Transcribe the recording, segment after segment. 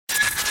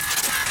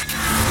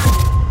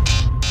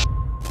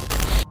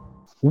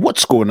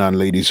What's going on,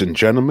 ladies and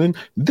gentlemen?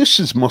 This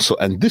is Muscle,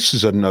 and this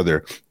is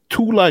another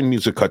Two Line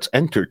Music Cuts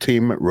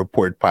Entertainment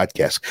Report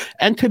podcast.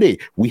 And today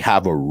we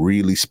have a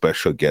really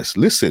special guest.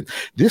 Listen,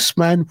 this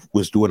man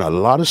was doing a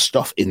lot of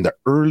stuff in the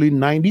early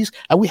 90s,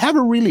 and we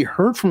haven't really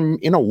heard from him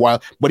in a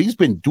while, but he's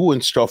been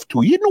doing stuff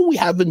too. You know, we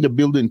have in the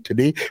building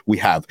today, we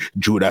have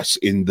Judas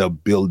in the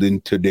building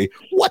today.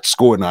 What's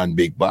going on,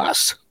 big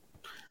boss?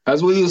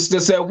 As we used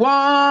to say, warning.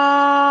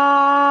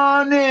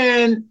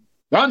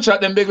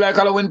 Gunshot them big like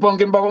Halloween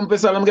pumpkin, but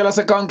pistol them get a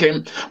second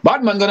came.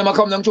 Batman gonna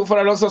come down through for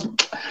a lot.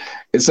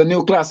 It's a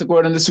new classic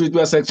word in the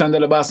streetwear section.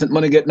 The basket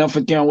money get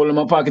nothing can hold in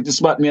my pocket to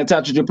spot me,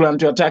 attach it, you plan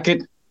to attack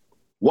it.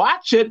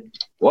 Watch it.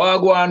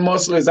 Wagwan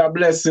Muscle is a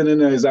blessing,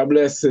 It's a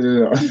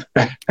blessing,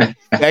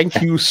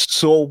 Thank you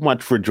so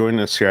much for joining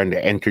us here on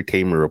the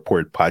Entertainment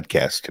Report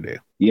podcast today.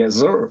 Yes,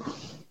 sir.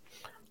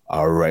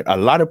 All right. A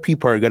lot of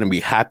people are going to be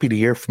happy to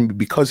hear from you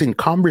because in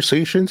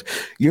conversations,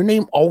 your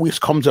name always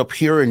comes up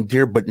here and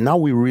there, but now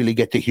we really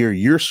get to hear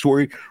your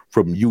story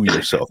from you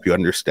yourself. You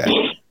understand?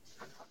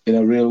 In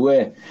a real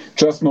way.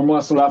 Trust my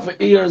Muscle for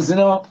years,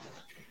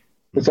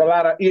 It's a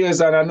lot of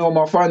years, and I know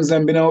my fans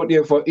have been out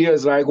there for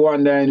years, like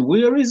wondering,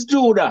 where is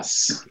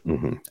Judas?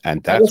 Mm-hmm.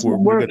 And that's where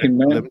we're going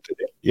to live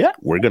today. Yeah,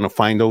 we're going to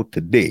find out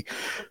today.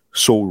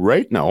 So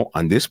right now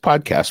on this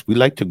podcast, we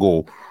like to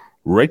go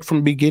right from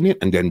the beginning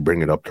and then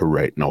bring it up to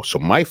right now. So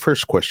my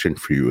first question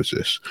for you is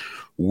this.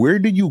 Where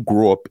did you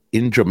grow up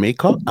in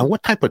Jamaica and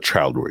what type of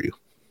child were you?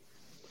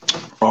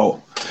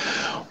 Oh,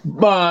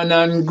 born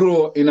and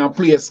grew in a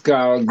place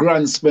called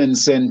Grand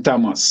Spence St.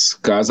 Thomas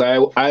because I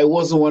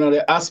wasn't one of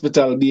the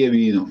hospital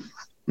baby,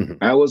 Mm-hmm.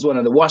 I was one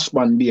of the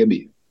washpan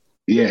baby.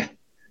 Yeah.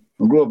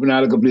 I grew up in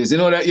a little place. You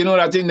know that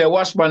thing, the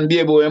washpan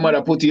baby where your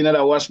mother put in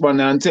another washpan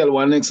and tell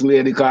one next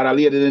lady, called a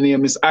lady the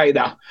name is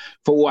Ida,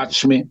 for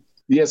watch me.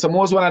 Yes, I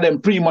was one of them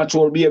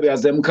premature baby,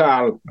 as them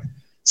call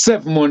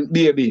 7-month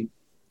baby.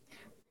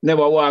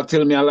 Never walk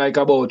till me I like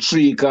about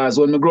 3, because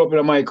when I grew up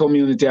in my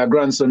community, a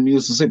grandson, me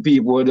used to see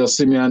people who just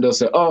see me and just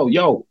say, oh,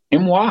 yo,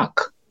 him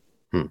walk.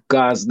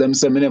 Because them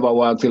say me never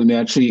walk till me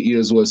at 3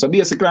 years old. So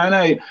basically,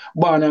 I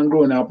born and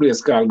grown in a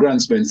place called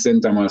Grand Spence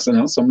St. Thomas,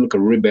 some little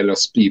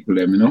rebellious people,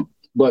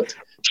 But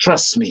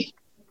trust me,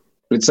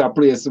 it's a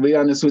place, to be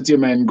honest with you,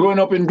 man. Growing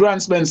up in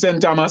Grand Spence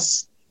St.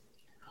 Thomas,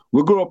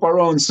 we grew up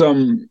around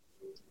some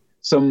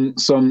ghetto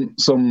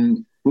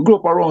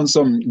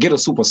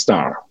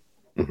superstar.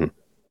 Mm-hmm.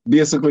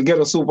 Basically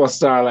ghetto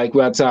superstar, like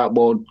we are talking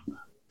about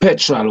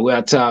petrol, we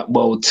are talking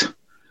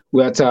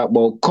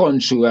about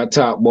country, we are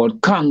talking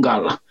about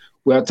Kangal,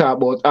 we are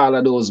talking about all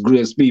of those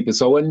great people.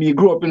 So when we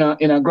grew up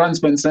in a Grand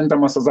Spence St.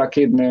 Thomas as a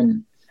kid,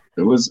 man,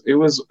 I was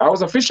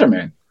a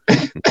fisherman.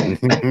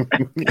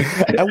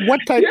 And what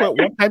type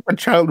of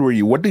child were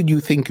you? What did you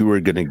think you were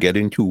gonna get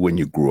into when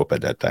you grew up at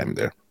that time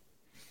there?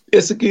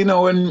 Basically,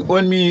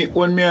 when me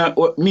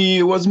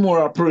was more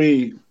a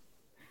pre.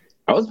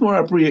 I was more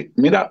a pre.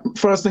 Me that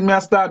first thing I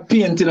start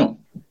painting.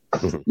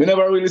 Mm-hmm. Me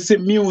never really see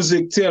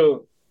music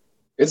till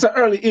it's an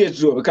early age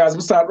though, because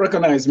we start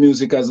recognize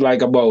music as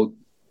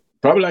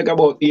probably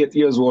about 8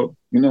 years old.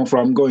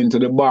 From going to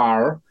the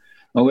bar.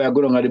 And we are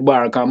going at the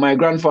bar because my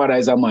grandfather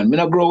is a man. Me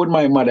not grow with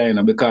my mother,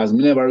 because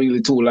me never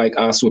really too like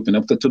ass whipping.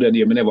 Up to today,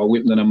 me never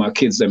whip none of my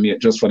kids them yet,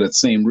 just for that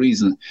same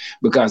reason,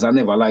 because I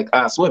never like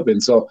ass whipping.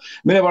 So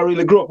me never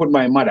really grew up with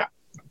my mother.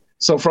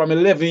 So from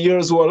 11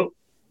 years old,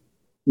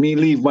 me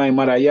leave my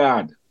mother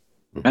yard.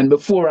 And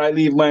before I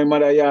leave my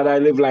mother yard, I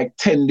live like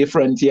 10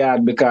 different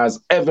yards because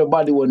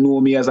everybody will know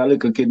me as a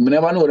little kid. Me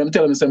never know them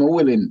telling me I'm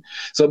willing.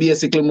 So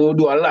basically, me will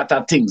do a lot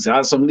of things. I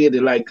have some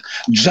lady like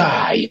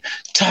Jai,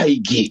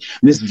 Tiggy,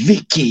 Miss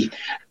Vicky.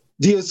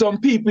 There's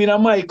some people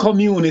in my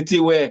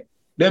community where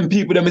them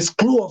people, them is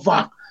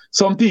Clover.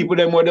 Some people,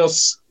 them will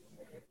just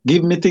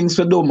give me things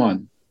to do,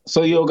 man.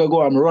 So you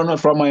go and run out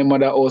from my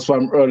mother house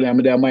from early.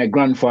 I'm there at my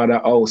grandfather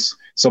house.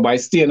 So by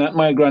staying at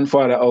my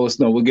grandfather house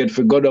now, we get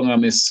to go down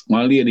and miss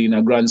one lady in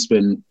a Grand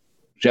Spence.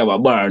 She have a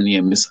bar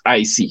named Miss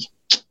Icy.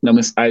 No,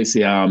 Miss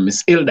Icy,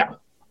 Miss Hilda.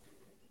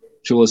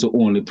 She was the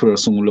only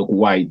person who looked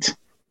white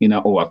in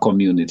our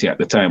community at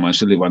the time, and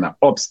she lived in an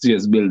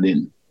upstairs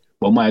building.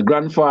 But my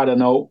grandfather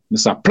now,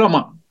 Mr.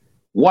 Plumber,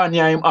 1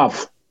 year I'm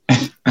off.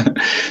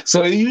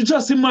 So you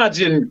just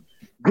imagine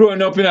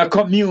growing up in a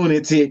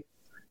community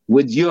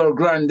with your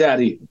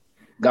granddaddy,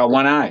 got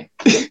one eye.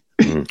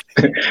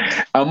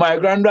 And my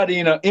granddaddy,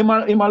 him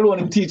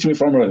alone teach me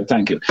from early.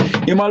 Thank you.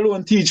 Him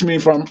alone teach me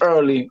from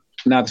early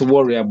not to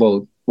worry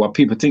about what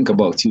people think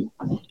about you.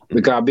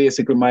 Because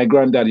basically my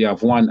granddaddy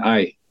have one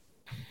eye.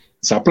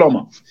 It's a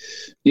plumber.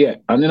 Yeah.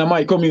 And in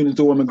my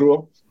community when we grow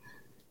up,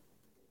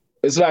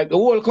 it's like the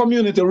whole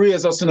community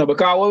raised us,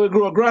 because when we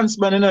grow up, Grand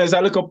Spence, is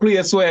a little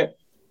place where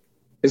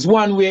it's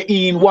one way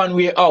in, one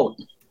way out.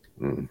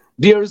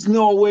 There is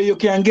no way you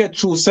can get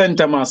through St.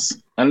 Thomas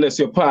unless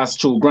you pass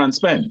through Grand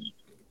Spence.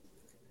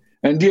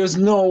 And there's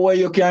no way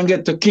you can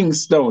get to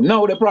Kingston.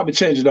 Now, they probably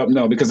changed it up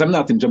now because I'm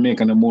not in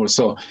Jamaica anymore.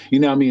 So,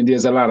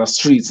 there's a lot of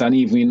streets, and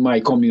even in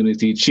my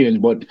community it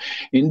changed. But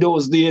in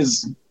those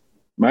days,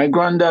 my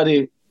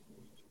granddaddy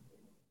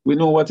We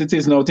know what it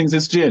is now. Things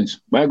is changed.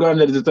 My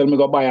granddad used to tell me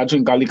go buy a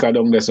drink of liquor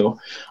down there. So,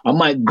 and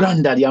my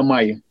granddaddy and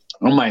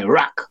my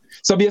rack.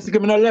 So basically,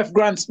 me no left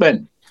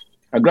grandson.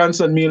 A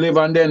grandson me live,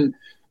 and then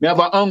me have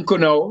an uncle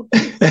now,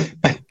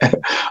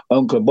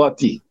 Uncle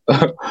Butty.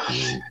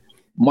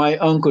 My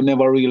uncle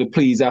never really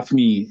pleased of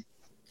me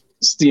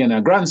staying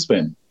at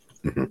Grandspan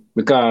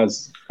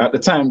because at the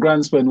time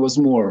Grandspan was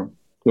more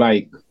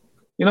like,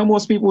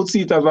 most people would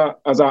see it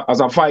as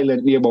a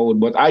violent neighborhood,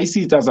 but I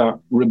see it as a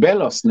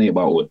rebellious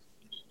neighborhood.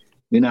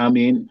 You know what I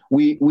mean?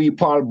 We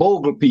Paul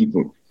Bogle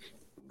people.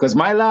 Because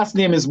my last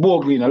name is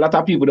Bogle. A lot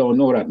of people don't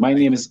know that. My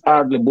name is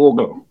Ardley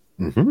Bogle.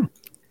 Mm-hmm.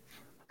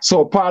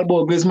 So Paul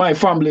Bogle is my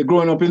family.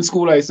 Growing up in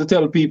school, I used to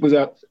tell people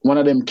that one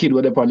of them kids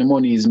with up on the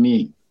money is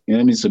me. I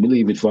used to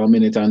believe it for a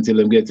minute until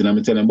I'm getting them.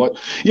 I tell them. But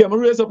yeah, I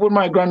raised up with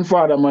my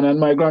grandfather, man, and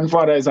my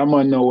grandfather is a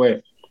man now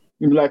where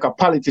he's like a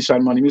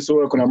politician, man. He used to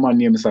work on a man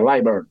named Mr.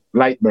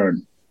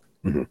 Lightburn.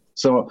 Mm-hmm.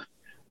 So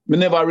we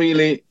never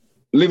really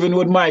living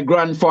with my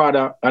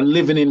grandfather and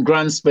living in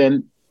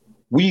Grandspan.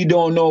 We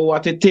don't know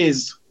what it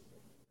is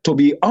to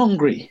be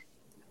hungry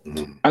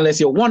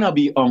unless you want to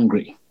be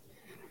hungry.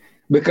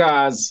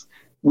 Because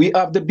we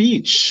have the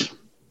beach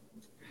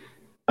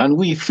and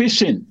we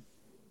fishing.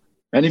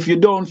 And if you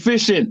don't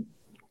fishing,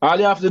 all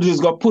you have to do is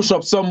go push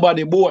up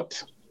somebody's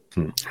boat.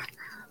 And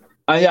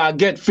you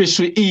get fish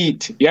to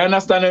eat. You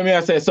understand what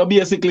I say? So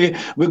basically,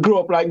 we grew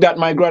up like that.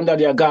 My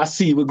granddaddy, I got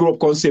see, we grew up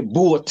going to say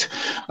boat.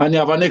 And you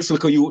have an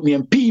ex-little youth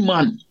named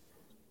P-Man.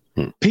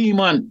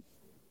 P-Man.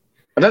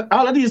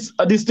 All of these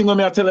things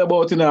I tell you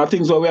about, are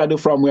things where we are do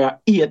from we are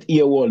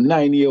 8-year-old,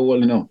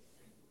 9-year-old,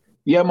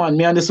 Yeah, man,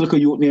 me and this little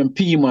youth named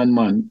P-Man,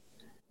 man.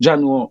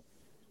 John,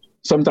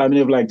 sometimes I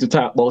never like to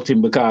talk about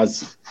him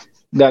because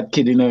that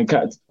kid,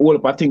 all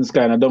of our things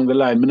kind of down the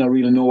line. I don't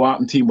really know what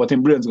happened to him, but his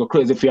brains go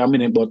crazy for a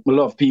minute, but I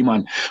love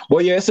P-Man.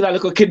 But yeah, see that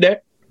little kid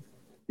there?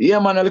 Yeah,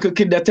 man, a little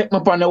kid there take me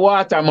up on the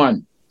water,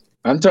 man,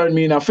 and turn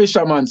me in a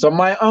fisherman. So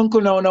my uncle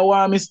now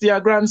want me stay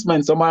a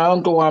Grandsman, so my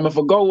uncle want me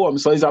to go home.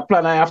 So it's a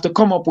plan I have to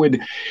come up with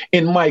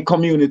in my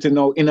community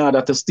now in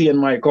order to stay in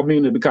my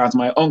community because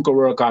my uncle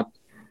work at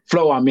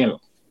Flour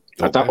Mill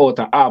at the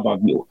outer Harbour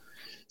View.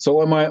 So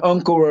when my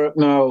uncle work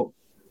now,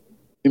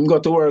 him go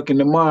to work in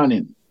the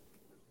morning.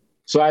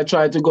 So I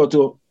try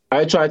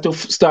to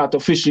start to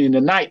fishing in the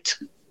night.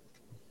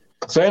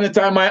 So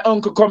anytime my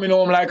uncle coming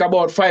home like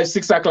about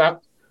 5-6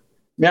 o'clock,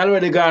 me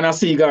already gone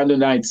the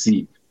night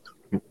sea.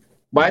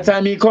 By the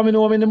time he coming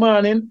home in the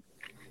morning,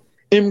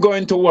 him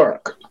going to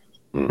work.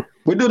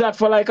 We do that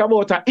for like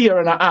about a year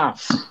and a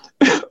half.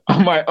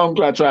 And my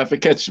uncle try to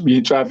catch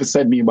me, try to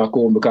send me back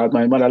home because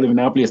my mother live in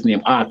a place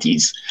named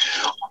Arties.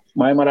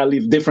 My mother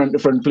live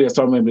different place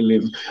from where we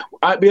live.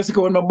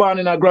 Basically, when I born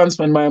in a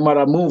Grandspan, my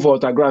mother moved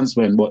out of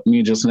Grandspan, but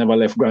me just never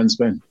left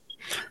Grandspan.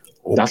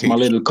 Okay. That's my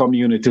little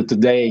community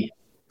today.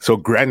 So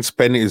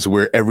Grandspan is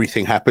where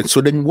everything happens.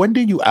 So then when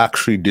did you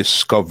actually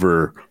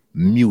discover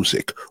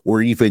music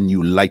or even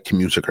you liked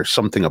music or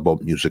something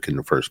about music in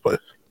the first place?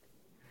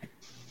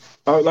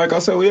 Like I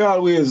said, we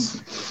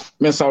always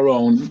mess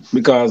around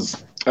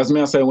because, as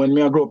I said, when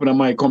I grew up in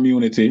my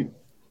community,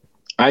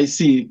 I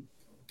see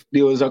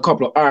there was a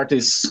couple of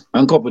artists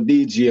and a couple of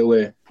DJ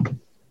where,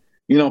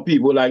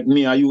 people like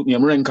me, a youth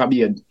named Renka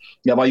Beard.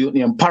 You have a youth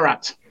named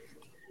Parrot.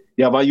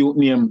 You have a youth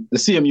named, the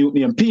same youth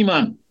named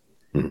P-Man.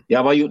 You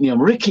have a youth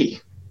named Ricky.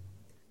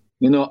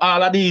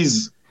 All of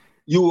these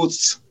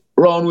youths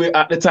around we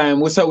at the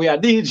time, we say we are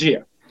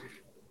DJ.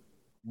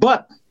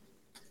 But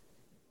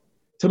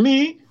to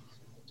me,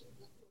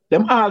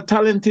 them all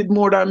talented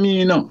more than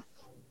me,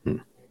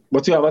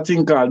 But you have a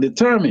thing called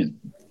determined.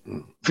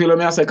 Feel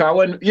me? I say,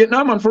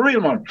 man, for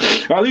real, man.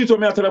 I'll leave to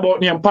me tell about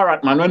name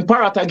Parrot, man. When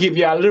Parrot I give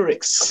you a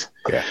lyrics,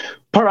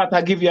 Parrot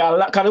I give you a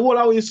lot. Because the whole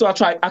I used to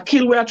try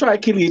to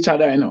kill each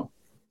other,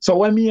 So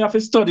when me have to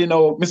study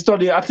now, me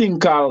study a thing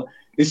called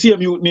the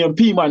same youth named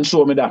P-Man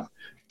show me that.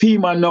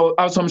 P-Man now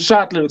have some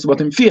short lyrics, but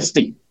him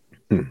feisty.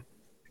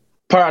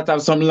 Parrot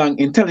have some long,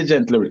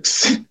 intelligent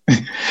lyrics.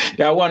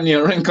 Yeah, one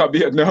year Renka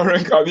Beard,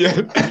 Renka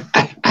Beard.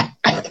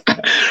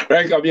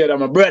 Renka Beard, I'm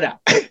my brother.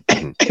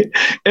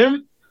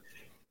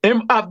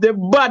 Him have the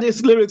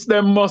baddest lyrics,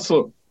 them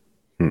muscle.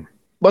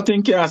 But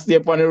him can't stay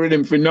upon the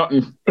rhythm for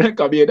nothing.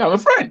 Renka Beard, I'm a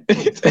friend.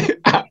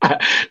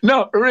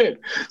 No, real.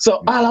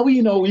 So all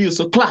we used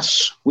to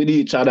clash with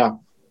each other.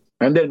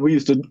 And then we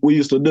used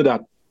to do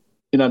that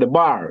the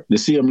bar. The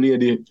same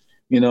lady,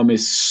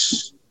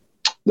 Miss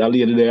that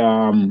lady there,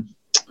 I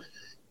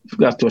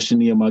forgot what she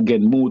name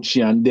again,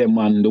 Moochie and them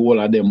and the whole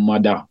of them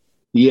mother.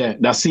 Yeah,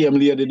 that same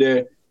lady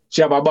there,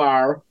 she have a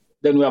bar.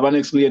 Then we have a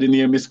next lady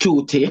named Miss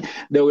Cutie.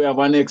 Then we have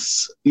a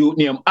next youth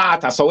named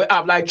Arthur. So we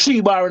have like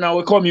 3 bars in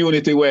our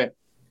community where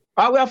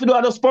all we have to do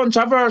is the sponge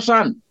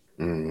version.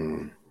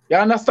 You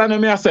understand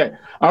what I say?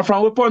 And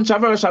from we punch a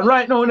version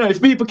right now,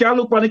 if people can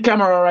look on the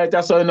camera right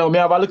there, so me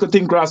have a little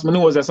thing across my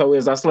nose, that's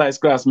always a slice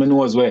across my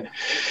nose where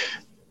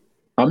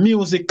a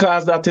music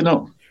cause that,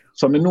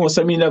 So me know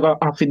me never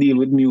have to deal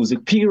with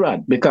music,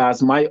 period.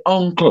 Because my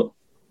uncle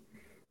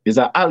is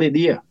a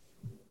holiday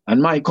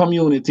and my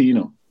community,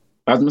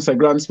 as Mr.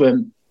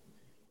 Grandspan,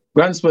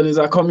 Grandspan is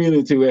a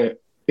community where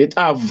it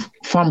have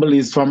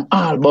families from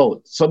all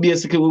about. So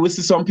basically, we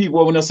see some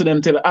people when we see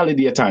them till the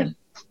holiday time.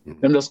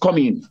 Them just come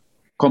in,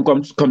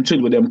 come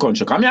chill with them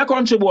country. I'm a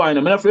country boy,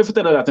 I'm not afraid to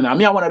tell you that. I'm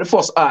one of the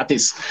first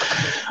artists.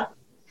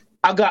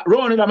 I got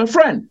Ronald, I'm a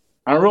friend.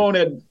 And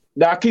Ronald,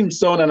 that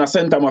Kingston and a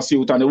St. Thomas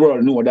youth and the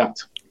world know that.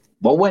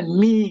 But when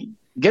me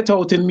get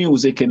out in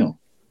music,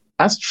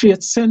 I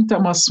straight St.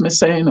 Thomas, me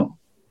say,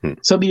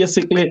 So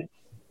basically,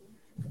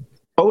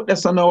 out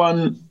there now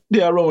and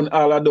they around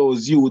all of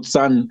those youths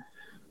and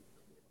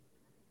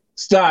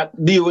start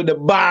deal with the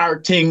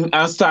bar thing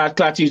and start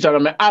clutch each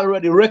other. I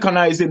already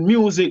recognizing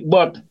music,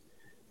 but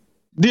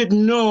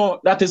didn't know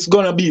that it's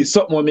gonna be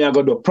something what me I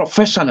go do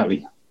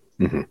professionally.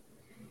 Mm-hmm.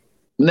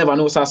 Never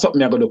know something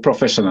me I go do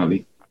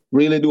professionally.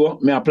 Really do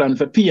me I plan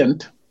for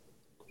paint,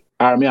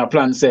 or me I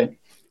plan say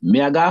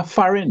me I go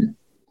foreign.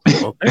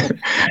 Okay.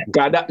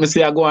 Cause that me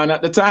say I go on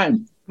at the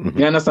time. Mm-hmm.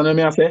 You understand what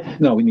me I say?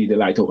 No, we need the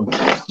light open.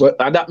 But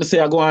that me say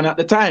I go on at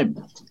the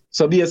time.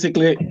 So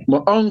basically,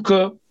 my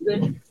uncle,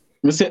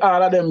 me say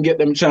all of them get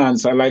them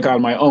chance. I like all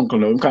my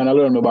uncle. I'm kind of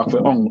learn me back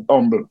for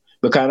humble.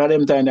 Because at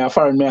them time they are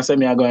foreign, me I say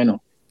me I go, And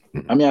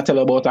me I tell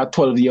about a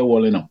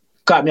 12-year-old,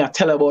 Because me I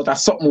tell about a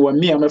something with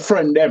me and my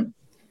friend them.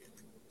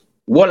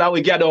 While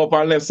we gather up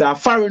and left, say,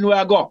 foreign where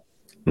I go.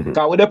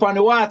 Because we're up on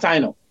the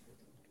water,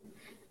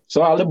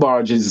 So all the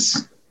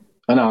barges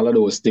and all of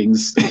those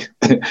things,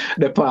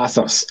 they pass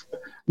us.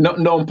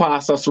 Nothing don't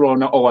pass us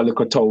around our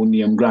little town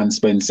named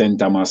Grandspan St.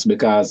 Thomas,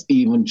 because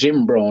even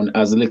Jim Brown,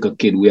 as a little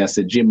kid, we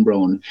say Jim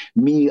Brown.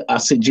 Me, I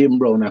say Jim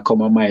Brown, I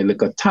come on my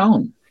little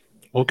town.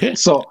 Okay.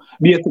 So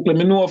basically,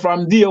 me know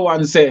from day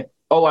one, say,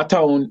 our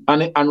town,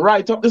 and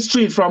right up the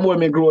street from where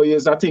me grow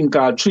is a thing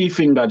called Three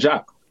Finger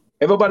Jack.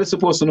 Everybody's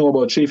supposed to know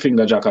about Three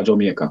Finger Jack at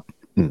Jamaica.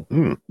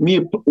 Mm-hmm.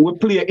 We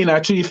play in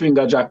a Three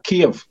Finger Jack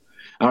cave.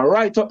 And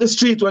right up the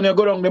street, when you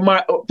go down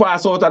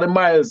pass out of the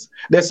miles,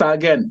 there's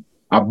again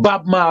a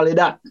Bob Marley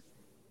that.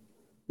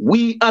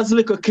 We as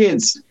little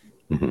kids,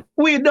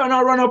 we done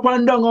a run up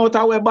and down out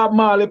of where Bob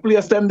Marley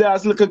placed them there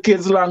as little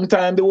kids long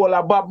time. The whole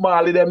of Bob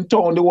Marley, them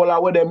town, the whole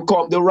of where them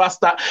come, the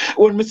Rasta.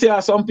 When me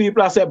see some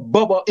people I say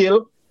Bubba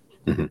Hill,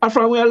 and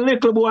from where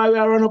little boy we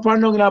are run up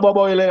and down in a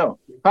Bubba Hill,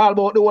 All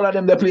about the whole of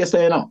them they place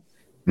there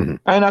And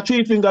a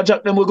Three Finger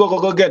Jack them we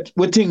go get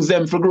with things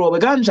them for grow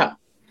with ganja.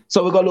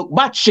 So we go look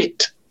bad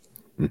shit.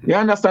 You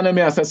understand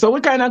me? I say? So we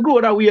kind of grow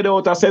that way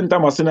out of St.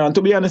 Thomas, and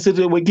to be honest with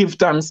you, we give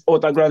thanks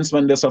out of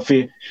Grandspan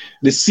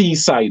the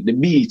seaside, the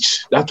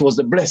beach. That was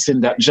the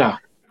blessing that Jah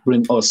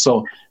bring us.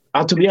 So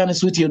to be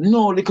honest with you,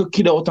 no little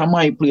kid out of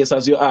my place,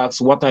 as you asked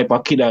what type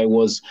of kid I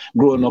was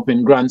growing up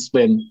in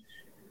Grandspan.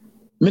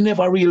 Me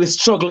never really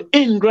struggle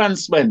in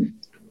Grandspan.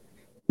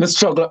 Me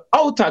struggle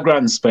out of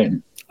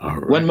Grandspan.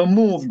 Right. When me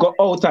move, go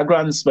out of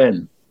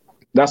Grandspan,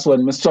 that's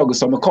when me struggle.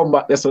 So me come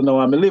back there, so now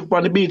I live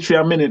on the beach for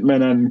a minute,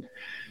 man, and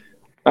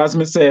as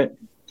me say,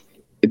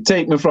 it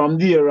take me from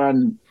there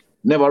and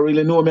never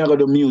really know me I got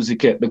the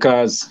music yet,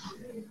 because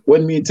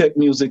when me take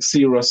music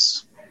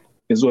serious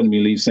is when me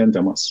leave St.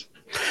 Thomas.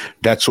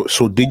 That's what,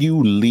 so did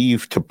you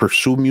leave to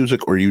pursue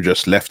music, or you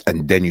just left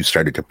and then you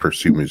started to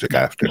pursue music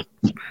after?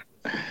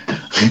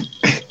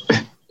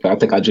 I'll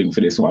take a drink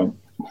for this one.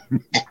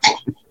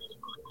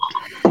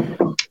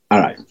 All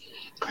right.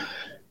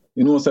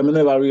 So me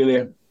never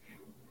really,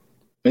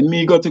 when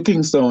me go to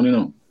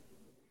Kingston,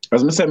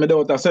 as me say, me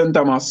daughter St.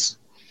 Thomas,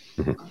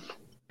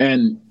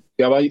 and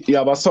you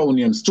have a song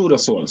named Studio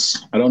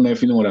Souls. I don't know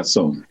if you know that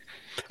song.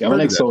 You have a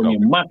next song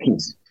named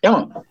Mackies.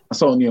 Yeah, a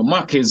song named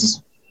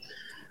Mackies.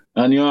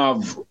 And you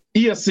have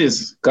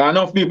Aces, because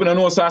enough people don't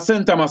know so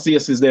St. Thomas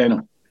Aces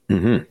there,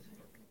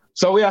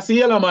 So we have see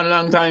Yellow Man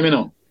long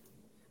time,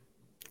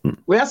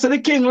 We have see the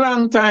King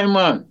long time,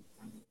 man.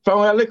 From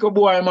a little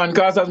boy, man,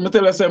 because as me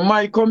tell you, say,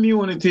 my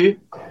community,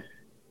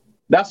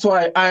 that's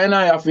why I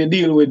have to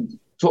deal with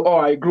to how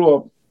I grew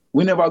up.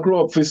 We never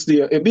grew up for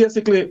stay.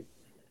 Basically,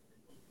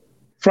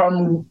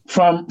 from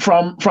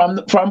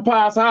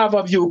past half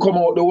of you come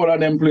out the whole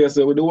of them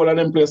places. With the whole of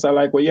them places are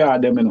like where you are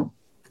them,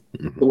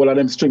 The whole of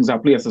them strings are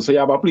places. So you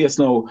have a place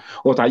now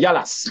out of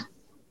Yalas.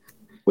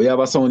 We have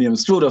a song named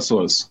Studio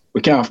Souls. We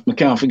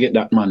can't forget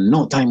that, man.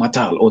 No time at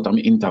all out of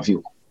my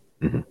interview.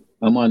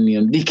 A man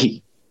named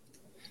Dickie.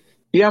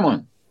 Yeah,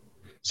 man.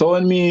 So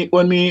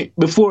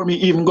before me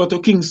even go to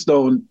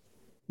Kingston,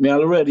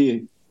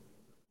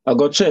 I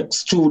got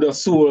checks through the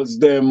Souls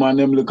them and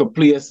them little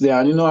place there.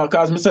 And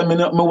because me say me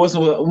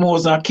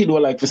wasn't a kid who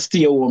like to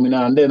stay home,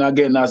 and then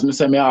again, as me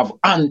say, me have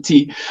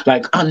auntie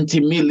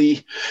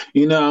Millie,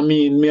 you know what I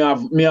mean? Me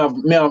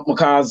have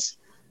because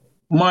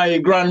my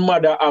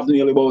grandmother have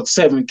nearly about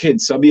 7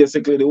 kids. So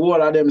basically the whole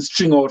of them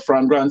string out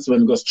from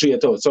Grandspan go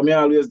straight out. So me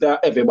always there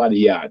everybody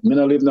yard. Me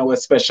no live nowhere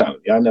special.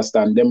 You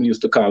understand? Them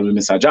used to call me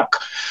Mr. Jack.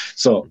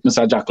 So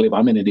Mr. Jack live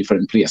in many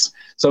different places.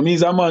 So me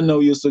as a man now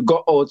used to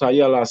go out of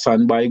Yalas,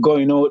 and by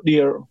going out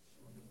there,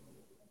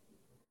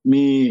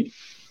 me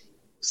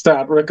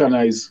start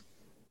recognize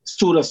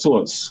Studio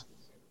Souls.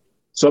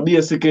 So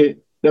basically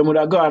them would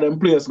have got them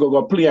place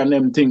go play on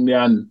them thing there,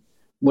 and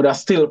would have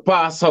still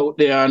pass out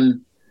there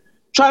and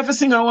try to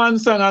sing a one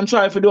song and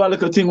try to do a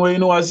little thing where you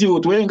know as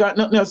youth, we ain't got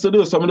nothing else to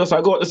do, so I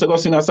just go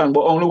sing a song.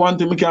 But only one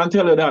thing I can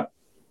tell you that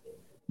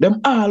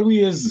them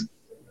always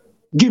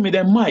give me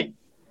them mic.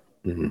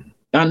 Mm-hmm.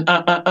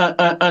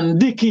 And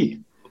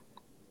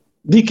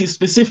Dickie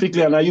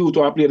specifically, and a youth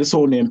who I play the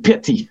song named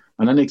Petty,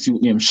 and the next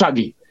youth named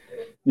Shaggy.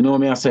 You know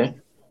what I say?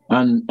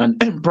 And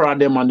Emperor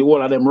them and the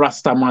whole of them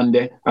Rasta man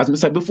there. As I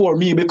said before,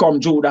 me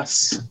become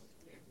Judas.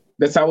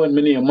 That's how when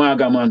my name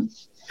Maga man.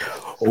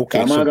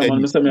 Okay, so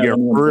then your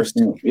first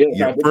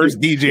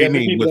DJ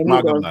name was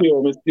Maga man.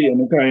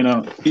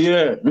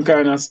 Me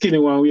kind of skinny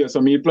one way, so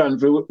me plan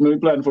for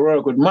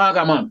work with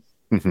Maga man.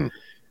 Mm-hmm.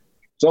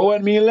 So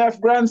when me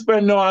left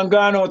Grandspend now and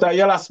gone out of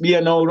Yellow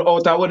Spear now,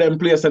 out of them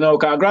place now,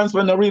 because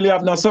Grandspend don't really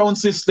have no sound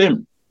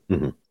system.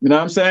 Mm-hmm. You know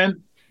what I'm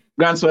saying?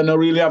 Grandspend don't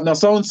really have no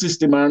sound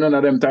system and none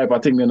of them type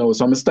of thing, you know.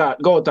 So I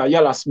go out of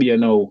Yellow Spear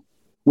now,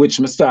 which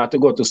I start to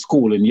go to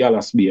school in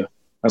Yellow Spear,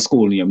 a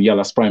school named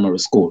Yellow Primary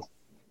School.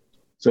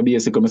 So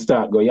basically I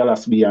start go Yellow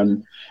Spear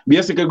and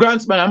basically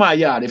Grandspend in my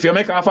yard. If you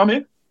make half of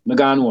me, I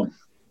go home.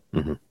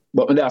 Mm-hmm.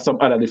 But there are some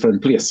other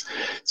different place.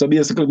 So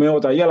basically I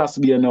out of Yellow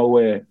Spear now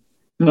where,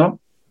 you know,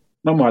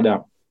 my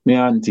mother, my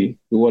auntie,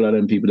 the whole of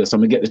them people there.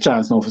 So I get the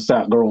chance now to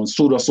start growing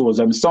Studio Souls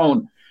and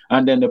sound.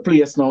 And then the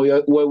place now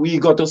where we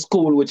go to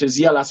school, which is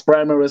Yellow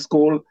Primary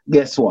School,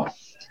 guess what?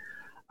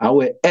 I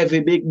wear every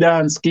big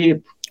dance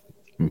keep.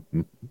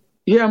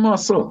 Yeah,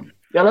 muscle.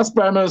 Yellow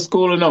Primary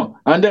School, you know.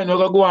 And then we're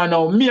going to go on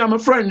now. Me and my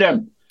friend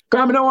them.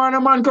 Come don't want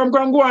a man come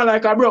go on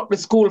like I broke the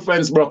school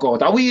fence broke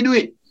out. And we do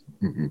it.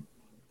 Mm-hmm.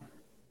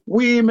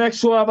 We make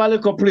sure have a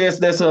little place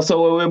there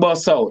so we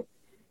bust out.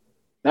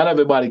 Not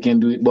everybody can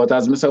do it, but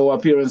as I say, our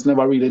parents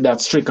never really that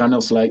strict on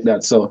us like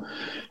that. So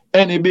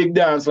any big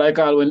dance, like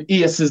all when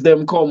aces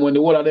them come, when the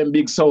whole of them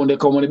big sound they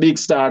come, when the big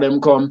star them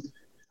come,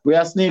 we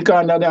are sneak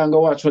under there and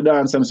go watch for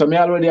dance them. So me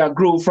already a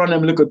groove from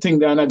them little thing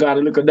there and I got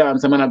a little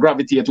dance them and I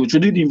gravitate, which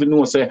we didn't even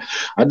know, say,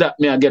 that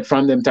me I get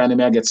from them time,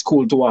 me I get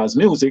school towards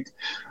music.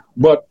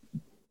 But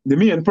the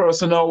main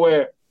person now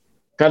where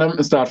kind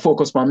of start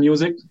focus on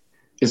music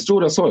is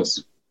Studio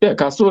Souls. Yeah,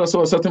 because Studio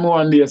Souls something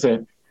one day say,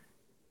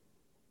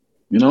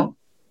 you know,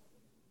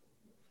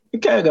 you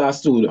can't go to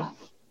studio.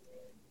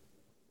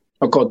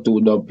 I cut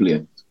 2 dub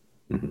plate.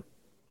 Mm-hmm.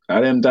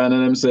 At them time,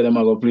 them say them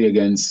I go play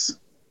against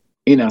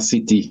Inner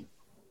City.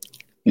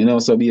 You know,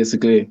 so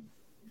basically,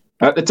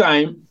 at the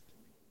time,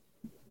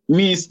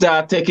 me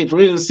start take it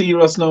real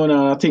serious now, and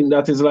I think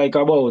that is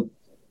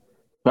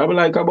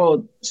probably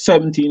about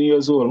 17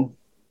 years old.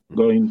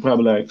 Going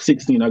probably like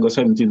 16, I go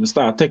 17, to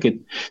start take it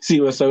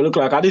serious. So it look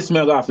like this me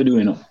I have to do,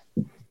 you know.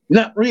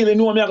 Not really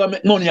know me I gonna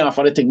make money off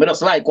of the thing, but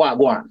just like what I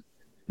go on.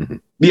 Mm-hmm.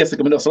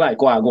 Basically, me just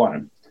like what I go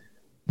on.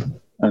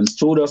 And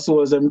Studio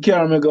Souls, them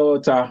carry me go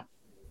to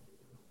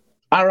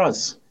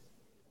Arrows.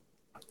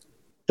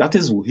 That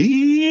is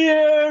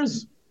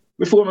years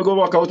before me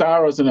go back out to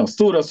Arrows, you know.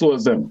 Studio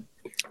Souls, them.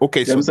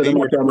 Okay, so they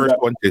were the first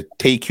one to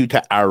take you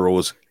to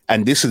Arrows,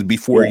 and this is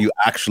before you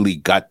actually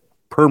got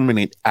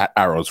permanent at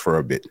Arrows for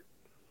a bit.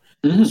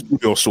 Mm-hmm.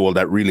 Studio Soul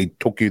that really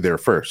took you there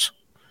first.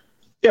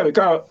 Yeah,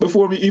 because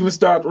before we even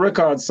start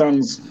record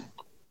songs,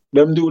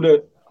 them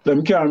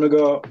carry me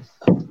go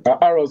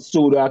Arrows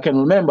Studio, I can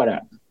remember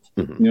that.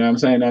 Mm-hmm. You know what I'm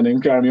saying? And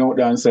them carry me out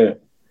there and say,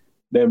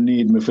 them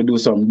need me to do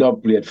some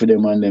dub plate for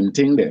them and them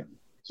thing there.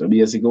 So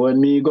basically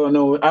when me go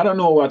now, I don't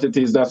know what it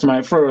is, that's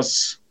my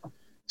first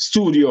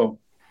studio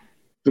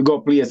to go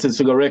places,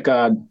 to go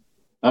record.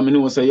 I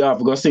know say you have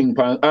to go sing.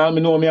 All I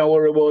know me I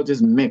worry about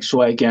is make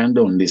sure I can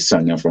done this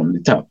song from the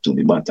top to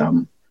the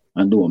bottom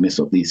and don't mess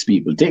up these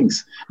people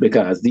things.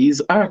 Because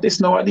these artists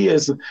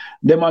nowadays,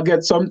 they might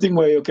get something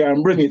where you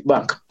can bring it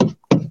back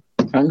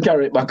and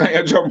carry it back and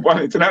you jump on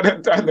it. None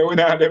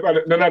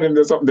of them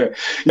do something there.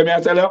 Let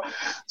me tell you.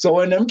 So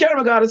when them carry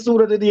me got the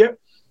studio today,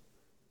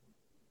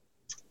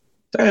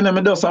 telling them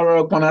I just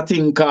work on a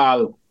thing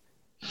called,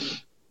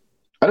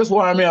 I just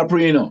want me a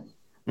pray, you know.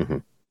 Mm-hmm.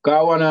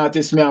 Because one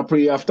artist me a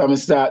pray after me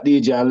start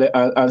DJ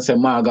and say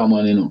Maga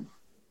man, you know.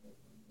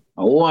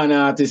 And one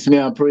artist me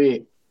a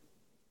pray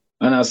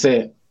and I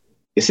say,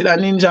 you see that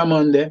Ninja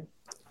man there?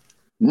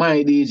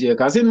 My DJ.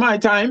 Because in my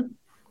time,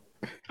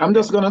 I'm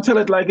just going to tell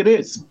it like it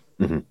is.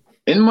 Mm-hmm.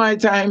 In my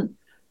time,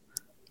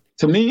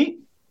 to me,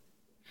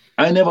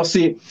 I never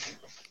see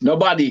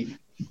nobody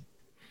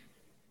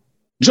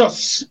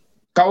just,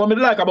 because what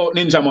I like about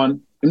Ninja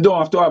man, you don't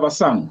have to have a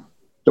song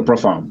to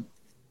perform.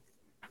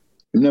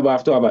 You never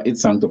have to have a hit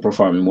song to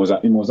perform. He was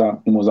a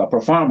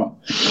performer.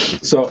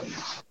 So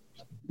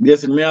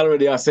basically me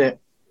already I say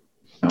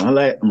I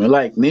like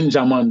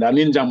Ninja Man, that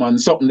Ninja Man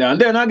something there.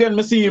 And then again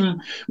me see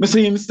him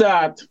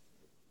start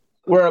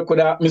work with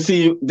that. Me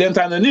see then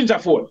time the Ninja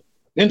Ford.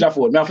 Me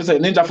have to say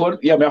Ninja Ford.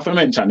 Yeah, me have to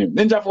mention him.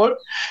 Ninja Ford.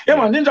 Yeah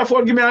man, Ninja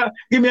Ford give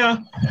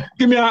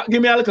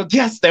me a little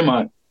gas there,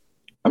 man.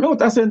 I mean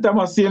what I same time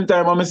I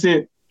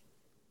say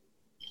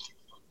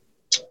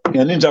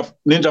yeah,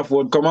 Ninja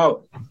Ford come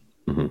out.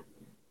 Mm-hmm.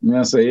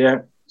 I say,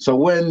 yeah. So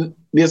when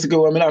I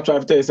try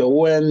to tell you, so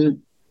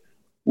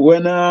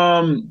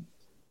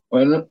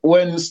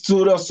when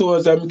Studio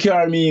Souls them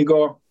carry me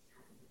go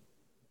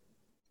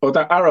out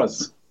of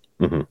arrows.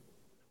 Mm-hmm.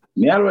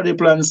 Me already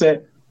plan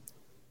say,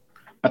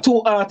 a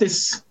 2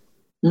 artists,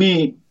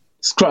 me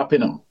scrap,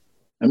 and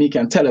me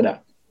can tell you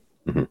that.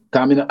 Mm-hmm.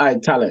 Because I'm in a high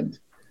talent.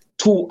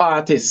 2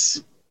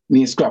 artists,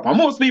 me scrap. And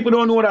most people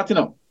don't know that,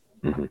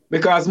 Mm-hmm.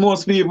 Because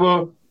most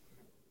people,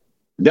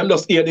 them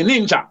just hear the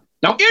ninja.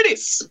 Now hear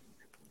this.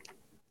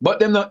 But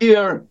them not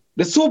hear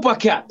the super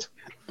cat.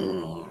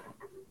 Them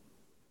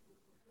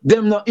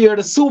not hear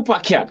the super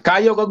cat.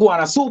 Cause you go on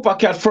a super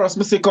cat first,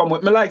 me see come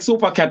with me like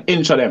super cat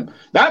intro them.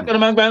 That's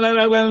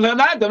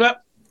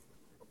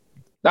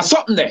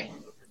something there.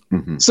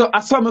 Mm-hmm. So I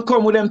saw me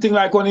come with them thing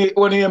like when you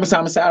hear me say,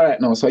 all right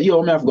now, so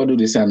you may have to go do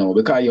this now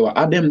because you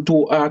are them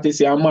 2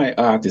 artists, you are my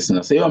artists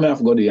now. So you may have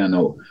to go do it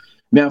now.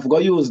 Me have to go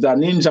use that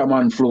Ninja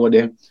Man flow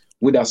there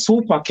with a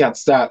super cat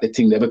start the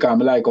thing there because I'm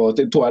like, oh,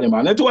 the 2 of them.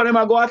 And the 2 of them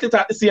I go at it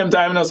at the same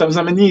time now. So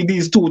I need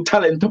these 2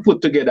 talent to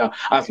put together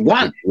as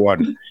one.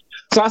 One.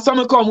 So I saw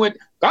me come with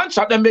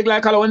gunshot them big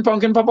like Halloween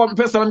pumpkin pop up and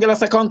pistol and get a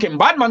second king.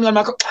 Badman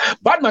gonna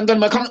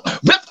come.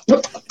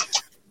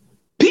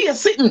 P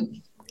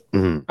sitting.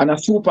 Mm-hmm. And a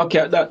super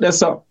cat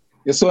that's up.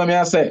 You saw me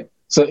I say.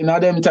 So in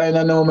them time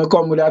I know me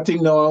come with that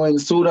thing now when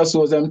Suda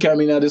shows them came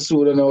in at the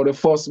Suda now the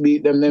first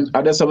beat them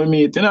I just have a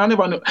meet. I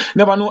never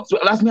know.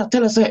 Last me I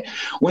tell us say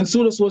when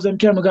Suda shows them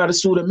came got the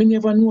Suda, me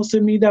never know say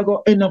me that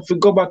go end up to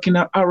go back in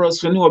the arrows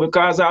for know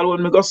because all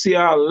when me go see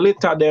a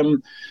later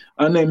them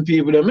and them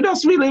people them. Me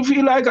just really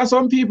feel like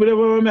some people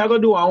them me I go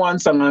do one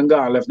song and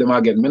go left them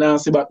again. Me not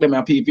see back them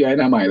a people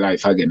in my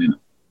life again,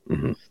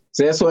 Mm-hmm.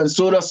 So when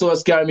Soda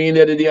Source carry me in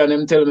the other day and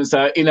them tell me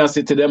say inner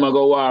city them I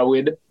go war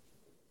with.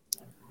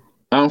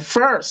 And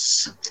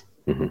first,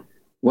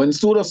 when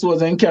Soda Source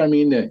them carry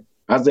me in there,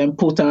 as them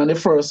put on the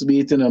first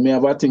beat, me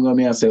have a thing on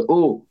me I say,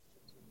 oh,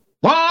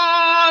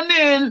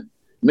 morning,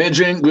 me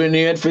drink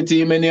grenade for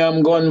tea, me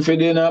am gun for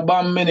dinner,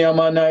 bomb me am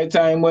a night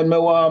time when me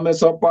want me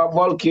sup a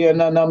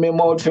volcano and me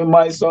mouth for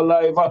my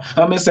saliva,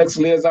 and me sex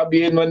laser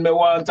being when me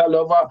want a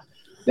lover.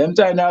 Them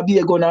time I be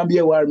a gun and be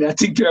a war. Me I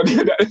think I be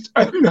that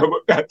time.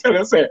 But tell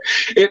you say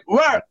it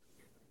work.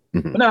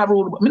 Me not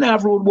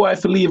have rude boy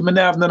to leave. Me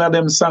not have none of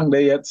them song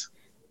there yet.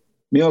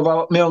 Me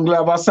only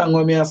have a song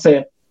when me I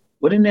say.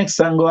 What the next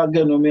song go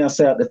again when me I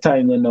say at the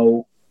time you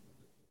know.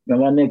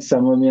 My next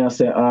song when me I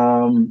say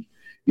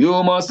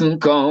you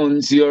mustn't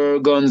count your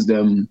guns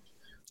them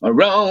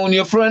around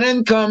your friend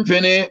and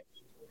company.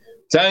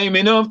 Time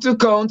enough to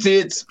count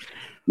it.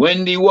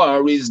 When the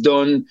war is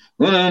done,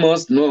 I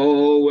must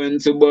know when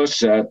to bust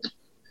shot,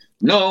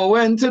 know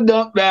when to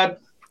duck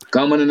that.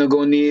 Come on and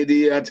go need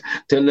it.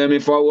 Tell them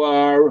if I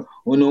war,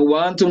 who no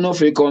want to know if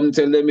he come.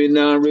 Tell them me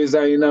now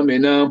resign and me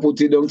now put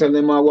it down. Tell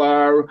them I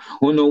war,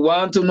 who no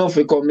want to know if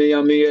he come. Me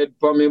and me head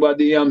for me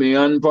body and me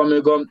hand for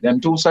me gum.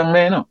 Them 2 songs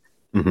there now.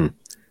 Mm-hmm.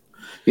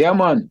 Yeah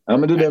man,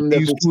 I'm gonna do them.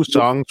 These 2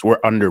 songs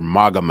were under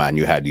Maga Man.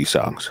 You had these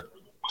songs.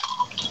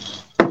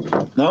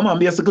 No man,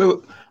 basically.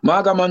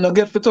 Maga Man no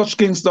get for touch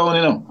Kingston,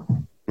 you know.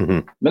 Mm-hmm.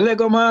 Me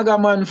Lego Maga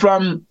Man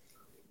from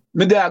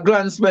me there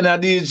Grand Spencer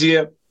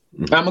DJ.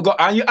 Mm-hmm. And go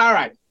and you all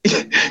right.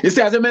 You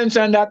see as you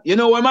mentioned that, you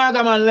know where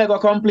Maga Man Lego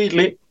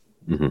completely.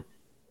 Mm-hmm.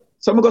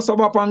 So me go sub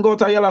up and go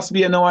to Yellow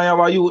Spear now I have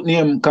a youth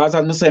name cause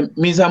I say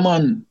me's a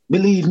man,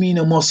 believe me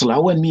no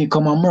muscle. When me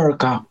come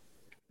America,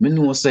 me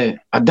know say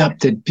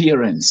adopted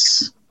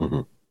parents.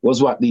 Mm-hmm. Was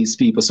what these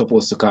people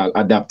supposed to call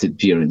adopted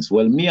parents.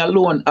 Well, me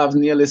alone have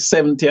nearly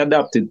 70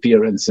 adopted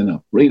parents, you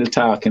know. Real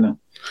talk, you know.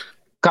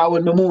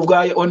 Because when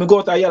we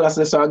go to Yellow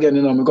Slessa again,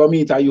 you know, we go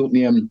meet a youth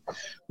name.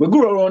 We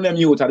grow around them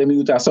youth, and them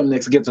youth are some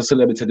next get a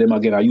celebrity them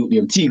again, a youth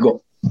name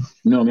Tigo. You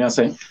know what I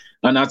say?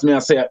 And as me I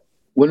say,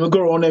 when we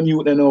go around them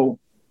youth, you know,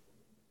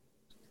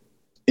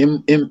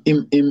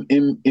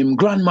 him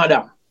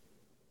grandmother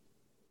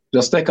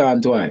just take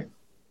on to I.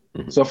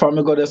 Mm-hmm. So from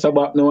me go there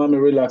about now, I'm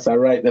relax, I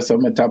write this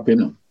on my tap, you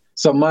know.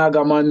 So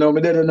Maga Man, no,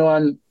 me didn't know,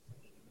 and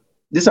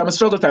this is my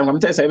struggle time. I'm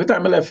telling you, every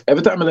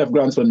time I left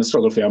Grandspan, I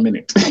struggle for a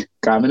minute. Cause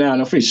I'm not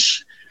on a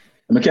fish.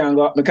 I can't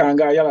go,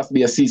 y'all have to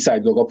be a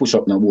seaside, go push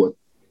up no boat.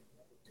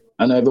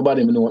 I know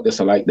everybody know what this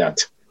is like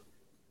that.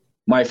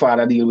 My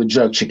father deal with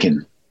jerk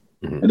chicken,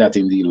 and that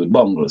him deal with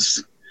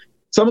bungles.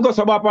 So I go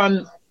up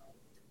and,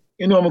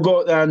 you know, I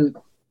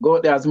go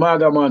out there as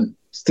Maga Man.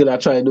 Still I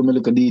try to do my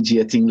little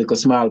DJ thing, little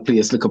small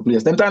place, little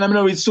place. Them time I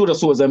know it's Soda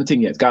Source them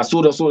thing yet. Because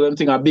Soda Source them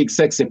thing a big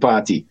sexy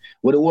party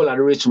with the whole of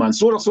the rich man.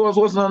 Soda Source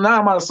was no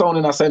normal sound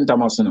in a center,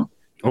 you know.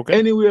 Okay.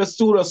 Anywhere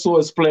Soda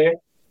Source play,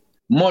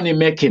 money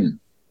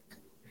making.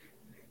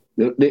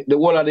 The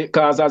whole of the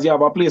cars as you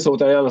have a place out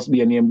of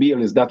LSB named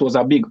Bailey's, that was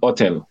a big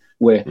hotel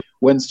where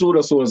when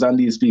Soda Source and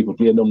these people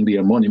play down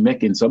there, money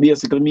making. So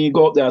basically me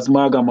go up there as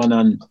Maga Man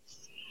and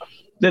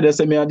they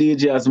say me a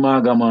DJ as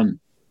Maga Man.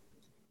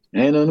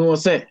 And you know what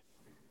I say?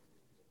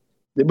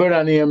 The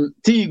brother named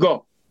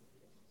Tigo.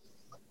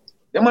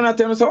 The man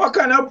tell me, so what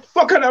kind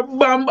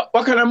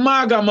of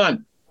Maga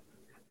Man?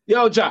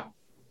 Yo, Ja,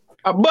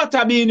 a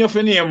butter be in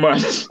your name,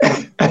 man.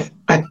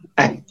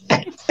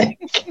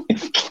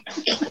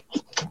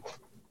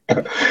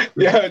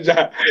 Yo,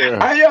 Ja.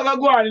 And you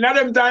go on, in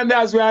them time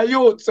that's where I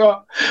youth.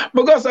 So,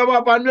 because of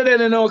what I'm doing,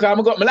 you know,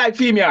 because I like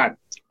female.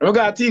 I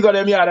got Tigo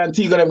them yard and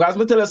Tigo them guys.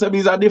 Me tell us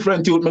these are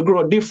different youth. Me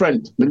grow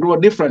different.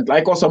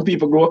 Like how some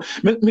people grow.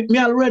 Me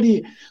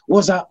already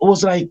was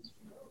like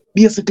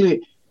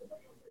basically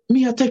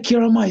me I take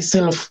care of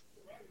myself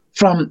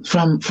from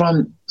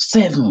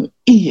 7,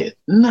 8,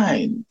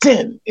 9,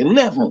 10,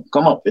 11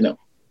 come up, you know.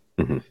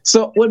 Mm-hmm.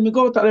 So when we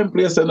go to them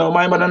places now,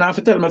 my mother have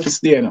to tell me if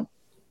stay now.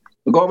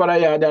 We go over the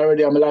yard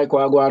already, I'm like,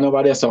 what I go on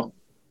over there, so.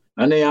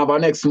 And then you have a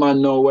next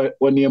man now,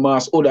 when he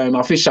ask Uda, I'm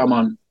a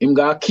fisherman. Him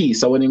got a key,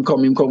 so when him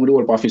come with the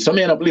whole fish. So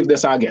me end up live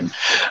this again.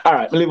 All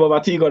right, me live over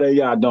Tigo the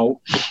yard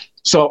now.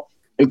 So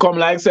he come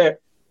like say,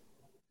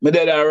 me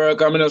dead at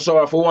work, I'm in a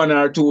shower for 1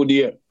 or 2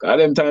 days. At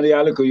them time they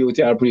look at you,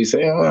 tell priest,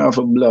 say, I have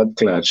a blood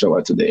clot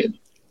shower today.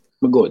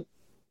 Me good.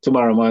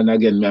 Tomorrow morning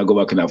again, me I go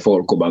back in a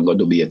fall cup and go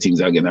do beer things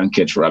again and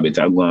catch rabbit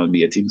and go and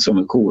beer things, so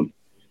me cool.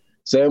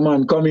 So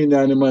man come in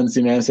there and the man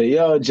see me and say,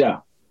 yo, Ja,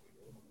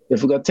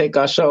 if we go take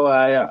a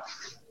shower, yeah.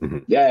 Mm-hmm.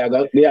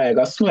 Yeah, I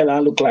got smell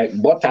and look like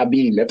butter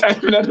bean. That time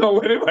I don't know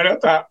what it was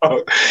talk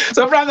about.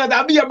 So from that,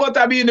 I be a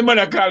butter bean, the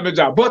man call me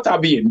Ja, butter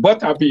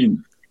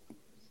bean.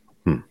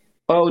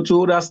 Oh,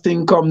 Judas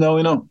thing come now,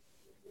 you know.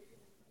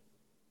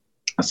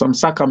 Some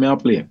soccer me a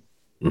play.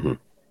 Mm-hmm.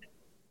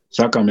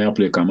 Soccer me a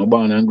play, because my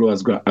born and grow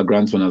as a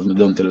grandson, as me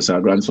don't tell us, a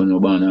grandson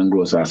was born and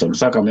grow. So some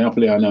soccer me a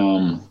play,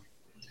 and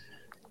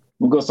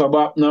we go so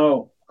back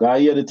now. Because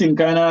here the thing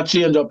kind of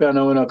change up here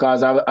now, you know,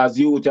 because as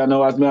youth, you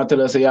know, as me I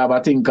tell us, you have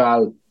a thing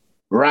called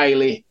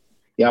Riley.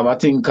 You have a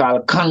thing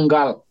called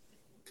Kangal.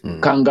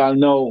 Kangal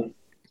now,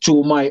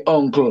 to my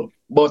uncle,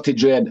 Butty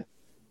Dread.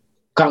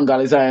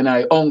 Kangal is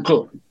I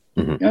uncle.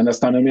 Mm-hmm. You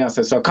understand what I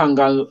say? So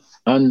Kangal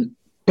and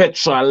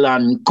petrol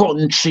and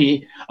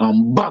country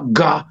and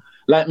bagger,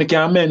 like me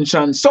can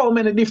mention so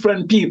many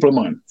different people,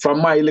 man,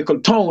 from my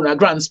little town at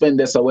Grand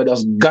Spender, so where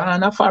there's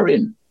Ghana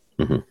foreign.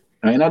 Mm-hmm.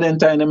 And in that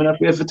time, I'm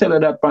not if you tell her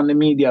that on the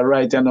media,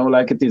 right, you know,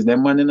 like it is.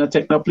 Them man in a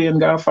take no plane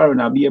go foreign.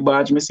 I'll be a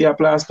badge, me see a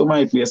place to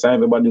my place, and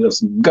everybody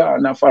just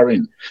Ghana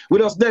foreign. We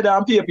just dead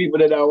and pay people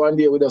that one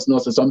day we just know,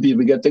 so some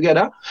people get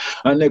together,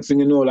 and next thing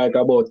you know, like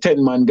about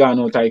 10 man gone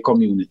out of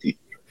community.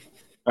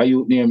 A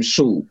youth named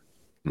Shoe.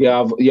 You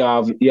have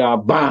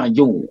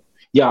Banyu.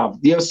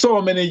 There's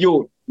so many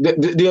youth.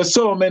 There's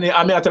so many.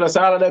 I mean, I tell us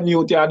all of them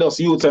youth, yeah,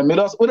 just youth, and we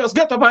just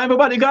get up and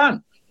everybody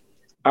gone.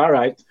 All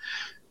right.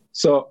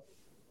 So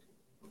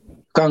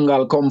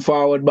Kangal come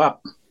forward back.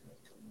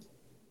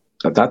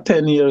 At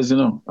 10 years, you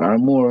know, or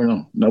more, you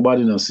know,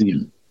 nobody no see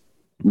him.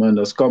 Man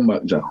just come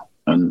back, John.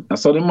 And I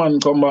saw the man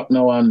come back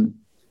now, and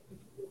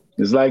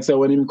it's like say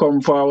when him come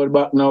forward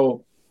back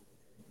now,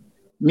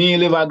 me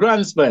live at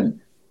Grand Spend.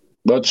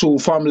 But through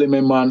family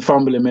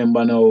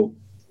member now,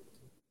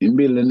 he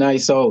build a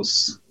nice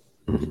house.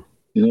 Mm-hmm.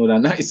 You know, the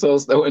nice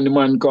house that when the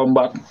man come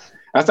back.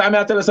 That's why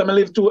I tell us I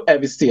live through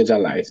every stage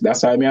of life.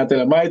 That's why I tell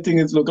you, my thing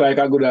is look like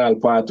a good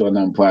old part 1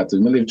 and part 2. I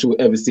live through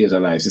every stage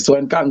of life. So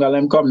when Kangal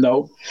them come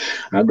now,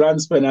 I Grand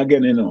Spend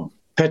again, you know,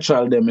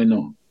 petrol them, you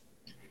know.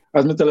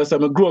 As I tell us, I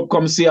grew up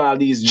come see all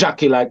these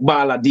jockey like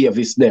Bala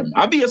Davis them.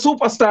 I be a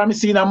superstar me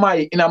see in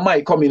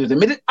my community.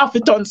 Me did half a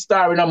ton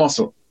star in a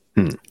muscle.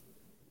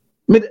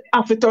 Me the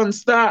African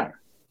star.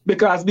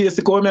 Because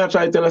basically when I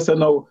try to tell us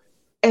now,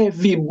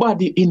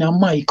 everybody in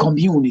my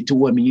community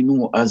when me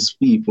know as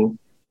people,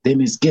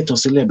 them is ghetto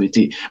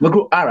celebrity. Me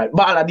go, all right,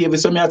 Bala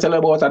Davis, so me I tell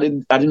about I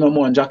didn't know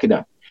more on Jackie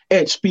that.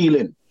 Edge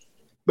peeling.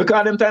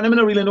 Because them time, I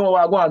don't really know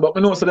what I go on, but I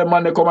know so them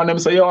man they come and them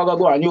say, yo, I gotta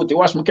go on, you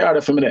wash my car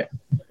for me there.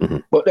 Mm-hmm.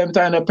 But them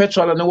time the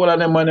petrol and the whole of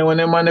them money, when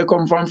them man they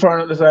come from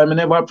front of the time, I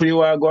never pre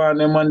where I go on,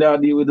 them man they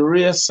deal with the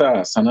race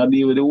sauce and I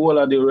deal with the whole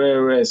of the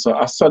rare race. So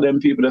I saw them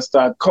people that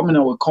start coming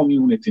out with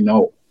community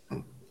now.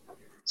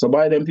 So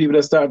by them people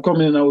that start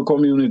coming out with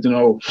community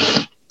now,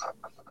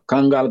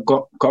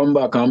 Kangal come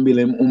back and build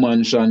him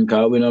mansion,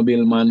 because we don't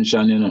build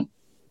mansion, you know.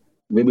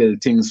 We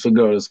build things for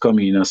girls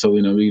coming in, so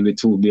we don't really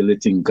build a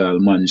thing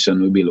called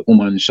mansion, we build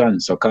mansion.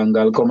 So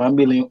Kangal come and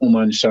build a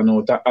mansion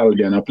out of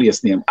Albion, a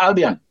place named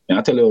Albion. And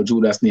I tell you how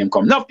Judas' name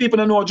come. Enough people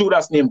don't know how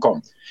Judas' name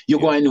come. You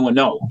go and know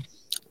now.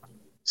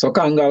 So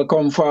Kangal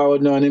come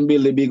forward now and him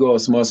build the big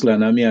house muscle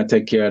and me I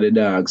take care of the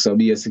dog. So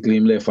basically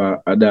him left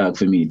a dog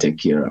for me to take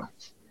care of.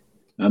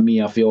 And me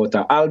have out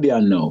of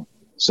Albion now.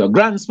 So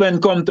Grand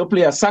Spend come to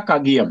play a soccer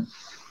game.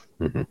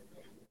 Mm-hmm.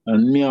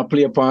 And me I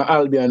play upon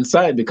Albion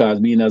side because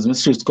being as my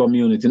street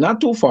community, not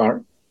too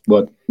far,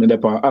 but me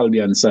upon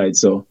Albion side.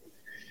 So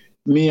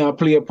me I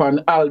play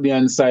upon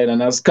Albion side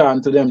and as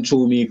can to them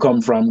through me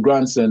come from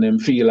Grandson, them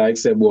feel like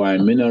say boy,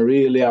 me not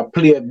really I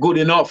play good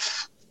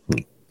enough.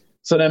 Mm-hmm.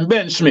 So them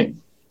bench me.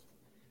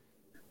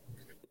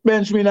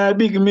 Bench me now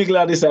big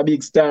Migla, this a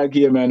big star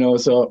game, you know.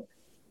 So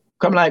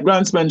come like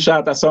Grand Spend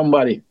shot at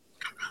somebody.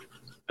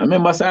 I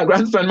remember say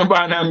Grand Spend my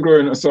born and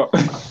growing, so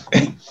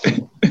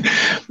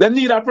them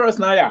need a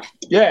person,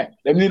 yeah,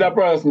 them need a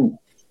person.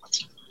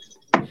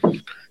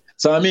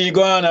 So me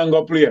go on and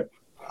go play.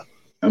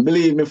 And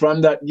believe me,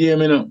 from that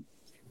game, you know,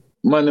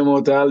 man them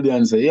out of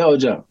Albion say, yo,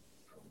 Ja,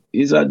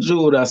 he's a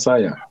Judas,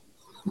 sire.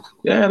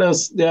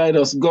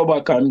 just go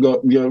back and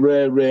go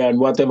rare and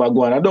whatever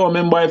go on. I don't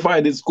remember if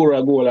I did score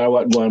a goal or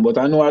what go on, but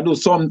I know I do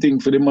something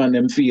for the man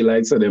them feel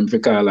like so them for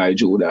call like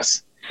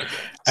Judas.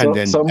 And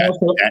then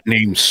that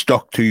name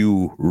stuck to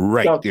you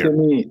right stuck there. To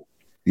me.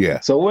 Yeah.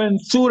 So when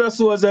Judas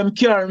was them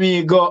carry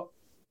me go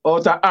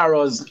out of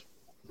Arrows,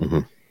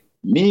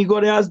 me go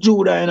there as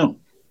Judah, you know.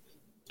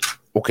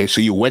 Okay,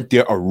 so you went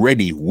there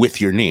already with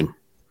your name.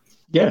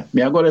 Yeah,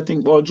 me I got to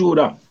think about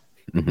Judah.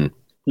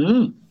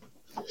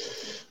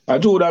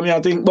 Judah, me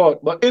I think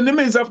about. But in the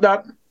midst of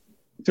that,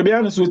 to be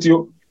honest with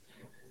you,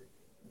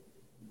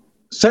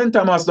 St.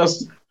 Thomas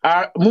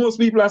most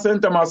people at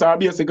St. Thomas are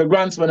basically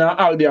Grantsman and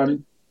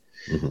Albion.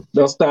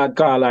 Just start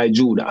call like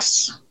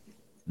Judas.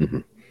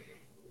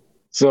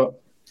 So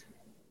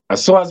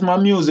as far as my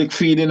music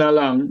feeding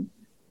along,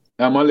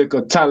 I'm a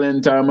little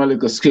talent, I'm a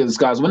little skills,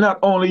 because we're not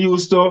only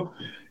used to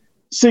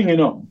singing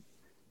up.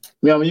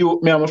 Me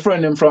and my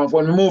friend them from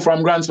when we move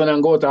from Grantsman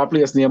and go to a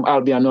place named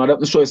Albion, now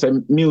that shows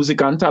some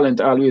music and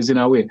talent always in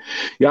a way.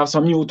 You have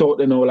some youth out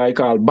there now like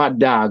called Bad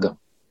Dog,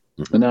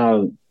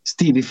 and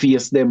Stevie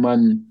Face them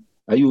and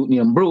a youth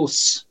named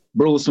Bruce.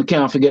 Bruce, we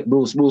can't forget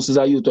Bruce. Bruce is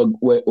a youth who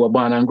were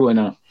born and growing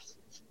up.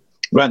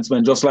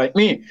 Grantsman just like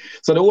me.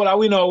 So the whole of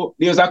we know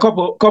there's a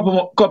couple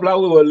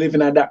of we were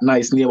living at that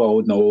nice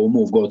neighborhood now.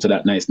 We'll go to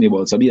that nice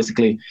neighborhood. So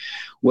basically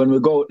when we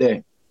go out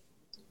there,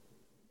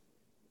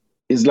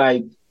 it's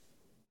like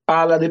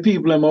all of the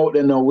people out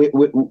there now, we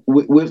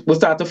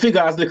start to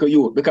figure as little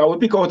youth because we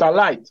pick out a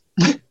light.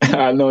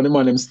 I know the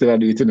man them still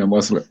do it in the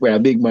muscle. We're a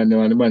big man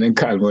now and the man in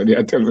Calmo,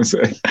 they tell me,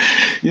 so,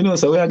 you know,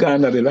 so we are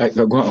going to the light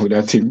go on with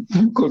that thing.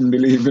 Couldn't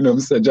believe, you know,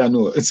 Mr.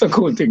 Jano. It's a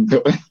cool thing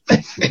though.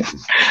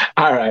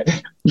 All right.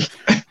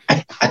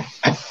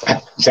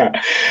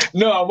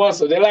 No,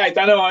 muscle, the light,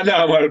 I know a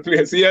normal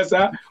place. Yes,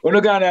 sir. We're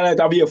not going to light,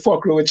 I'll be a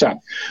fuck with chat.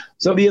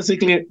 So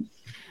basically,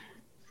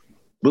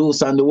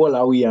 Bruce and the whole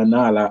of we and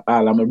all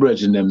of my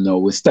brethren them now,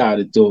 we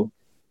started to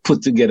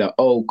put together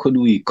how could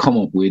we come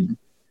up with,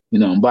 you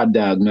know, Bad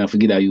Dog, I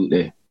forget that you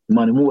there.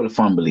 Man, the whole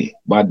family,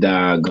 Bad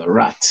Dog,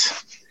 Rat,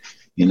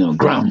 you know,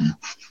 Gram,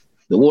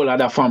 the whole of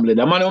that family.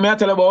 The man who I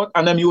tell about,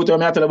 and them youth who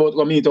I tell about,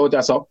 go meet out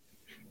there, so.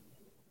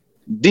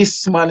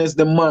 This man is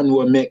the man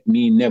who make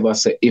me never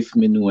say if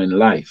me know in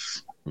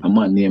life. A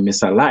man named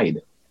Mr.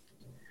 Lyde.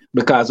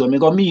 Because when me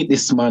go meet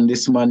this man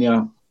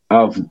yeah,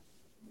 I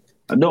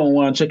don't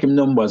want to check him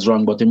numbers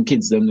wrong, but him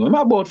kids them know. Him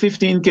about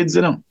 15 kids,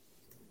 you know.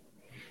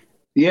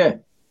 Yeah.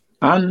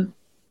 And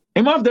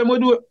him have them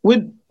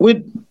with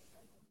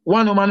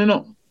one woman, you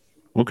know.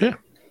 Okay.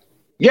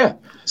 Yeah.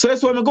 So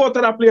that's when we go to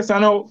that place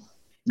and now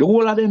the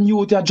whole of them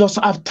youth just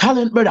have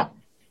talent, brother.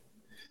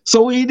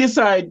 So we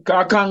decide,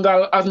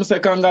 Kangal, as I say,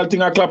 Kangal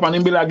thing a clap and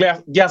him be like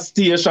gas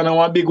station and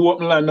one big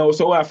open land now.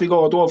 So we figure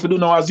out what we do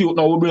now as youth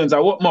now, we brains are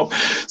open up.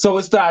 So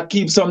we start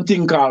keep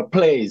something called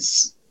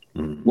plays,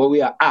 where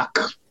we are act.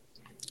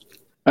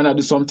 And I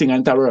do something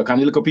and it work.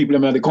 And the little people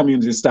in the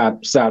community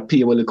start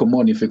pay a little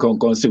money if you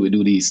come see we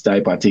do these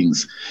type of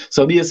things.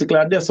 So basically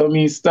that's how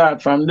me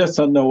start from this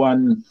on the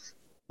one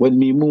when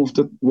we move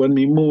to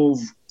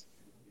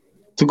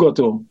go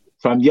to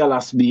from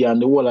Yellas Bay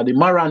and the whole of the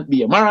Marant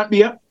Bay. Marant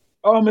Bay.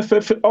 Me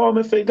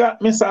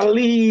forgot Mr.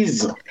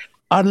 Lee's.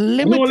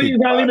 Unlimited. No, Lee's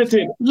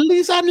Unlimited.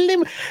 Lee's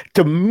Unlimited.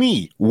 To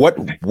me,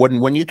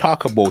 when you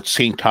talk about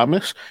St.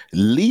 Thomas,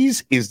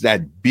 Lee's is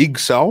that big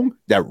sound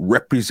that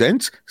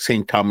represents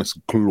St. Thomas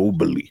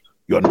globally.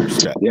 You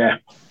understand? Yeah.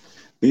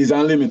 Lee's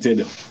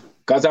Unlimited.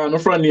 Because I'm a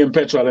friend named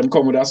Petrol, them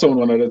come with a sound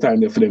one at a time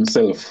there for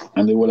themselves.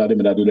 And the whole of them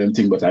that do them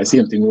thing, but I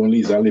same thing with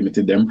Lee's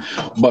Unlimited them.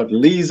 But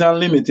Lee's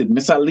Unlimited,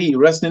 Mr. Lee,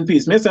 rest in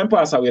peace. Mr.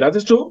 pass away, that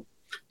is true?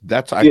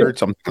 I heard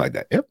something like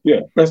that. Yep. Yeah,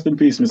 rest in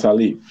peace, Mr.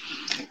 Lee.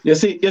 You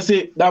see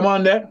that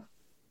man there?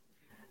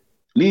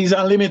 Lee's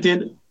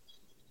Unlimited.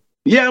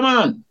 Yeah,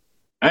 man.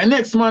 And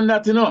next man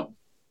that, you know.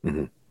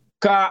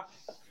 Because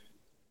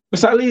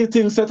Mr. Lee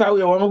things set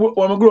away when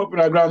we grew up in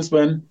a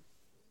Grantsman.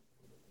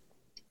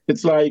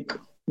 It's like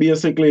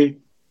basically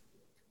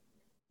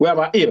we have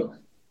a hill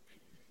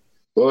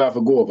where we have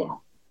to go over.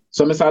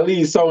 So Mr.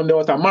 Lee sound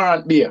out a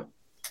Marant Bay.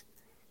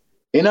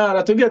 In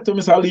order to get to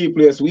Mr. Lee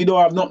place, we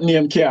don't have nothing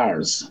named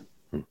cars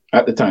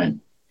at the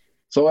time.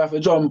 So we have to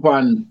jump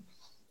and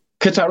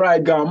catch a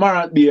ride down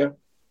Marant Bay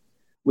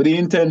with the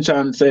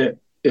intention, say,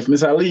 if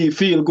Mr. Lee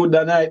feel good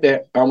that night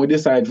there, and we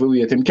decide to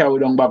wait him carry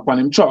down back on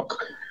him truck.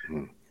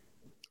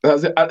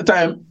 Because at the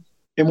time,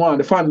 him want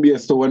the fan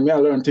base, so when I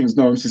learn things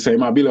now, he say,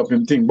 I build up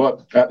him thing.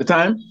 But at the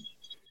time,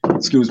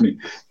 excuse me,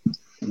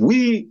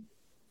 we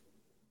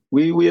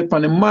wait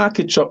on the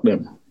market truck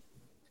them.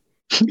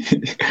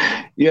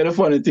 Yeah, the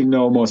funny thing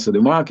now, most of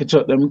the market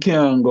truck, them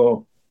can't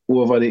go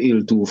over the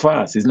hill too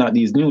fast. It's not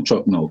these new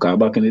truck now, because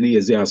back in the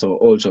days, yeah, so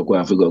old truck, we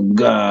have to go,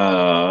 go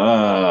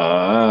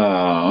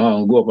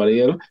up the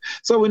hill.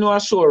 So we know a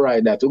show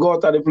right that. We go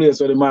out to the place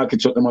where the market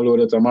truck, them are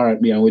loaded to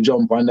Marant Bay, and we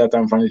jump on that,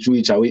 and from the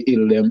reach, and we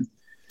hill them.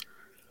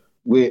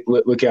 We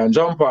can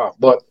jump off.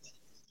 But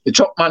the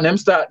truck man, them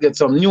start get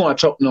some newer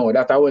truck now,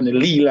 that are when the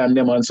Leland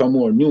them and some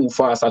more new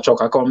faster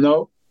truck come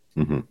now.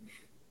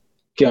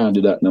 Can't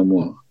do that no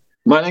more.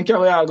 Man, then can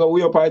we all go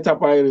way up at the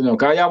top of it, you know?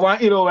 Because you have one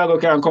hero where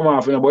can come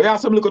off, you know. But you have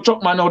some little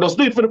truck man now, just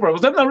do it for the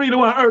purpose. They don't really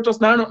want to hurt us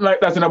now, nothing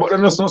like that, you know. But they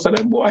just know, so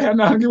them boy, you're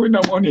not giving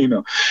them money, you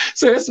know.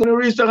 So that's when we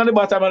reach down on the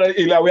bottom of the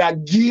hill, we are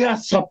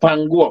gears up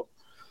and go up.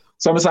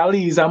 So Mr.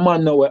 Lee is a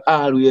man now who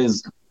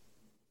always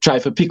try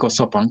to pick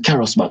us up and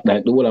carry us back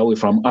like the whole way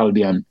from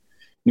Albion,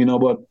 you know.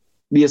 But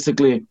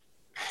basically,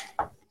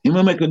 he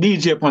will make the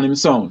DJ upon him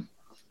sound.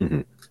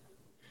 Mm-hmm.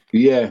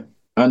 Yeah,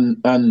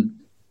 and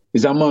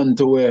he's a man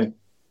to where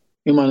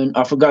him and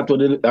I forgot what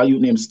the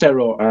youth name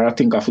Stereo, or I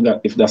think I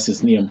forgot if that's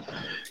his name.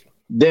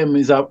 Them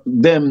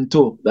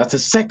too. That's the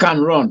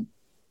second run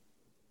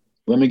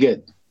when we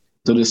get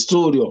to the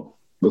studio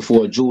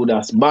before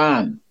Judas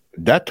Band.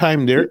 That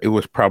time there, it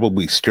was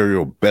probably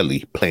Stereo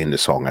Belly playing the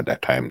song at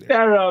that time.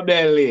 Stereo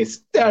Belly.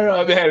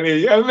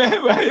 You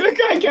remember? You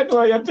can't get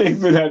what you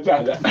think with that,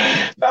 brother.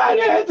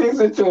 I think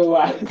so too,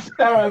 man.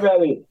 Stereo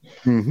Belly.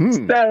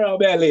 Mm-hmm. Stereo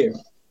Belly.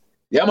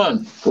 Yeah,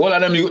 man. All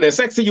of them youth, the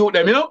sexy youth,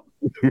 them, you know?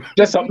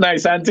 Dress up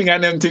nice and thing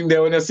and them thing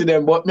there when you see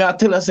them. But me, I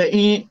tell her,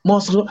 say,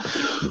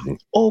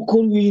 how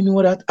could we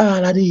know that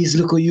all of these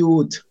little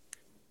youth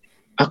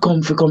are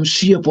come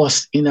shape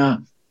us in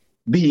a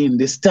being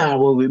the star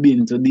where we've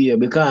been today?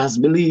 Because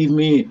believe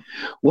me,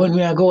 when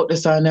we are go out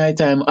this night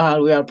time,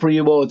 all we are pray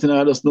about,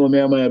 I just know me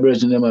and my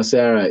brethren, them I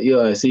say, all right,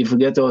 yeah, see, if we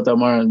get out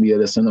of R&B,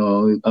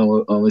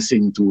 and we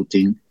sing two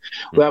things.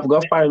 We have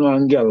got to find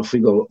one girl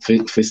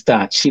for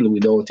start chill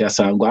without your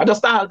song. I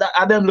just all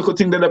that them little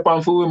thing that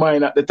upon for we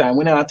mind at the time.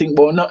 We never think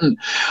about nothing.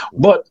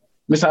 But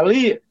Mr.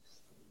 Lee,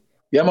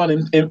 yeah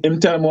man, him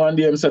tell me one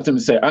day, him said to me,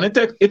 say, and it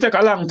take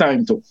a long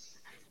time too.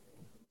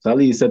 So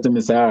Lee said to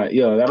me, say, all right,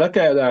 yo, that's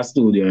kind of that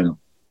studio, you know.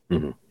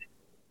 Mm-hmm.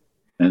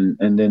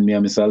 And then me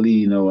and Mr. Lee,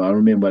 you know, I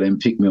remember them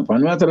pick me up.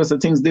 And I tell us the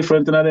things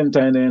different in them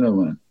time, you know,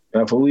 man.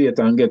 You have to wait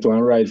and get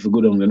one ride for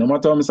good on them. No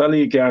matter how Mr.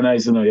 Lee car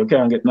nice, you know, you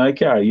can't get no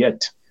car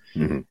yet.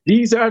 Mm-hmm.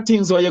 These are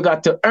things where you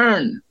got to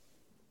earn.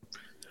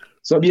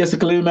 So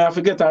basically, I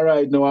forget a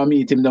ride now. I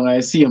meet him down at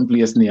the same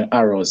place near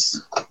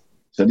Arrows.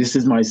 So this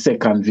is my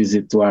second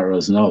visit to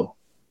Arrows now.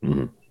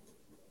 Mm-hmm.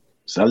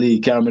 So Lee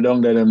carry me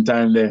down there them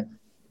time there.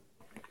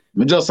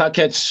 Me just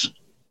catch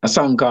a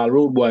song called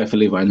Road Boy for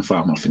Live and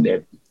Farmer for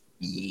Dead.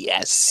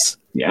 Yes.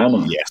 Yeah,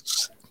 man.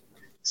 Yes.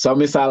 So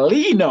Mr.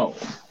 Lee now.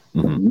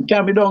 Mm-hmm.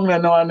 Carry me down there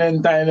now and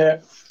then time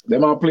there.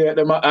 Them a play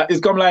them.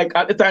 It's come like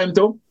at the time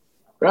too.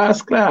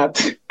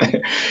 Rasclat.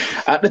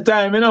 At the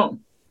time, you know,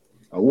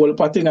 a whole lot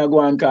of things are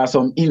going cause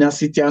some inner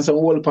city and some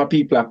whole lot of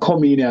people are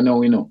coming here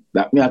now, you know.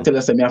 That me I tell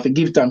us, me have to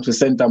give thanks to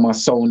St.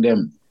 Thomas Sound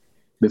them.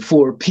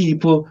 Before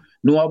people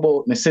know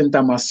about me, St.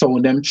 Thomas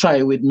Sound them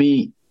try with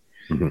me.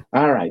 Mm-hmm.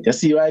 All right, you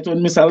see right when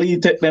Mr. Lee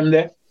take them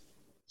there,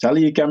 Mr.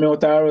 Lee came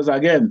out of Arrows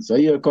again. So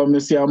here come you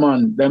see a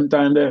man, them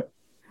time there.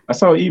 I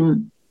saw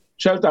even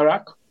Shelter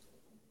Rock,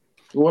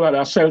 all of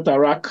that Shelter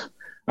Rock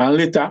and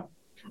Litter.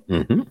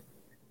 Mm-hmm.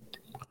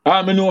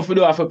 I know if we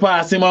do have to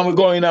pass him and we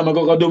go in and I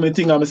go do my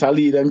thing and Mr.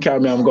 Lee then carry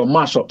me and go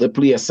mash up the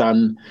place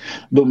and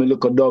do me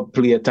look a dub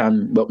plate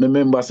and but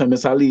remember say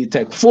Mr. Lee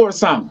take 4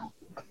 songs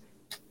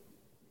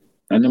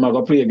and then I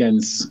go play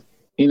against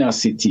Inner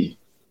City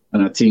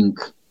and I think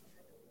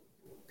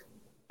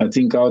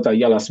out of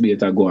Yellow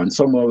Spade I go and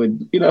somewhere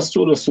with either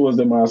studio stores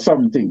them or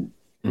something.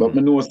 Mm-hmm. But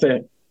me know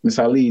say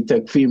Mr. Lee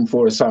take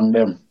 4 songs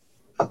them.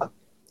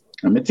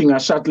 And me think I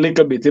shot a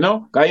little bit, you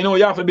know? Because you know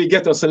you have to be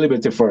get a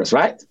celebrity first,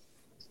 right?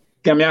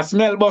 Can me a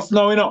smell bus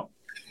now, you know?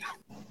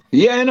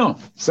 Yeah, you know.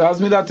 So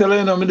as me that tell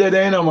you know, me did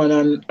there, you know,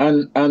 man,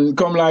 and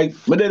come like,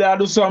 me did I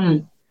do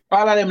some,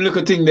 all of them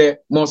little thing there,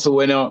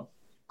 muscle, you know,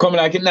 come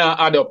like it now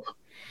add up.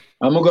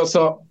 And me go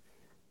so,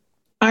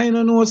 I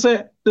don't know,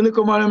 say, the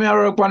little man me I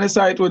work on the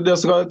site with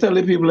just go tell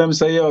the people, them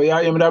say, yo, yeah,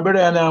 I'm the brother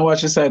and I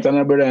watch the site and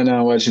the brother and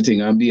I watch the thing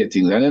and be a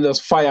thing. And then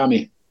just fire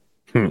me.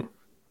 And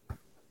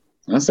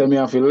so me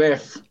have to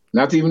left.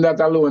 Not even that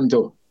alone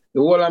too. The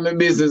whole of my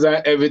business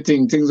and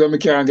everything, things that I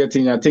can't get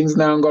in, things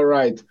now go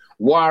right.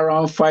 War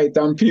and fight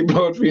and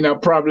people out in a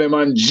problem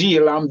and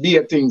jail and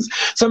beer things.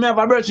 So I have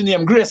a virgin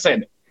named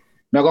Grayson.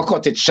 I go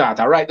cut it short.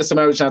 I write this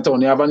American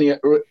town. You have a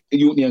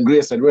youth named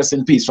Grayson, rest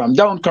in peace, from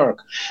Downkirk.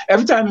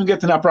 Every time you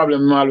get in a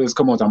problem, I always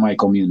come out of my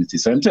community.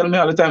 So I'm telling me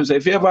all the time, so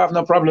if you ever have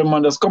no problem,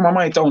 man, just come to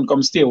my town,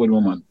 come stay with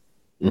me, man.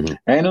 Mm-hmm.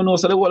 I don't know,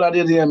 so the whole of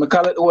the day, I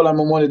collect all of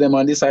my money them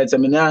and decide, so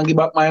I don't give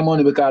back my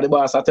money because the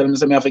boss I tell me,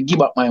 so I have to give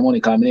back my money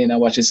because I didn't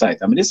watch the site.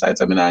 I decide,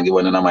 so I don't give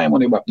one of my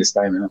money back this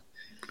time, you know.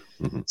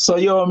 Mm-hmm. So,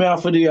 yo, I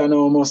have to do, you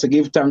know, I must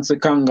give thanks to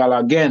Kangal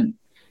again.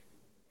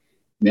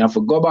 I have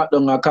to go back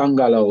down to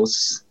Kangal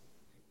house.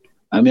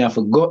 And I have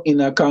to go in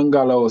a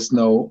Kangal house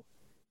now.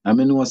 I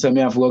know, so I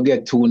have to go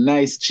get 2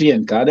 nice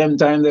chains. Because them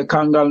time the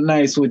Kangal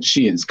nice with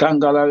chains.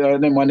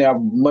 Kangal, them when they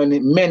have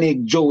many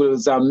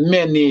jewels and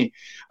many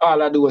all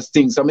of those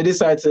things. So I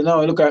decide to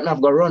now look at me,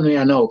 I've got to run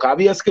here now. Because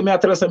basically I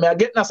tell us I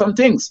get now some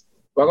things.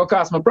 But going to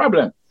cause my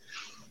problem.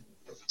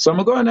 So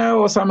I'm going to the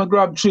house and I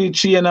grab 3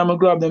 chains and I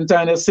grab them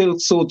tiny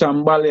silk suit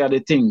and ballet of the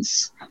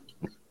things.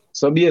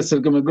 So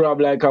basically I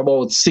grab like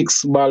about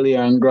 6 ballet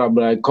and grab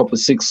like a couple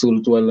 6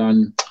 suit well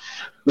and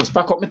just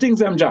pack up my things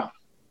them job.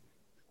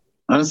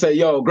 and say,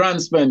 yo,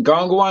 Grand Spend,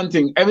 can't go one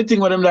thing. Everything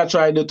with them that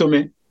try to do to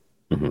me,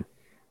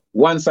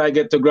 once I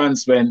get to Grand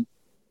Spend,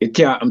 it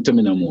can't happen to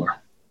me no more.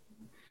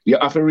 You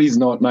have to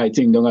reason out my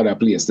thing down other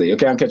place there. You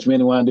can't catch me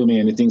anyone do me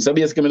anything. So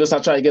basically, I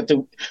just try to get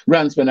to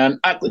Grand Spend and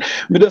act.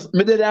 Me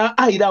did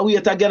either way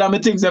to get on my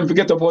things and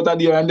forget up out of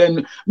there. And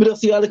then me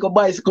just see a little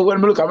bicycle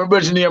when I look at my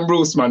brother named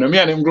Bruce, man. Me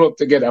and him grew up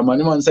together, man.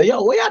 The man say,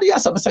 yo, where are you?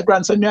 So I say,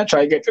 Grand Spend, me I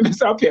try to get to this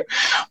up here.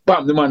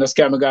 Bam, the man just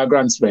came and got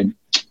Grand Spend.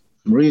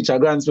 Reach a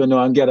Grand Spend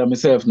now and get on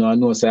myself now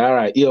and know, say, all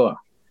right, yo.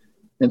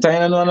 And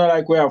I know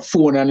like we have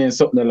phone and then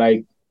something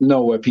like, now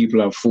where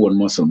people have phone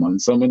muscle, man.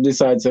 So I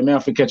decide, say, I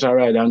have to catch a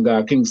ride and go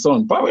to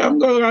Kingston. Probably I'm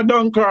going to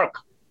Dunkirk.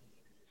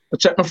 I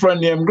check my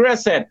friend named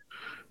Grayson.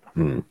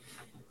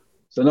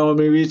 So now when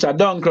we reach a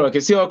Dunkirk,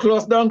 you see how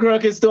close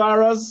Dunkirk is to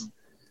ours?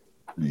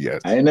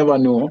 Yes. I never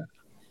know.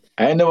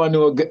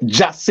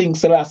 Just sing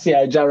Selassie,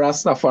 Jah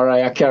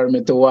Rastafari, carry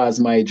me towards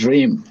my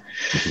dream.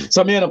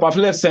 So me end up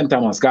left St.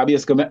 Thomas, because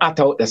basically I'm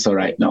out there so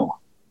right now.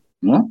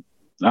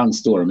 Long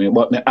story,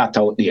 but I'm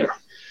out there.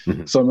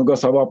 So I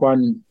go up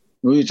and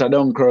reach a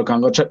Dunkirk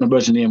and go check my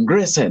brother named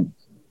Grayson.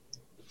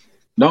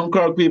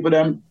 Dunkirk people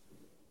them,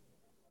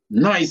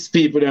 nice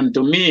people them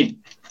to me.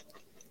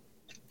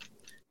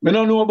 I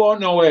don't know about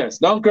nowhere.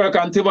 Dunkirk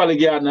and Tivoli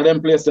Garden,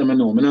 them place them I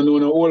know. I don't know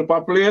no whole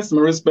place. I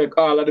respect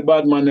all of the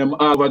bad man them,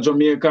 all of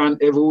Jamaican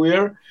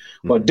everywhere.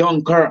 But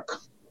Dunkirk,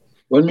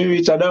 when me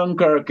reach a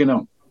Dunkirk,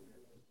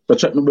 so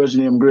check my brother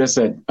named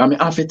Grayson.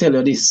 I have to tell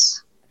you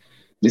this.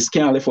 This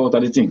can't live out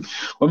of the thing.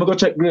 When I go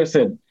check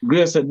Grayson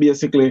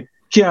basically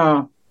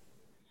can't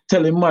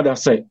tell him mother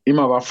say him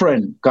have a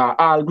friend. Because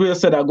all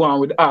Grace said I go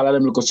on with all of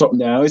them look at something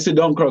there. You see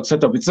Dunkirk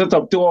set up. It's set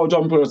up 2 hour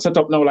jumper set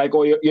up now like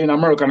you're in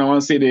America and I want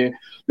to see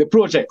the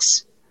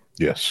projects.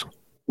 Yes.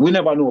 We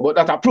never know, but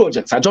that are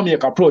projects. A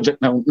Jamaica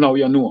project now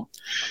you know.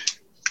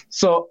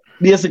 So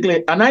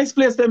basically a nice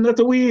place them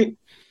that we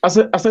as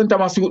St.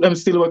 Thomas youth them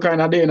still were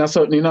kind of there in a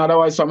certain,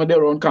 otherwise from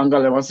there around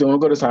Kangal them and say, oh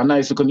God, it's a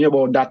nice you can hear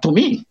about that to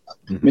me.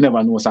 We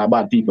never know it's a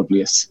bad people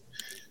place.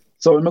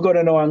 So when I go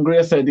there now and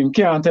Grace said him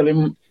can't tell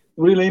him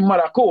really his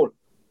mother cold.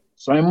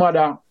 So his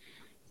mother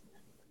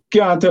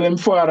can't tell him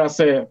father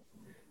say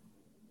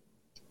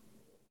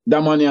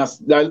the money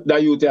the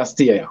youth has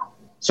stay here.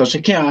 So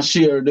she can't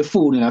share the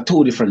food in a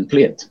 2 different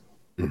plates.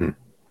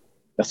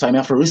 That's why I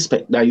have to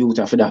respect the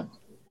youth for that.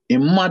 His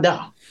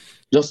mother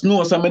just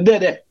knows I'm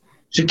dead there.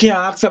 She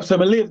can't accept say I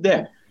live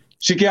there.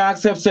 She can't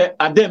accept say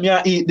a them you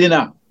eat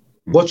dinner.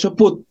 But she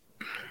put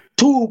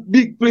 2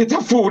 big plates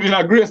of food in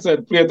a Grace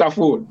plate of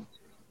food.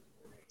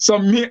 So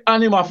me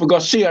and him have to go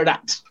share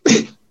that.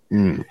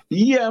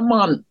 Yeah,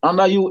 man. And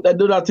the youth that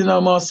do that in a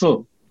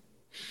muscle.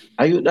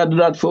 A youth that do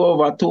that for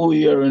over 2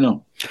 years,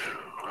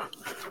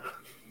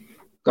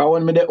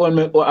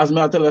 Because as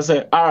me I tell her,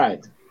 say, all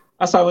right,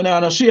 that's how we know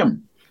no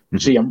shame.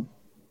 Shame.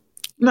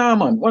 Nah,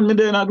 man. When me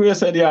there in a Grace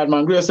said yard,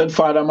 man, Grace said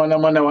father, man,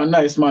 a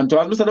nice man too.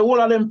 As me said, the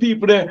whole of them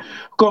people there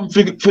come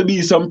for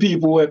be some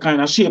people who are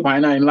kind of shape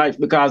in life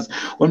because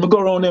when we go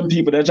around them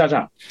people, they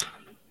jaja.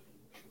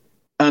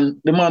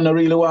 And the man don't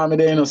really want me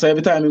there, so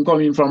every time he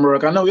come in from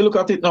work, I know you look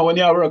at it now, when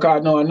you work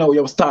hard now, I know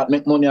you start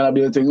make money on a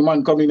building. The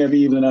man come in every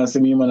evening and see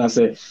me, man, I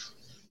say,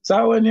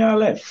 so when you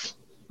left,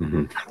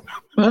 I'm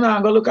going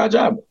to look at a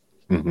job.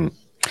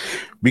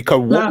 Because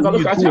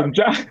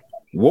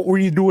what were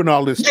you doing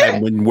all this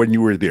time when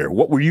you were there?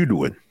 What were you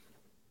doing?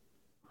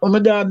 When my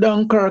dad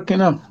Dunkirk,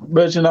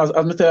 Virgin, as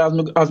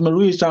me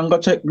reach and go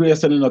check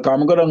Grace, I'm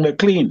going down there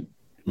clean.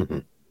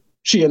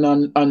 Shane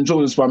and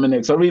Jules for me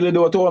next. I really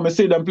do want to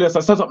see them place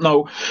I set up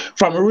now.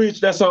 From reach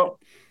there, so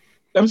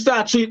them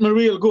start treat me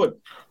real good.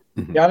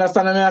 You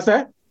understand what I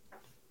say?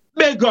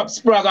 Big up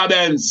Spragga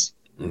Benz.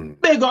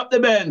 Big up the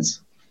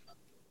Benz.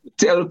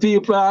 Tell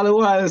people all the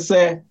while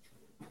say,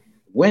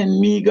 when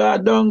me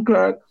got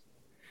Dunkirk,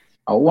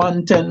 a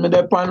 110 me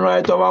depend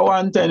right over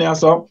 110 or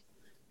so.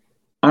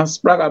 And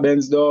Spragga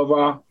Benz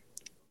over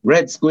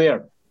Red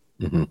Square.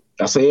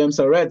 That's why I'm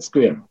say Red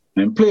Square.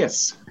 In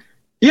place.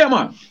 Yeah,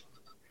 man.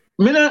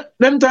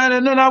 Them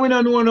time we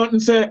don't know nothing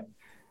say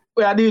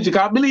we are DJ.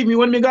 Because believe me,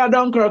 when me got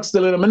Dunkirk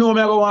still, I know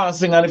me I go want to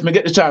sing and if me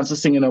get the chance to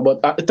sing,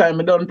 but at the time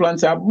I don't plan to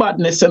say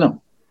badness,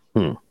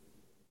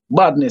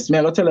 Badness. Me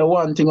I go tell you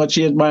one thing what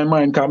changed my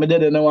mind, because me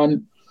did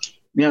one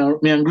me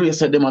and Grace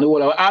said them and the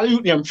whole I'll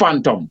use them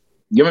Phantom.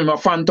 Give me my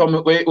Phantom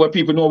where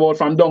people know about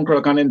from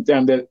Dunkirk and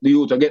then the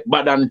youth get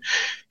bad and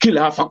kill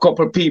half a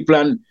couple people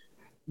and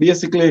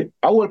basically,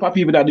 a whole lot of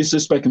people that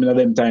disrespect me at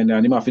them time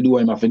and him have to do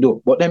what him have to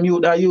do. But them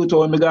youth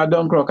when me got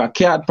Dunkirk, a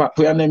card pack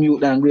for them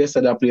youth and Grace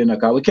said that playing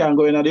because we can't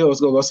go in the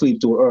house go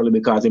sleep too early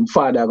because him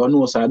father go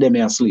know so them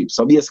here sleep.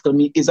 So basically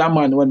me is a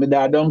man when me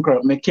got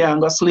Dunkirk, me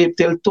can't go sleep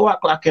till 2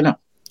 o'clock,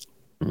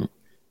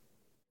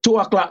 2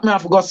 o'clock, me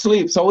have to go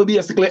sleep. So we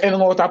basically end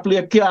out to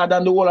play card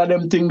and the whole of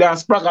them thing that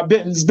Spragga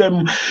Benz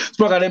them,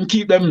 Spragga them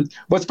keep them.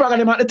 But Spragga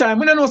them at the time,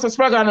 we don't know so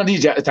Spragga no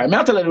DJ at the time.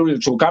 I tell you the real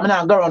truth, because I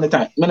don't go around the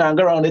time. I don't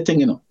go around the thing,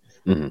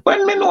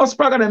 When me know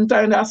Spragga them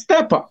time, they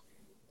stepper.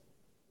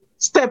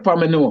 Stepper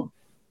me know.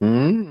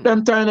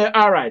 Them time they,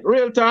 all right,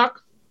 real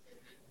talk.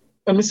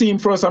 When me see him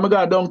first, I'm going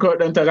to Dunkirk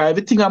then tell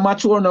everything I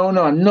mature now.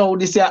 Now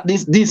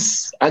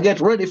this. I get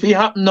ready for it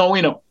happen now,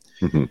 you know.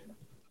 Mm-hmm.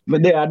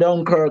 But there at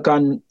Dunkirk,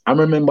 and I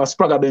remember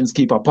Spragga Benz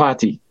keep a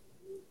party.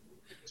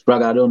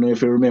 Spragga, I don't know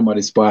if you remember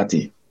this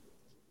party.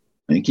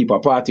 And he keep a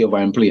party over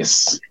in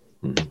place.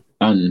 Mm-hmm.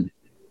 And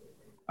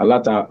a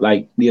lot of,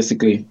 like,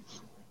 basically,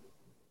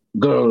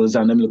 girls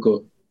and them look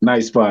a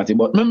nice party.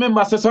 But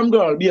remember, so some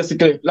girl,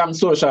 basically, long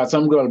story short,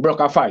 some girl broke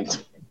a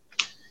fight.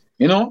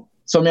 You know?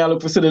 So me I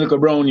look for the little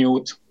brown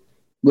youth.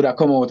 Would I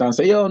come out and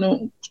say, yo,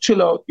 no,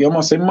 chill out, you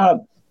must be mad.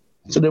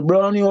 So the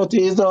brown youth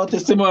is out,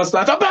 it's the man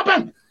start,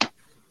 bam.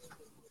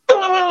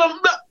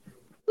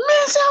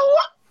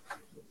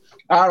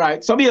 All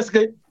right, so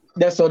basically,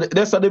 that's how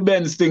the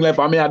Benz thing left.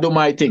 I mean, I do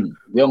my thing.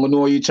 We don't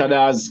know each other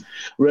as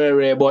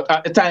rare, but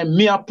at the time,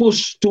 me I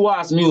push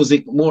towards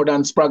music more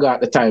than Spragga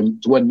at the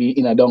time when me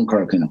in a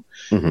Dunkirk, you know.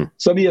 Mm-hmm.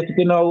 So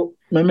basically now,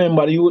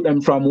 remember the youth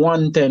them from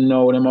 110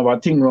 now, them have a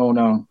thing round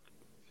now.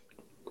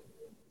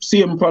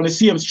 On the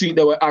same street,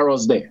 there were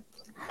arrows there.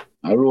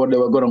 A road they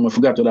were going on, I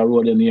forgot what the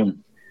road the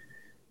name.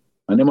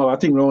 And them have a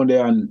thing around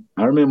there, and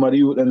I remember the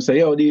youth them say,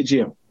 yo,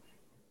 DJ.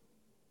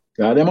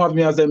 Them have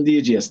me as them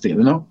DJ still,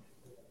 you know?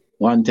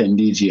 110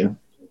 DJ.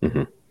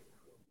 Mm-hmm.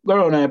 Go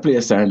around and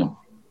place, I know.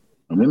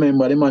 I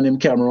remember the man them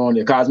came around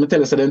there, because me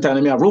tell you so them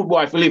time, me have Rude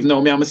Boy for live now,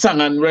 me have a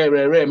song and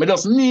rare. Me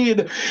just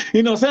need,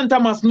 you know, St.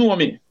 Thomas know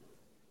me.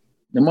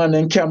 The man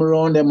them came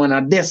around them, and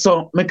I did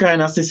so, me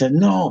kind of say,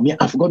 no, me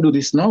have to go do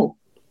this now.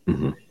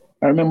 Mm-hmm.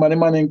 I remember the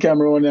man in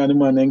camera on there, and the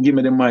man then give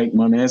me the mic,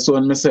 man. And so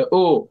I say,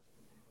 oh,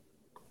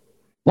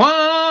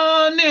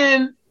 one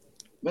in.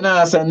 When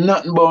I say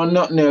nothing about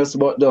nothing else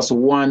but just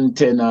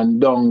 110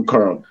 and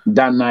Dunkirk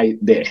that night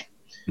there.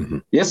 Mm-hmm.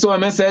 Yes, so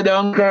I say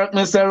Dunkirk,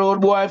 Mr. Road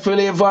Boy, for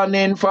live and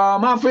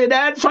inform. I feel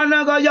that fan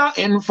I got your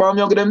inform.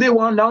 You give them the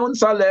one down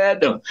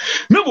solid.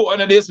 No one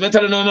of this, me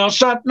tell you no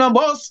shot, no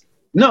boss.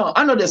 No,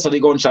 I know that's how they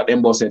gunshot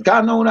them boss it.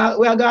 Cause now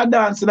we are gonna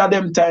dance at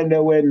them time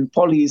there when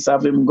police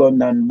have him gun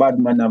and bad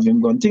man have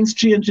him gun. Things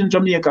change in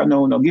Jamaica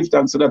now. No, give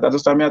thanks to that. I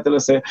just time I tell you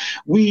say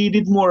we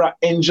did more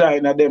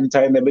enjoying at them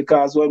time there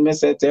because when me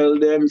say tell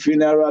them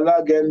funeral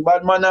again,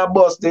 bad man a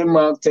bust them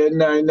mark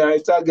 10-9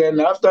 nights again.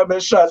 After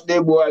me shot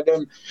the boy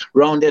them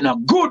round then a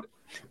good.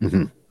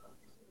 Mm-hmm.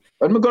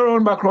 When me go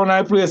round back round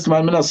I place,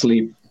 man, me not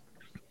sleep.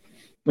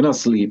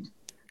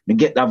 Me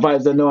get that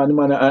vibes I know and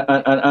man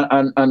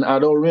and I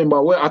don't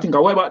remember where I think I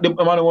went back the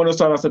man one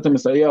time I said to me,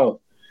 say, yo,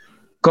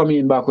 come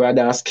in back where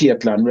that's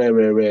Caitland,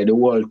 rare, the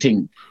whole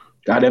thing.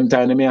 Got them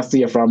time me I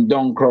stay from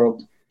Dunkirk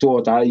to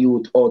outer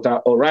youth,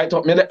 outer right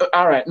up.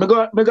 All right, me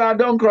go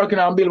Dunkirk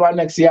and build one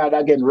next year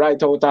again,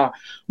 right outer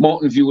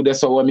Mountain View.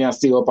 That's how me I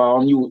stay up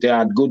on youth. They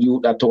had good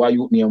youth that to our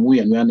youth name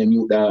Wayne. We and them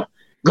youth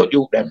good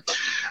youth them.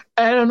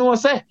 I don't know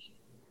what I say.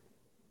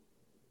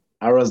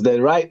 I was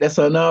there right, that's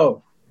how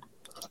now.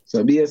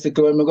 So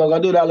basically, when we go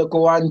do that look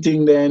one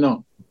thing there, you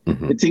know,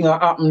 mm-hmm. the thing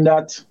happen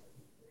that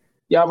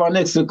you have a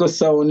next little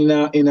sound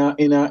in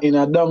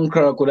a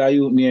Dunkirk with a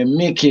youth named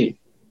Mickey.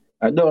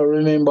 I don't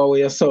remember where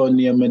your sound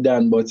name me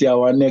done, but you have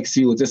a next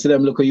youth. You see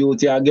them look youth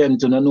here again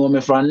to know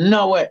me from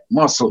nowhere,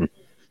 muscle.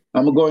 Mm-hmm.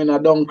 I'm going to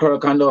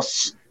Dunkirk and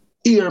just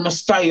hear my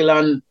style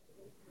and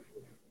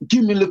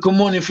give me a little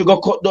money if you go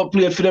cut the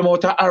plate for them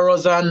out of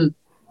arrows and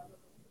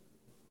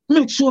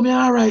make sure me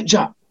all right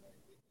job.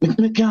 I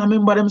can't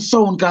remember them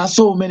sound because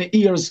so many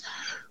years.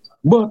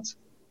 But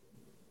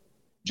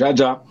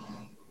Jaja,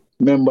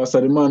 remember,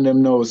 so the man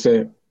them now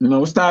say, you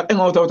know, we start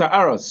hanging out of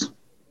arrows.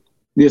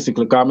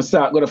 Basically, because I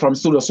start going from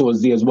Studio Souls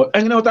days. But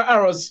hanging out of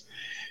arrows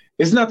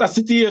is not a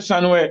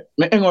situation where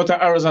I hang out of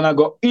arrows and I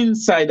go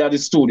inside of the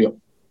studio.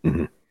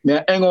 Mm-hmm.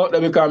 I hang out there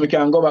because I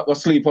can go back or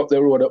sleep up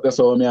the road up there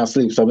so I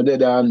sleep. So I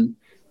did and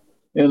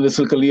you know, this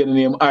little lady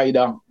named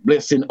Ida,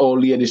 blessing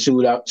old lady, she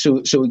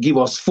would give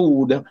us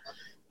food.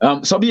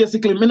 So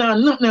basically, me not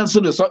nothing else to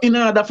do. So in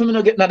order for me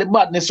to get the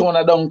badness on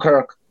a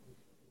Dunkirk,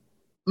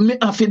 me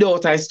have to do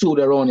out I stood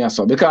around here,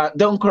 so because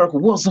Dunkirk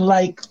wasn't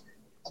like,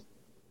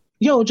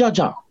 yo,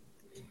 Jaja.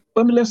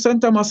 When me left St.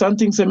 Thomas and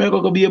things, I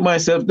go be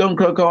myself.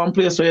 Dunkirk one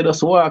place where you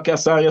just walk, you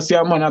see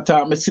a man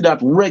attack, me see that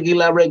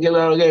regular.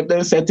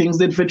 Then say things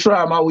did for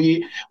trauma.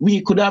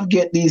 We could have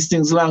get these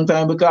things long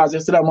time because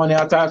you see that man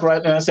attack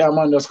right now, and say a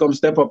man just come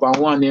step up and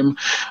warn him,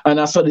 and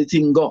I saw the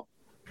thing go.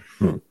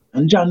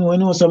 And John, we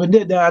know, so we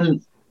did that.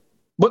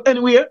 But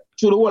anyway,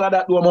 through the whole of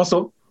that door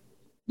muscle,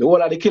 the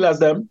whole of the killers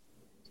them,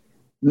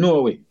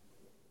 no way.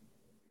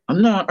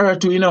 I'm not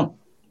hurt to, you know.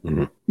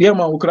 Mm-hmm. Yeah,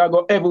 man, we could have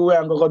go everywhere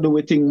and go do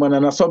a thing, man,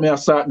 and I saw me a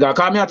start. Because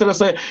I tell you,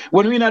 say,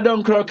 when we in a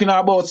Dunkirk in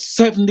about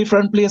 7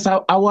 different places,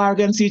 I war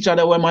against each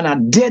other when man are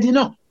dead, you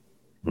know.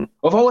 Mm-hmm.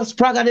 Of our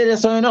Spragga did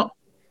so, you know.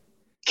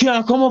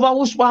 Can't come over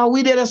Wushpa,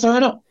 we did so, you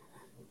know.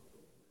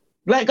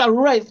 Like a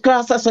right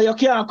class, so you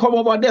can't come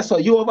over there, so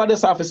you over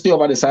this, have to stay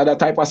over this, that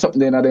type of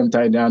something in them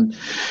time. And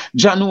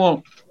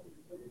Janu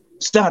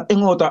start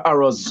hanging out of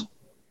arrows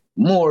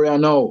more, you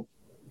know,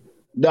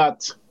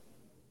 that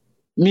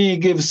me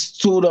give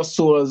Studio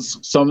Souls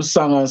some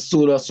song and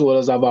Studio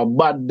Souls have a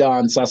bad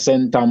dance at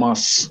St.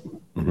 Thomas.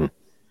 Mm-hmm.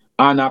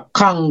 And a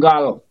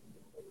Kangal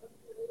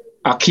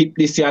I keep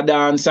this here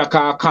dance, I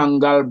call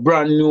Kangal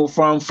brand new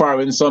from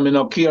foreign, so me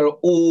no care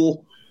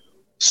who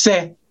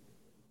say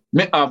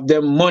me have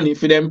them money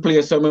for them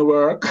place so me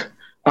work,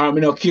 or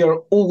me no care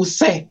who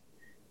say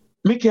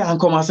me can't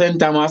come to St.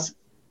 Thomas.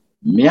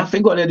 Me have to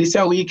go there this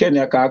weekend,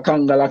 I call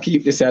Kangal, I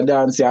keep this here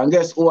dance here, and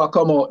guess who I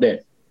come out there?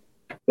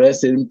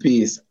 Rest in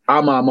peace,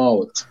 I'm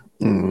out.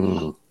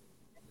 Remember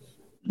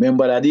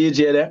the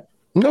DJ there?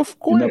 Of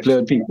course. Play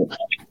with people.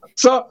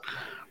 So,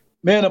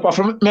 me end up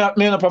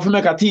have to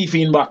make a thief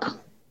in back.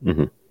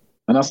 And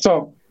I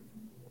saw,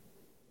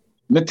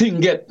 me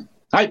thing get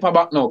hyper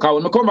back now. Because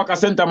when I come back to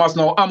St. Thomas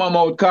now, I'm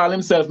out call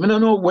himself. I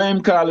don't know where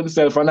him call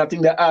himself. And I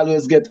think they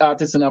always get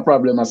artists in a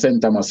problem at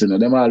St. Thomas. You know,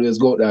 them always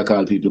go out there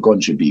call people,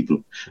 country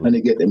people. And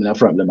they get them in a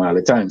problem all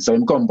the time. So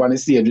him come on the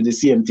stage with the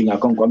same thing I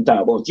come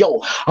talk about.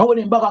 Yo, I want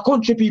him back a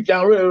country people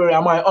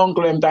and my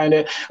uncle them time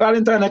there. All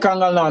the time they can't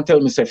go now and tell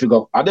me, say,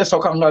 figure. I just how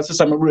Kangal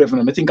system I'm brave for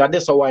them. I think I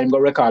that's why I'm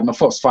going to record my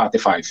first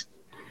 45.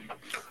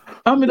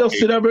 And I just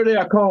see that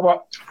brother come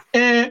back.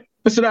 I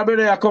see that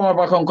brother come up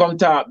and come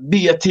talk,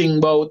 be a thing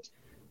about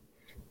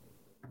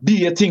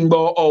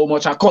how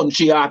much a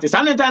country artist.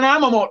 And then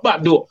I'm out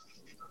bad though.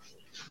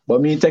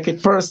 But me take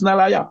it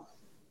personal, yeah.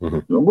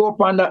 Go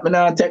up on that, man,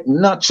 I take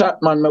not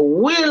shot, man. Me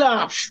will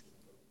off.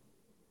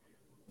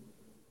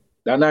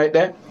 That night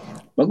there,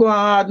 I go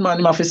hard,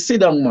 man. I have to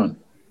sit down, man.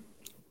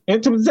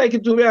 And to take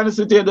it to be honest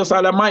with you, just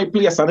all of my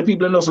place and the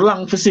people just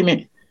long to see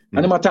me.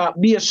 And them talk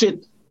be a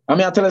shit. And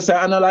me I tell you, say,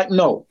 I know like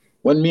no.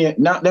 When me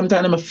not them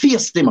time, I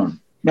face them, man.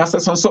 Me I say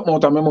something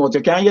out of my mouth.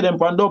 You can't hear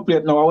them on the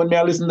plate now. When me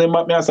I listen to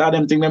them, me I say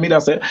them things. Me I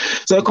say.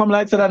 So I come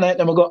like to the night,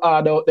 then I go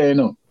hard out there, you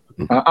know.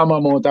 I'm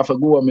a mouth of a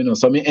go, you know.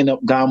 So me end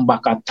up going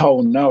back at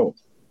town now.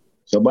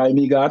 So by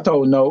me go to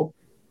town now,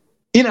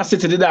 in a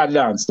city the dad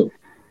dance too.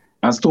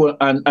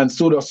 And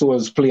Studio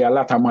Souls play a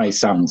lot of my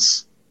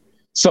songs.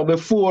 So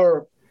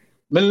before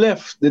me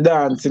left the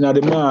dance in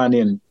the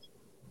morning,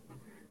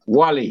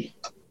 Wally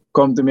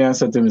come to me and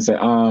said to me, say,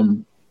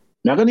 I'm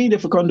gonna need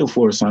if you can do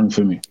 4 songs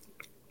for me.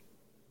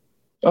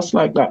 Just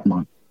like that,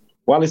 man.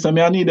 Wally said,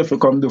 I need if you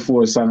come do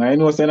 4 songs. I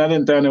know saying I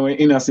didn't tell you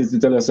in a city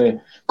tell us say,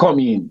 come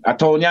in. I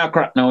told you I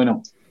crack now, you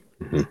know.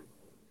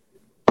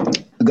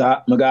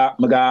 I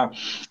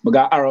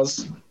got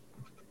arrows.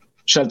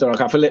 Shelter I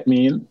have to let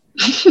me in.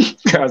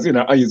 Because you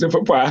know I use it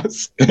for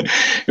pass.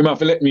 You have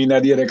to let me in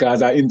that day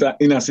because I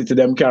in a city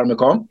them carry me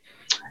come.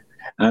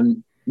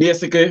 And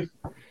basically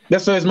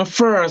that's why it's my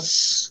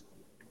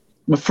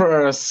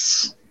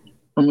first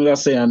I'm gonna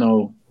say I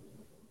know.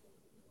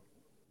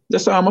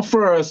 That's why my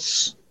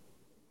first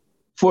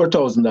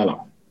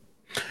 $4,000.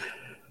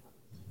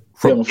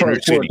 From my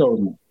first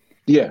 $4,000.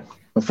 Yeah,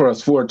 my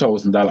first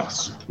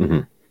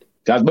 $4,000.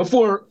 Because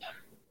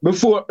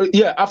before,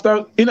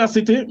 after inner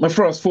city, my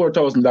first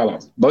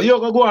 $4,000. But you're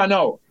gonna go on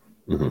now.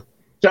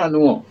 Can't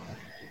know.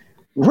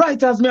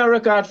 Right as me a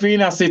record for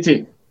inner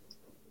city,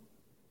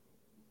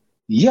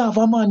 you have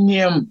a man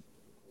named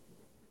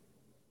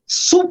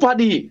Super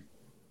D.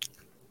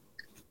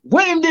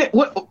 When name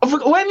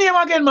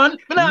again, man?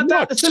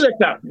 Not the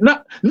selector.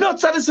 Not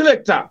the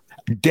selector.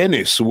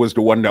 Dennis was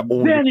the one that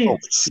owned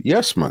Dennis. it.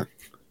 Yes, man.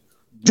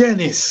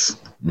 Dennis.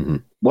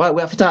 Boy,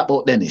 we have to talk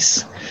about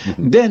Dennis.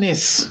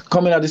 Dennis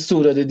coming at the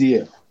studio the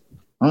day.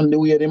 And the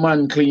way the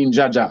man clean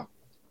Jaja.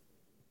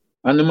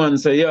 And the man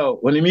say, yo,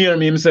 when he hear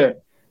me, him say,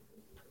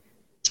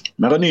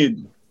 I'm gonna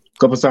need a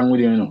couple songs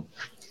with you, you know.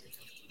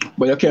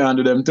 But you can't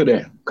do them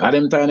today. Because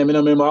them time, I don't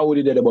remember how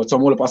we did it, but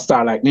some whole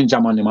star like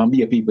Ninja Man, them and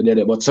be people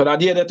there. But so that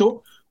day there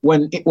too,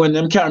 when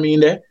them carry me in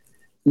there,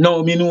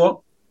 now me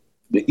know.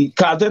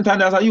 Because them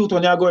time as a youth,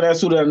 when you go in the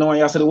studio, now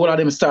you say the whole of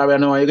them star right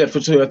now, you get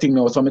for sure your thing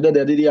now. So me did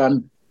it,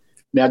 and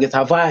me I get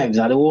a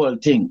vibes of the whole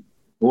thing.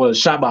 The whole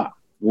Shabba,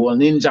 the whole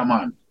Ninja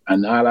Man,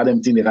 and all of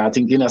them things. I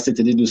think in a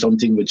city they do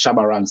something with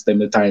Shabba ranks them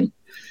the time.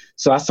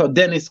 So I saw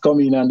Dennis come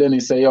in and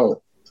Dennis say,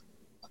 yo,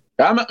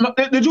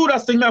 the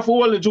Judas thing, now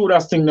for all the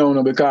Judas thing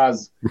now,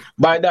 because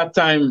by that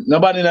time,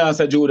 nobody now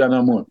said Judas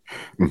no more.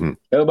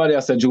 Everybody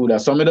has said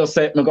Judas. So I just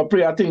say, I go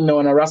pray a thing now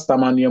on a Rasta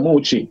man named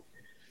Moochie.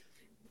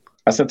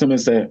 I said to me,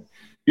 say,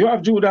 you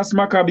have Judas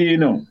Maccabee, you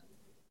know,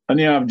 and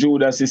you have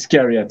Judas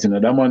Iscariot, you know,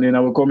 that man in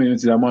our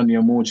community, that man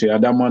named Moochie,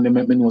 and that man they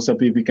make me know so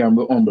people can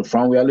be humble.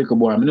 From where a little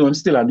boy, I know I'm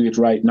still I do it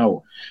right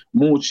now.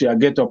 Moochie, I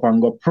get up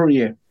and go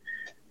pray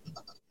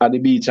at the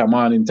beach at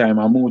morning time,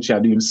 and Moochie, I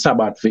do him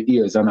Sabbath for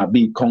years, and I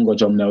beat Congo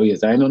drum now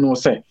years. I don't know,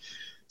 say.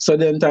 So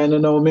then I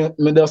don't know,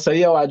 me just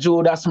say, yo,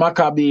 Judas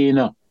Maccabee, you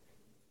know.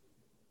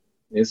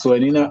 So,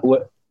 you know,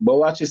 but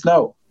watch this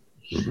now.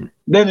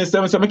 Then it's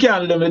time, so I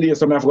can't do them the day,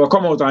 so I have to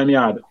come out on my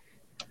yard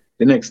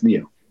the next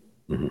day.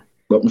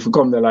 But if you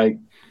come there like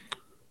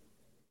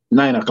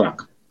 9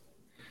 o'clock.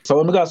 So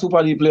when we got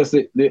Super D place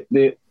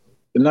the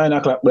 9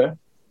 o'clock there,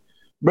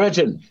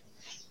 Brethren,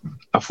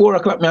 at 4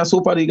 o'clock, me and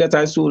Super D get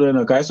our studio,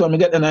 okay? So when we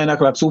get the 9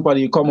 o'clock, Super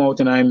D come out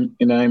and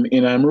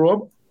I'm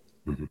robe,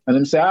 and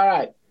him say, all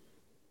right,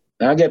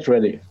 I get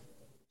ready.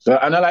 So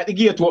and I like the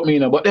gate what me, you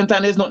know, but then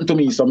time there's nothing to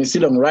me, so I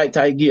sit down right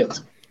high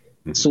gate.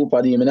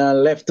 Super D, me now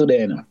left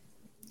today, you know.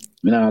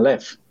 Me now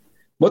left.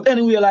 But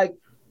anyway, like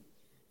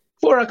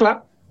 4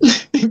 o'clock.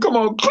 He come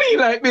out clean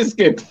like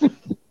biscuit.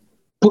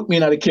 Put me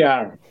in the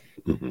car.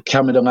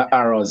 Carry me down at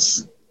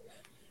Arrows.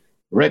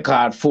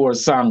 Record 4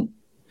 song.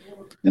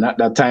 And at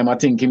that time, I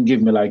think him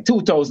give me like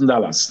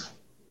 $2,000.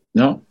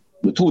 You know?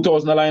 The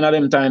 $2,000 in at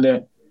them time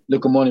there.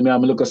 Look at money, me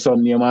have look at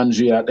son named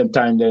Andrea at them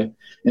time there.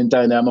 In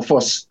time there, I'm a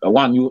first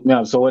one youth me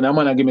have. So when a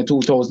man give me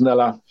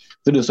 $2,000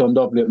 to do some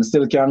doublet, I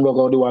still can't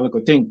go do one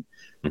little thing.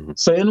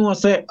 So you know what I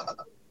say?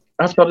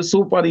 After the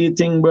Super D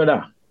thing,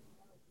 brother.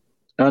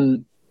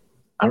 And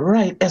I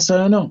write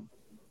essay, you know.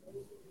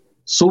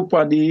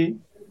 Super D,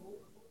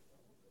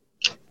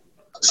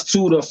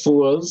 Studio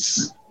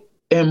Souls,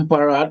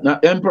 Emperor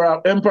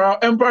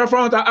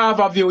front of half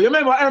of you. You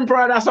remember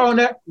Emperor that sound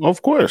there?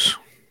 Of course.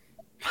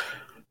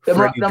 The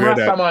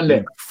Rastaman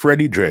there.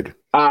 Freddie Dread.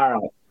 All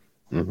right.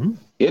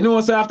 You know,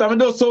 so after I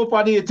do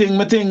Super D thing,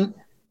 I think,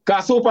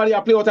 because Super D I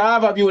play out of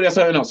half of you there,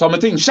 so you know. So I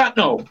think, shut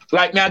now.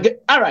 Like me, I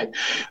get, all right.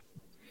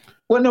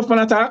 When up on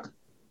attack,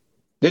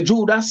 the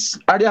Judas,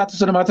 are the artist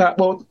that I'm talking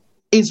about,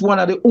 is one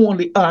of the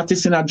only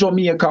artists in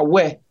Jamaica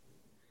where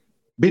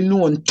been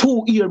known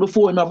 2 years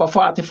before him have a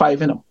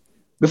 45, you know.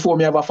 Before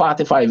me have a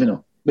 45, you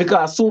know.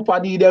 Because Super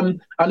D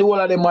them and the whole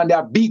of them man, they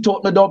beat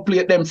out me dub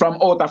plate them from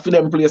out of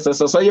them places.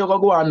 So you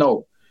go on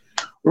now.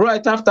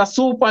 Right after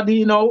Super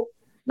D now,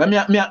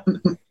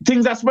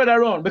 things are spread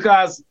around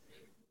because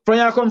from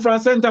you come from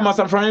St. Thomas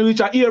and from you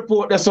reach an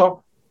airport there,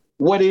 so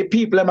where the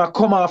people them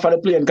come off of the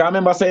plane. Because I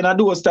remember saying at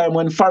those time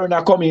when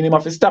foreigner come in, they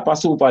have to stop a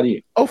Super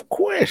D. Of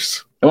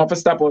course. They have to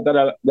stop out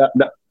of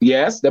that.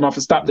 Yes, they have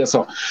to stop there.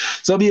 So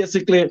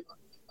basically,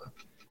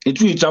 it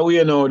reach a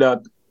way now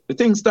that the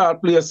things start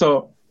play.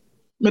 So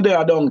me there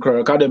at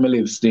Dunkirk, I them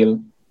live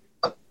still.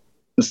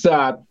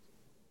 Start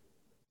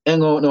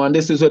hang out now, and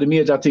this is where the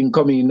major thing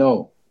come in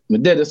now. Me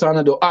dead the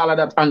son do all of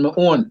that on my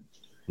own.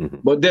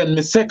 But then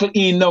me settle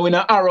in now in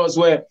the Arrows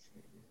where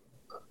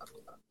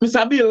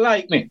Mr. Bill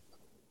like me.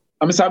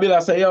 And Mr. Bill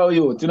say, yo,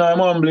 youth, you know, I'm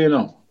humble, you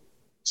know.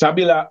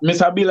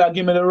 Mr. Bill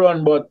give me the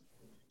run, but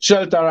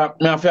Shelter Rock,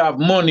 me have to have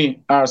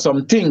money or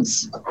some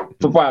things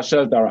to pass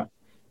Shelter Rock.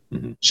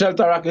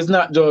 Shelter Rock is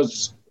not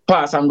just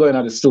pass and going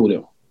to the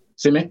studio.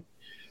 See me?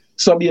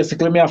 So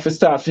basically, me have to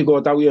start figure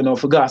out a way now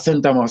for go to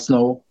St. Thomas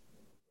now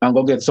and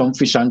go get some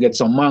fish and get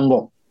some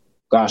mango.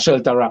 Because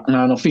Shelter Rock,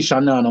 no fish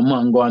and no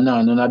mango and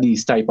none of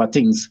these type of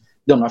things.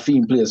 Don't have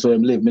a place where I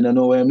live. I don't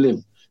know where I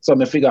live. So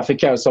I figure if I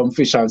carry some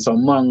fish and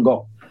some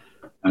mango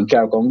and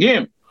carry come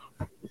game.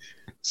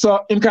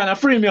 So him kind of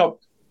free me up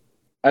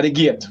at the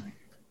gate.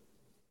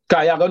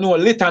 Because you're going to know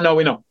later now,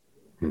 you know.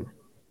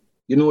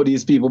 You know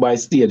these people by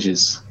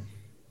stages.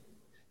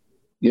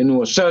 You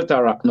know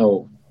Shelter Rock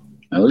now.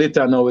 And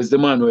later now is the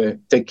man where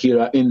take care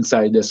of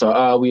inside there. So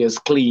always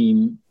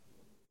clean,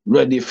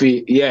 ready for,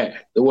 the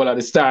whole of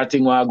the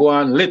starting will go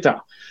on later.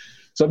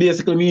 So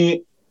basically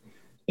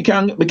we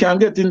can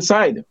get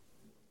inside.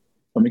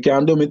 And we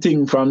can do my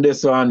thing from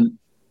this one.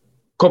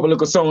 Couple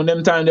of sound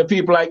them time the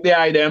people like they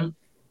eye them.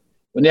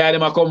 When they eye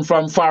them I come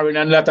from foreign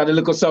and lot of the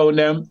little sound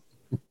them.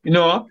 You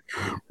know?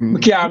 We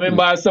can't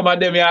remember some of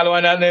them all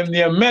one of them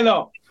named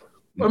Mellow.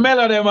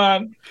 Mellow them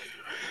man.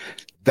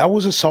 That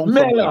was a song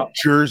from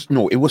Jersey.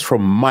 No, it was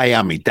from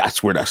Miami.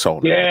 That's where that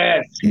song.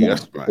 Yes.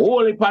 Yes, man.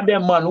 Holy part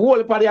them, man.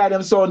 Holy part the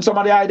them sound. Some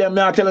of the them,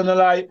 me are telling a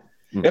lie.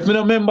 If me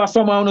don't remember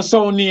some of the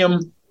sound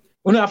name,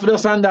 we have to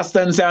just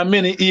understand say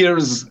many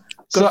years.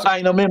 So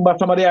I don't remember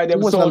some of the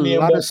them sound name.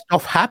 There was a lot of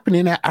stuff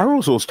happening at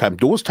Arrows those times.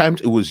 Those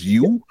times it was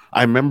you.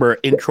 I remember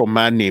intro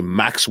man named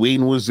Max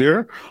Wayne was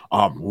there.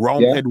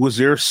 Roundhead was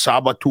there.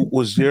 Sabatoot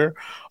was there.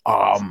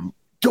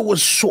 There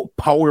was so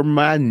Power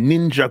Man,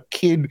 Ninja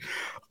Kid,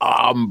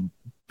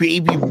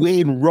 Baby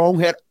Wayne,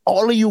 Roundhead,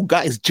 all of you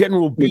guys,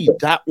 General B,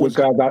 that was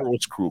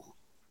Arrows crew.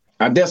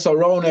 And that's a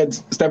Roundhead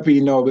step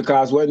in now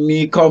because when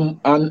me come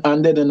and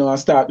then you know I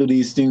start do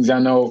these things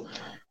and now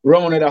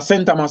Roundhead are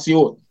St. Thomas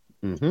youth.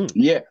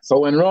 Yeah. So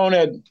when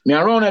Roundhead, me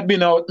and Roundhead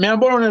been out, me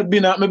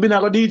been out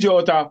go DJ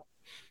out of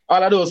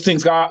all of those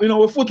things. You know,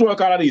 we footwork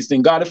all of these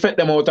things. God affect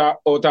them out of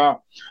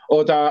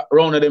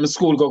Roundhead them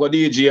school go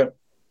DJ.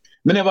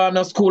 Me never have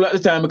no school at the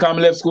time because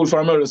I left school for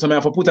a murder, so I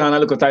have to put on a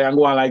little tie and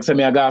go on like say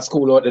me I got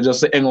school out there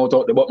just to hang out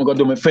there, but I go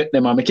do me fit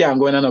them and I can't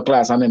go in no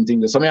class and them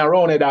things. So me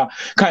around it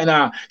kind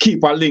of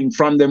keep a link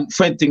from them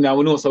friend thing that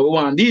we know so we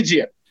want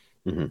DJ.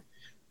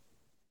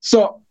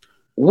 So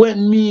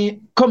when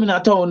me coming to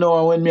town now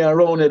and when me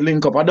around it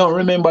link up, I don't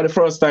remember the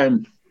first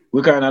time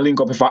we kind of link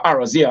up for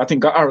Arrows. Yeah, I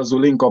think Arrows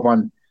will link up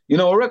and you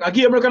know a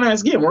game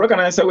recognized game. We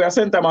recognize that we are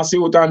St. Thomas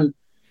youth and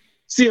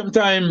same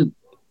time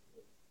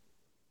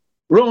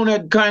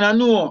Roundhead kind of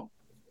know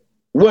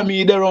when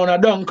me there on a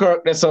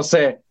Dunkirk, they so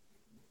say,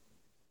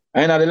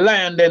 I know the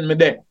lion then me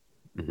there.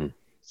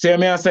 See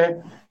me I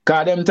say,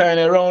 cause them time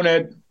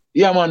Roundhead,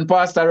 yeah man,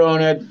 Pastor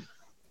Roundhead,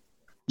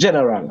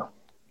 general,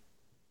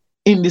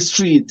 in the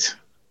street,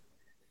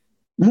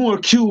 more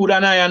cute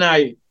than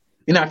I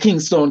in a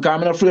Kingston, cause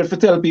I'm not afraid to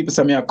tell people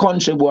say me a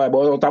country boy,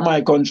 but out of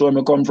my country where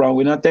me come from,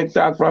 we not take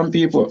talk from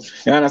people.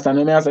 You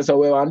understand? Me I say, so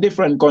we're a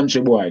different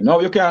country boy. Now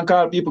you can't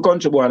call people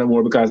country boy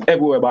anymore because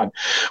everywhere bad.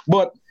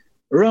 But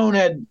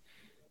Roundhead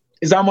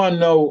is a man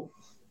now,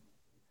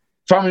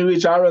 family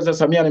reach Arrows,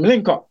 so me and him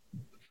link up.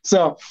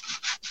 So,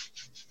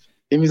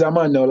 him is a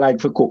man now like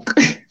for cook.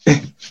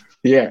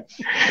 Yeah.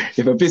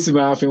 If a piss me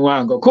off, he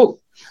want to go cook.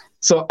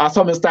 So, I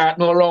saw me start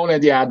no around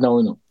the yard now,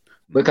 you know.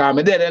 Because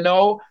I'm there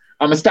now,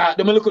 I'm start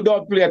them look at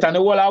dog plate and the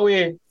whole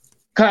away.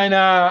 Kind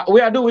of, we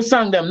are doing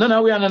song them. None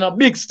of we are not a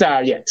big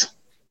star yet.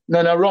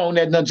 None around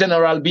it, no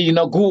General B,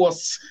 no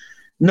Ghost,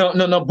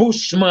 no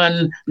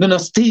Bushman, no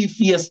Steve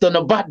Fiest,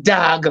 no Bad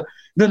Dog,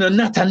 no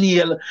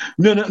Nathaniel,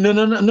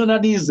 none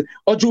of these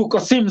Ojuko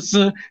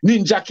Simpson,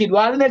 Ninja Kid.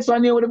 Well, the next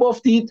one here with the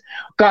buff teeth,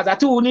 because I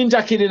two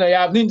Ninja Kid, you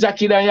have Ninja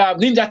Kid and you have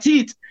Ninja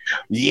Teeth.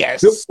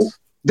 Yes.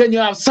 Then you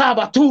have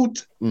Saber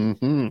Tooth.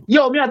 Mm-hmm.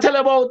 Yo, me I tell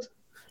about,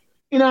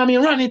 you know what I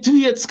mean, run it to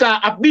it, Scar,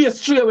 a be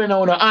straight away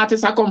now,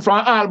 artists are come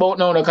from all about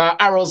now, because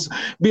Arrows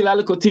build a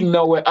little thing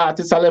now where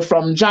artists are left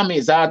from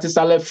Jammies, artists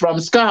are left from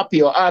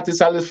Scorpio,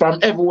 artists are left from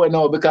everywhere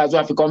now, because we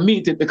have to come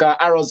meet it, because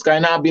Arrows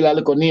kind of build a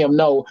little name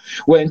now,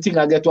 when things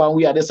I get one,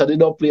 we are this, so they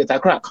don't play it a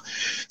crack.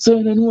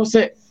 So then you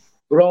say,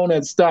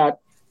 Roundhead start,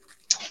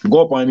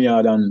 go up on me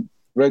yard and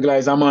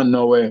regularize a man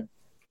now where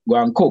go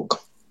and cook,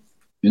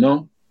 you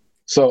know?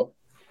 So,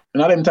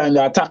 another time they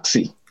are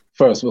taxi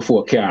first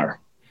before car,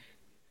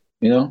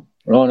 you know?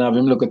 Round have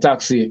him look at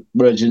taxi,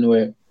 Virgin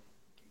way.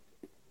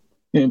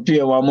 Him pay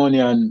our money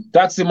and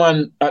taxi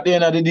man at the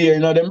end of the day, you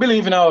know, them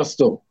believe in us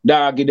too.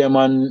 Doggy them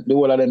and the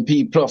whole of them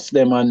P plus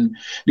them and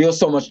there's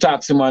so much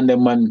taxi man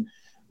them and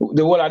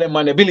the whole of them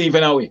man they believe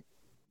in our way.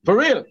 For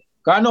real.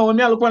 Cause I know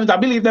when I look on it, I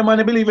believe them and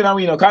they believe in our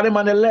way, you know. Cause them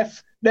man they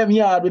left them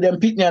yard with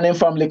them pitney and them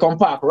family come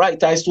park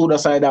right I stood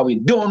aside that we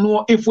don't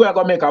know if we are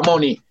gonna make our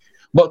money.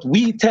 But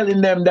we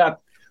telling them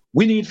that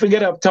we need to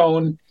get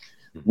uptown,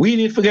 we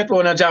need to get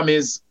on a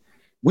Jammies.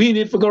 We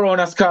need to go around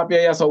a Scorpio,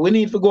 yeah, so we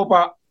need to go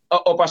up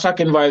a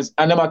Shocking Vibes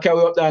and then I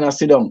carry up there and I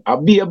sit down. I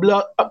be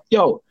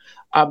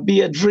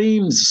a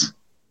dreams.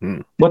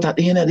 But at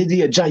the end of the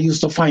day, Jai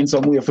used to find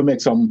some way to make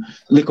some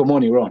little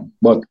money run.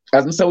 But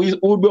as I said, we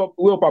would be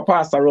up a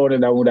pastor around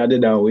and we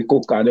did that. We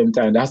cook at them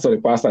time. That's how the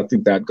pastor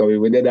think that. Because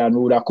we did that and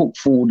we would have cooked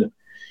food.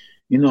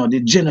 You know, the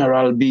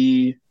General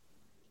B,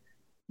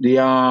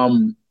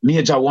 the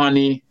Major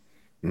Wani,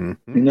 you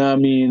know what I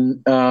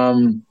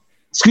mean?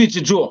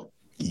 Screechy Joe.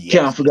 Yes.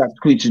 Can't forget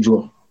Screechy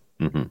Joe.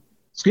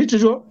 Screechy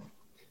Joe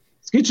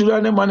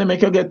and them man, they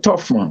make you get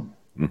tough, man.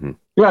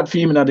 Glad for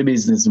him in the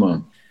business,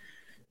 man.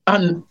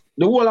 And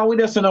the whole of with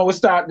us now, we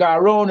start go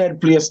around that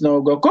place now,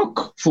 go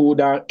cook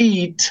food and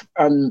eat.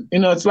 And, you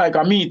know, it's like a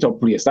meetup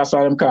place. That's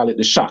why them call it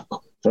the shack.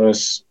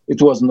 First, it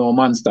was no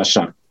monster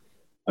shack.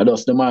 I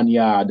just the man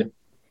yard,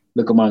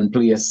 look a man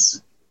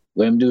place,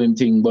 where I'm doing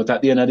thing. But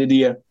at the end of the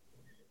day,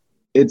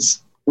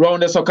 it's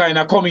round there so kind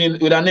of coming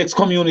with the next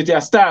community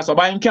a start. So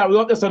by him carry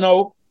up this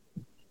now,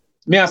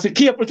 me I see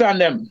keep it on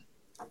them.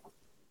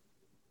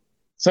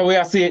 So we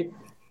I see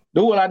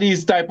the whole of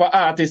these type of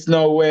artists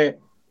now where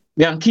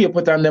me and keep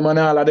it on them and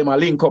all of them are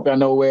link up and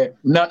now where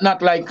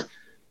not like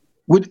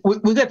we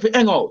get to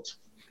hang out.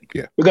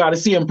 Yeah. We got the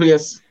same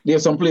place.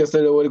 There's some place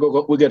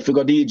that we get to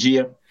go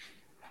DJ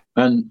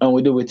and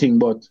we do a thing.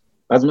 But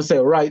as I say,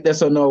 right there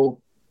so now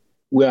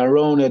we are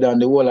rounded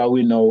and the whole of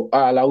we know,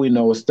 all of we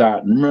know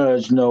start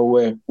merge now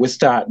where we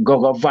start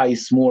go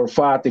vice more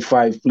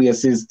 45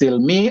 places till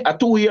me. A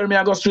 2 year me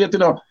I go straight, you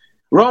know.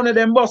 Rounded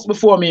them bus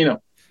before me, you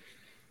know.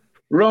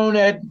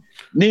 Rounded,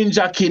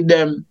 Ninja Kid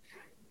them.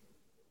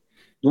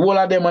 The whole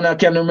of them and I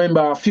can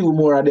remember a few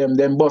more of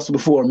them bus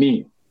before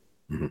me.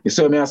 You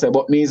see me I say,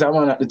 but me is a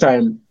man at the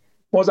time.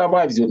 What's that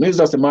vibes youth? Me is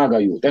just a Maga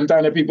youth. Them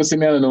time the people see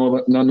me and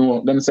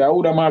know. Them say,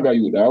 who the Maga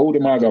youth? Who the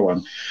Maga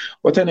one?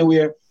 But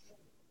anyway,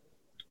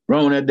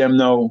 rounded them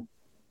now.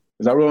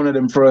 Because I rounded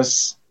them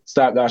first,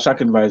 start got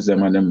Shocking Vibes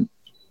them and them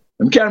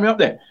carry me up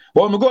there.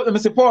 But when I go up there, I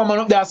say, poor man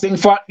up there sing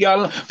fat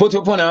girl, put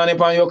your punani honey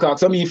upon your cock.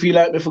 So me feel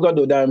like me forgot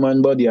the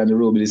Diamond Body and the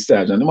Ruby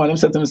Stage. And the man them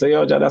said to me, say,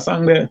 yo, Jad, that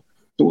song there,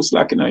 too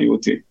slack in a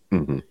youth.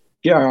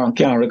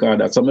 Can't record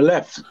that. So I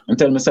left and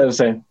tell myself,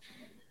 say,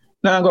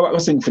 now I go back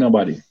and sing for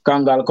nobody.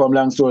 Kangal come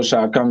long story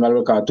short, Kangal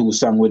record 2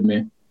 songs with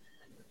me.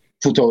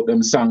 Put out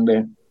them song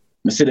there.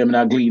 I see them in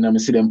a glean and I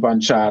see them pan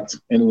chart.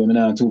 Anyway, I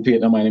don't too pay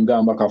no mind, I'm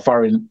going back a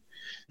foreign.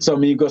 So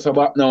me go so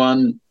back now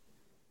and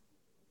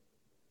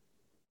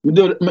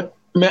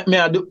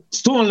I do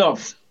Stone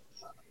Love.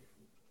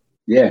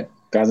 Yeah,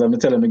 because I'm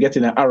telling me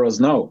getting the arrows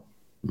now.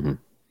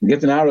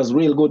 Getting the arrows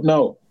real good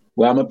now.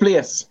 Where I'm a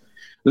place.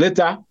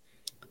 Later,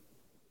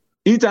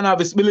 Ethan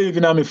Harvest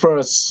believing on me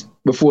first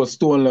before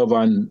Stone Love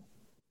and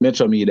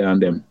Metro Media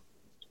and them.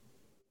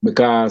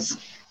 Because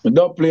I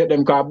dub plate them,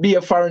 because be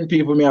a foreign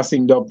people me I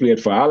sing dub plate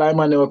for. All I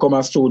man never come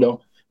to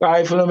studio.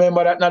 If you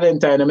remember that not them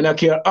time, I don't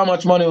care how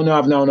much money you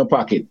have now in the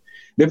pocket.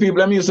 The people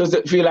them used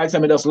to feel like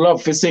some just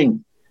love to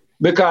sing.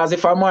 Because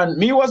if a man,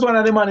 me was one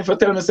of the man, if you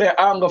tell me, say,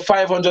 I'm going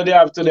 500 you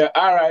have today,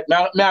 all right,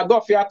 now I go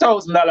for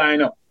 $1,000, you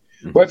know.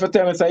 But if you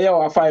tell me, say,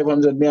 yo,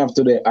 500 me have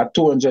today,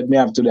 200 me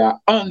have today,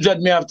 100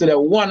 me have today,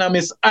 one of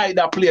miss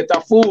either plate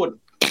of food,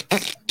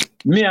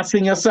 me I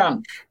sing a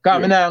song.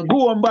 Because I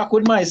go on back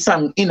with my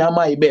song in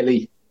my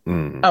belly.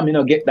 I mean,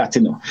 I get that,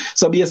 you know.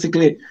 So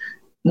basically,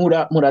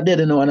 Mother dead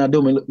now and I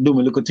do me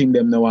little thing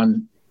them now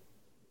and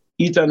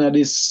Ethan and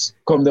this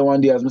come the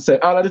one day as I say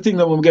all of the things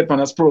that we get from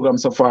this program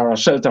so far are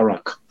Shelter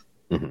Rock,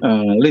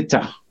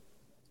 Litter,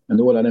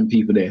 and all of them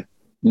people there.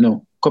 You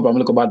know, couple of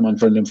little bad man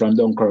friend them from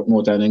Dunkirk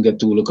Motor and then get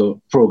two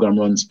little program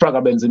runs.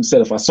 Praga Benz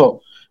himself I saw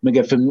me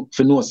get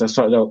for notes I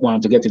started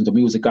want to get into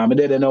music and me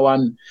dead and no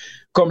one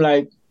come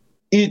like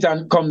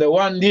Ethan come the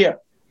one day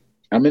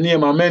and my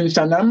name I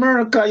mention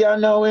America you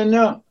know you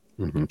know.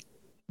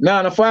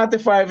 Now, the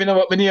 45, you know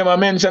what my name I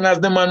mention as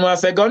the man who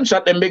say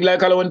gunshot them big like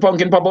Halloween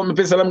pumpkin pop up my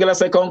pistol, I'm gonna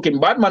say conking.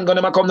 Batman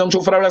gonna come down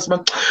through for the rest,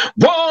 man.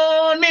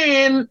 Born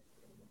in!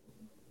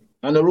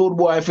 And the road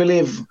boy, if you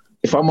live,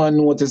 if a man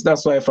notice,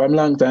 that's why for a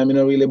long time, you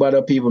know, really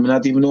bother people. I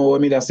not even know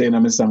what me that saying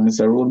in my song. I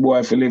say, road boy,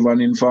 if you live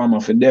and informer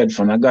for dead.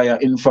 From a guy a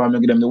informer,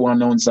 give them the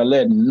 1 ounce of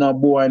lead. No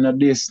boy, no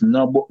this,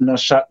 no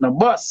shot, no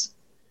bus.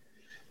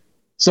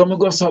 So I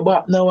go so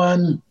back now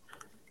and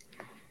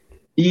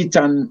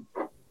Ethan.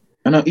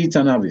 I know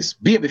Ethan Avis,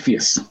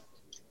 Babyface.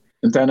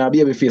 And then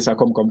Babyface I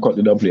come cut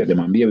the double plate them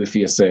and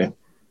Babyface say,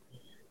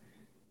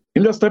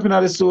 him just stepping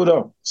out the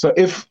studio. So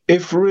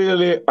if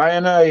really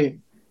I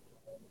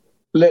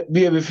let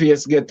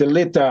Babyface get the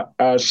Litter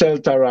or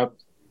Shelter Rock,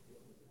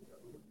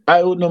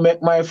 I would not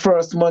make my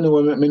first money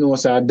when make me know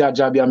say that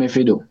job I me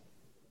do.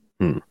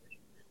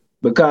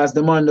 Because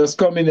the man just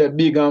come in there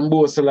big and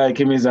boast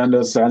like him is and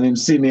him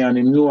see me and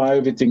him know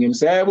everything. Him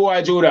say, hey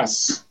boy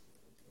Judas.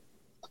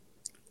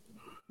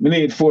 We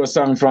need 4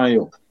 songs from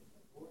you.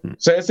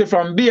 So you see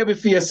from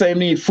Babyface, I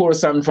need 4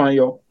 songs from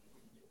you.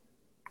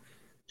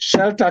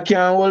 Shelter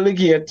can't hold the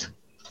gate.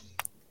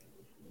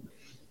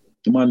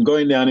 The man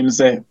going there and him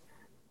say,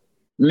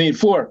 need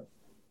 4.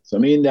 So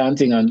me in there and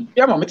thing and,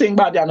 yeah man, me think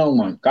bad there now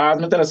man. Because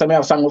me tell us I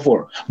have song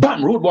before.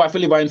 Bam, Rude Boy for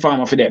live in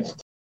farmer for them.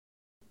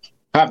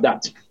 Have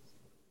that.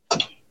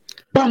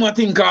 Bam, I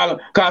think call,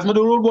 cause me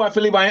do Rude Boy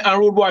for live and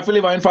Rude Boy for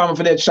live in farmer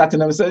for that shot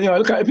and I say, you know,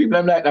 look at the people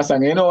them like that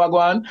song. You know what go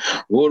on?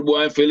 Rude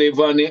Boy for live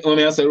and when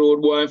I say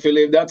Rude Boy for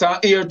live, that's a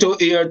ear to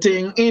ear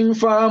thing in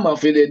farmer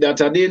for that,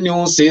 that's a the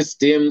new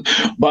system.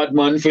 Bad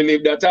man for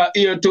live, that's a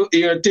ear to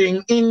ear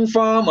thing in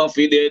farmer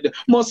for that.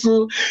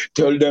 Muscle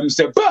tell them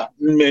say, bad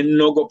men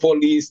no go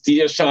police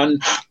station,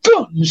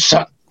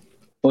 gunshot.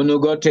 Uno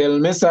go tell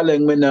me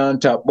Saleng me nan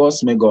tap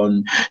boss me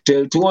gun.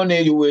 Tell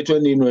Tony you wait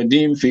when him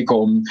redeem fi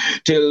come.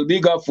 Tell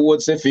Bigger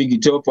Ford say fi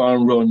get up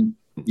and run.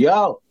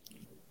 Yo,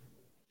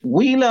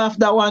 we laugh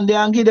that one day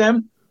and give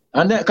them.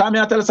 And then come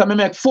here tell us I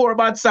make 4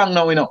 bad songs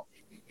now, you know.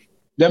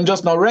 Them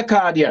just no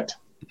record yet.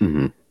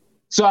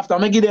 So after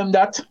me give them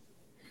that,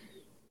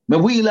 me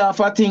we laugh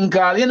a thing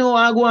called, you know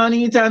I go and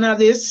eat and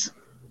this.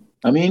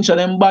 I mean show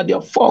them bad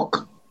your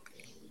fuck.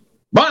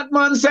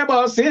 Batman say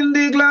boss in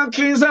the Glock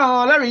is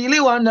all I really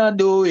wanna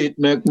do. It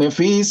make me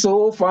feel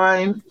so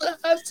fine.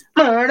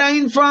 Murder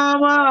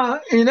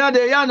informer in a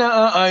day and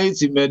a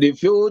heights. It made the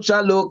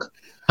future look.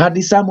 Had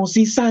this a must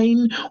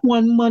sign.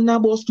 1 man a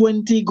boss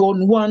 20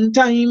 gun 1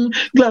 time.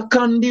 Glock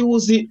and the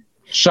Uzi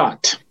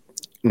shot.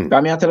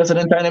 Come here tell us the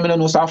time I don't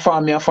know so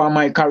far me for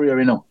my career,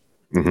 you know.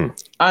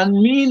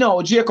 And me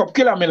now, Jacob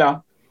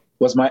Killamilla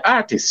was my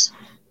artist.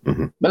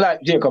 I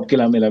like Jacob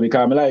Killamilla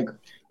because I like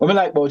what I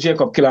like about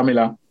Jacob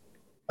Killamilla.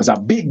 As a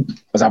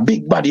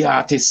big body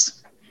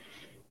artist,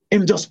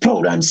 him just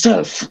proud of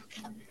himself.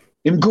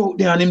 Him go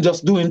there and him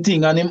just doing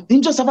thing and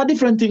him just have a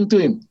different thing to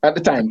him at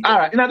the time. All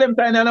right, in them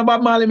time, I know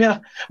Bob Marley,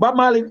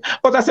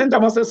 but I sent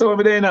him myself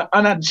over there,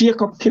 and a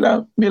Jacob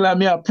Killamilla,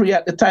 me a pray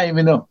at the time,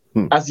 you know.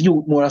 As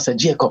youth more, I said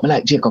Jacob, I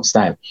like Jacob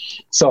style.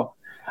 So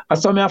I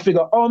saw me I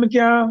figure, oh, me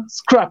can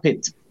scrap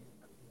it.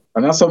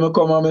 And I saw me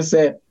come and me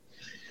say,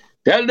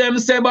 tell them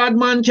say bad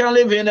man can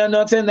live in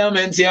a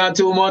tenement here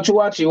too much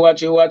watchy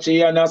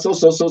and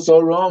so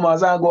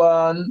rumors are go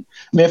on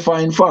me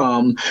find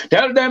farm.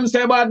 Tell them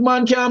say bad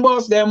man can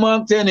bust them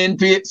up 10 in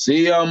pit.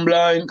 See I'm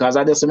blind cause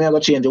I just me go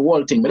change the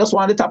whole thing. Me just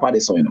want the top of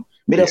this so you know.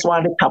 Me just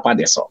want the top of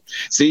this so.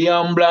 See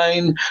I'm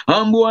blind,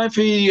 I'm boy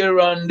fear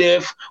and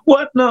deaf.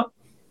 What no?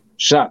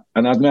 Shot.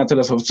 And as me I tell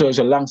us of such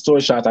a long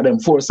story short of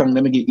them 4 songs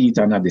let me get eat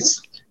and this.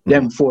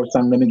 Them 4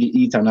 songs let me get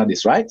eat and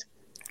this, right?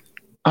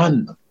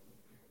 And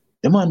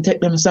the man take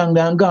them song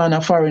down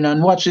Ghana foreign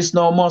and watch this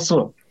now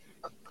muscle.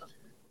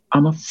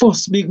 I'm a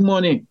first big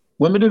money.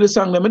 When me do the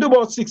song, I do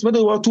about 6, I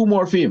do about 2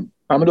 more for him.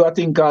 I'm do a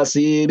thing called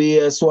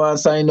CBS one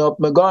sign up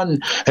my gun.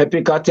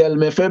 Epica tell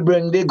me if I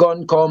bring the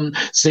gun come.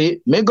 See,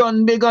 me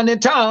gun big on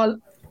it all.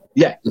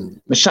 Yeah,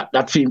 me shot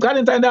that film. Cause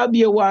in time that'll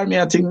be a war, me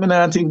I think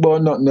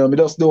about nothing. No, me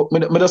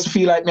just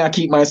feel like me I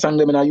keep my song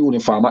them in a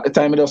uniform. At the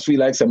time, I just feel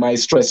like say, my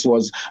stress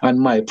was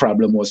and my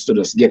problem was to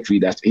just get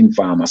rid of that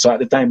informer. So at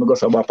the time, I go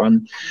up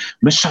and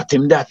me shot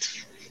him that.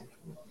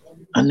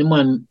 And the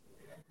man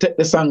take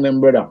the song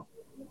them, brother.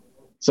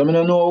 So I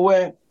don't know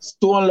where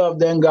Stone Love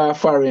them go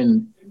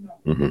foreign.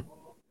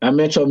 And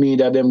Metro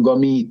Media them go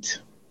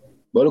meet.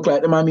 But look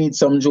like them I meet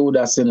some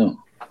Judas, you know.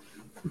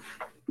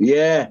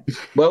 Yeah,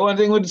 but one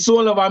thing with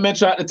Soul of our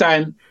Metro at the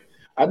time,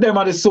 them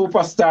are the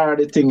superstar of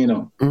the thing, you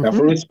know. You have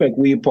to respect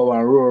We Power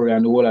and Rory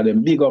and all of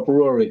them. Big up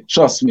Rory,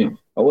 trust me.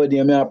 I went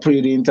there, I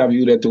pray the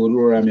interview that told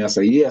Rory, and I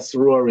say, yes,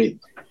 Rory.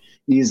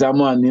 He's a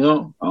man,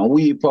 and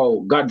we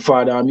Paul,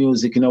 Godfather of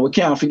music, we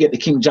can't forget the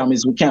King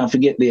Jammies, we can't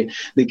forget the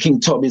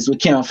King Tubbies, we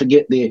can't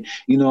forget the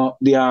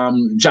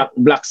Jack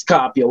Black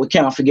Scorpio, we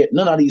can't forget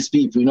none of these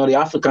people, the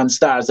African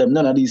stars,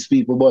 none of these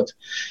people, but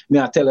me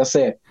I tell you,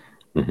 say,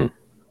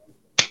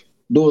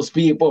 those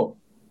people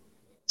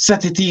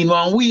set it in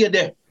one way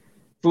there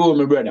for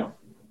my brother.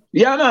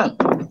 Yeah, man,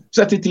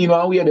 set it in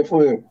one way there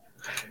for you.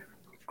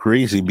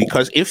 Crazy,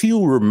 because if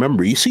you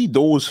remember, you see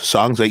those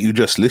songs that you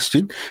just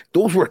listed,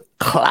 those were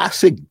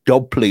classic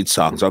dub plate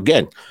songs.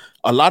 Again,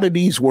 a lot of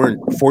these weren't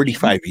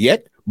 45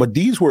 yet, but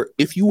these were,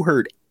 if you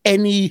heard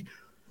any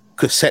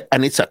cassette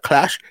and it's a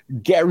Clash,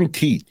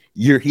 guaranteed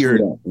you're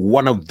hearing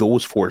one of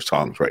those 4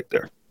 songs right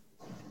there.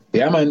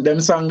 Yeah, man,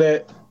 them songs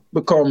that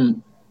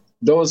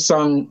those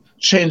songs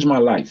changed my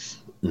life.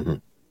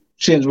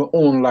 Change my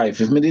own life.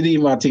 If me didn't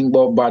even think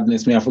about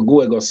badness, me have to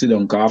go and go sit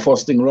down. Cause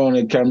first thing round,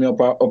 it carry me up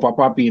a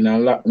papi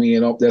and lock me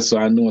up there, so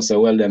I know.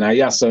 So well then,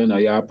 yes, so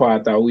you're a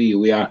part of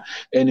we are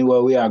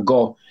anywhere we are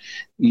go.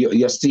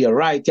 You're still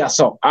right, yes,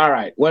 so all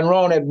right. When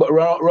round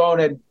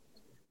it,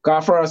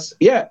 cause first,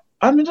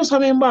 I mean just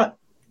have him back.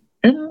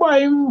 Him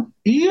buy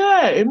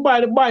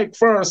the bike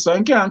first. So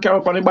he can't carry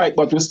up on the bike,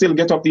 but we still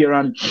get up there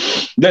and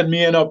then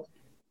me end up.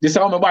 This is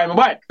how I buy my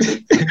bike.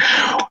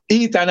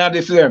 Eat and have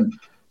the flame.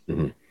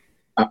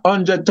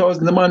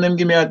 100,000 the man them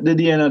give me at the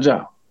day in a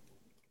job.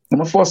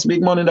 My first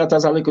big money that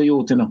as a little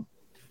youth,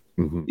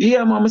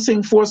 Yeah, man, I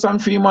sing 4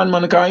 songs for you, man,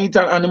 can eat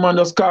and the man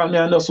just call me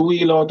and just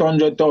wheel out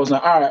 100,000.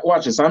 All right,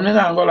 watch this. I'm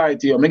not going to lie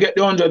to you. I get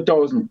the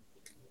 100,000.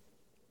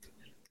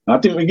 I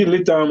think we get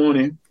little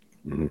money.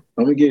 And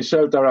we get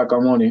Shelter Rock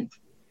money.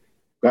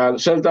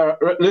 Shelter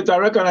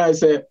later recognize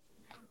say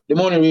the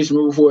money reach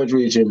me before it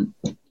reach him.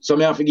 So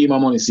me have to give my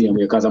money same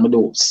way because I'm a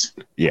dopes.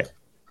 Yeah.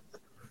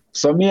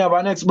 So me have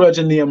an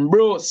ex-brother named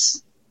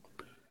Bruce.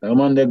 I'm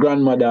on the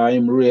grandmother,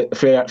 him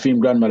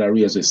grandmother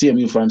raised with. Same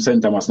you from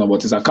St. Thomas now,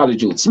 but it's a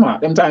college youth.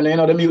 Smart. Them time,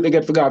 them youth they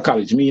get for go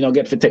college. Me,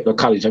 get for take the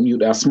college. I'm youth,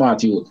 they're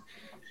smart youth.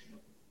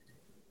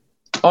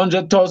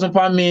 100,000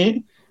 for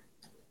me,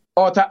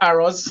 out of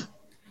arrows,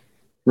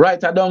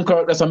 right at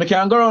Dunkirk. So I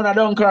can't go around at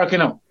Dunkirk,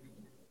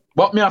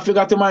 But me I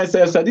figure to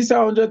myself, so this is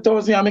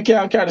 100,000 and I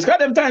can't carry this. Because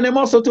them time, them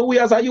also to we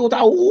as a youth, a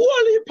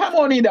whole heap of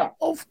money there.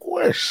 Of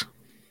course.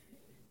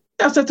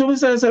 I said to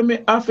myself,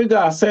 I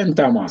figure St.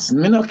 Thomas.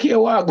 Me no care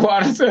what I go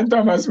on St.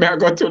 Thomas, me I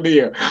go to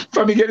there.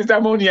 For me get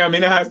this money, I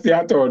mean I have to stay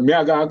at town. Me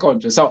I go to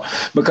country. So,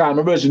 because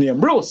my brother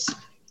named Bruce.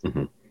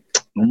 And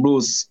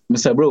Bruce,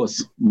 Mr.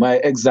 Bruce, my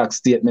exact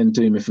statement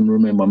to him, if you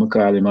remember, I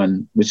call him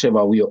and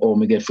whichever way or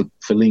me get for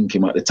link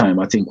him at the time,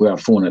 I think we have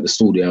phone at the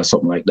studio or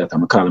something like that.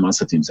 I'm call him and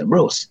say to him, say,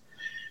 Bruce,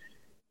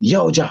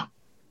 yo, Ja,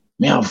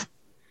 me have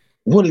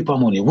what heap of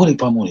money.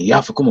 You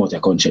have to come out here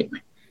and check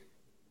me.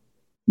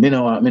 Me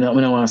no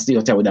want to stay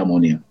out there with that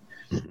money.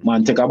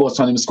 Man, take a bus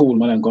from him school,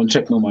 man, and come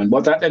check me, man.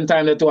 But at that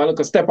time, I look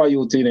a step of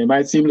youth, It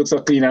might seem look so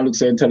clean and look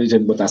so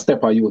intelligent, but a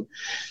step of youth.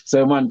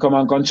 So, man, come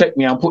and come check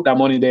me and put that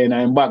money there in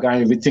his bag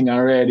and everything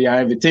and ready and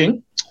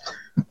everything.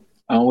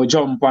 And we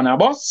jump on a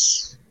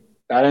bus.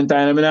 At that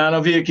time, I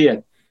don't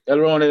vacate. Tell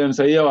around them,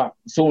 say, yo,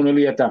 sooner or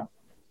later,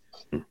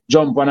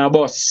 jump on a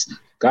bus.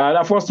 Because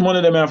the first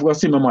money, I have to go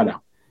see my mother.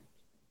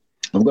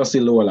 I've got to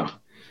see Lola.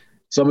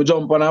 So I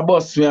jump on a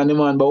bus, me and the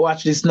man, but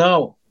watch this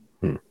now.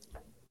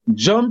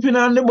 Jumping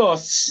on the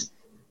bus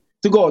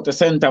to go to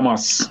St.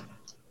 Thomas.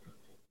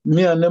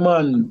 Me and the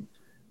man,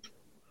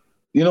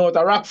 at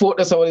a Rockfort,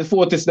 that's how the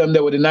Fortis them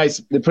there with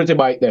the pretty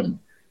bike them.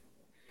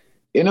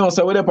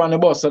 So we're up on the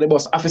bus, so the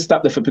bus have to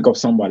stop there to pick up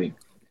somebody.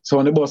 So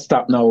when the bus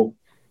stop now,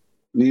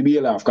 we be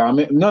laugh. None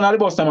of the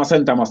bus them at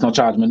St. Thomas no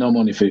charge me no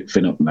money for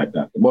nothing like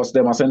that. The bus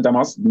them at St.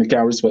 Thomas, me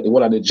can respect the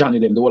whole of the Johnny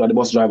them, the whole of the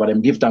bus driver them,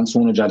 give thanks to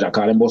Jaja,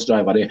 call them bus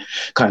driver, they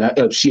kind of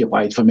help shape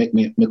it for make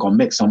me come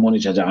make some money,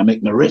 Jaja, and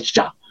make me rich,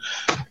 Jaja.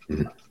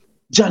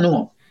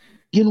 Jano,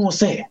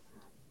 say,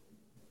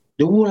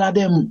 the whole of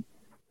them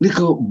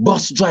little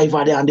bus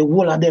driver there and the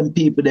whole of them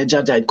people there,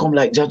 Jaja, it come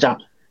like Jaja,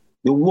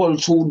 the whole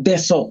through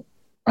Deso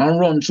and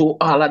run through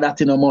all of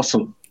that in a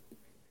muscle.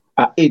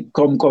 It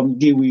come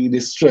give you the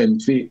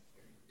strength to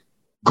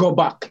go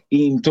back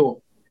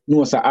into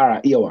no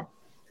Sahara era.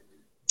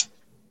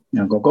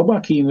 You go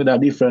back in with a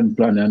different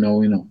plan,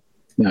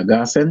 I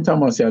got St.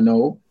 Thomas,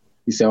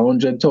 It's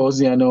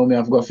 100,000, me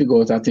have got to figure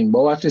out a thing.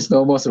 But watch this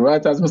now,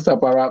 right as Mr.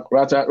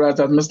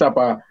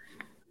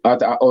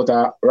 out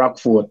of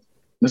Rockfort.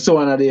 So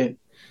one of the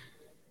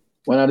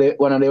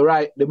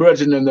ride, the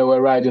virgin them they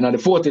were riding on the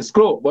 40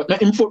 screw, but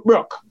not in foot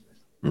broke.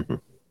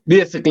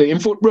 Basically, in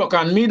foot broke,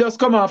 and me just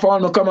come off.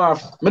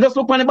 Me just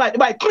look on the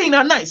bike clean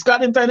and nice,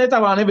 got internet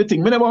and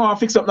everything. Me never want to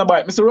fix up the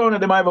bike. Mr.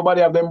 Ronald, them everybody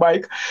have them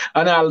bike,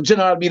 and I'll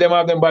general be them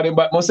have them body,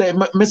 but me say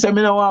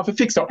me no want to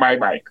fix up my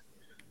bike.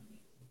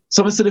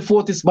 So I see the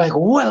 40 bike,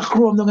 well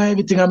chrome down and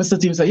everything, and Mr.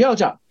 Tim say, yo,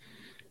 Jack,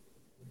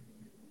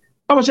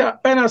 how much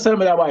I sell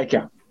me that bike,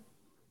 yeah?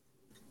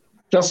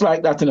 Just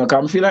like that, because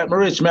I feel like I'm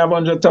rich, me have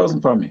 100,000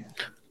 for me.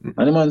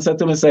 And the man said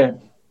to me, say,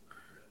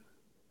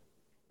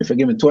 if you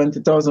give me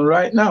 20,000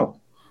 right now,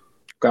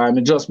 because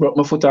I just broke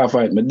my foot off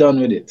it, I'm done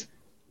with it.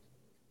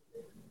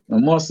 I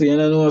must say, you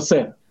know,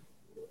 say.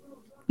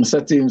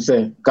 Mr. Tim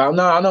say, cause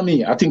no, I know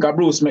me. I think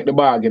Bruce make the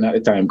bargain at the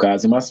time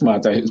because he was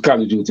smart.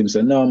 College youth him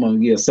say, no man,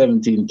 give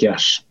 17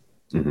 cash.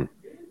 Mm-hmm.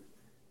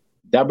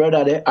 That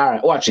brother there, all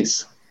right, watch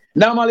this.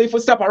 Normally, if we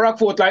stop a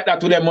Rockfort like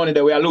that with them money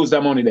there, we lose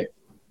that money there.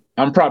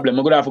 And problem,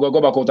 I'm gonna have to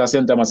go back out to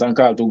St. Thomas and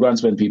call to Grand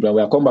Spend people and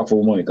we'll come back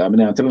for money. Cause I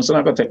tell them, so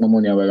I'm gonna take my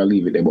money and we'll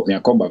leave it there, but me I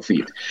come back for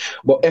it.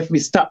 But if we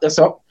stop this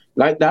up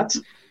like that,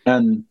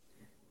 and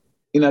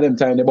in them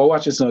time, but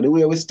watch this now, the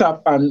way we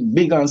stop and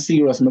big and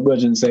serious, my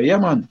brother say, yeah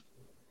man,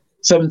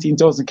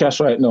 17,000 cash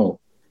right now.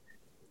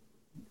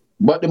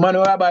 But the man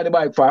who I buy the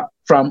bike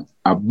from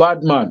a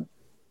bad man,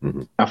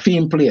 a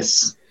theme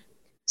place.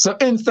 So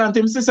instant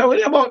him say,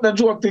 what about the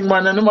joke thing,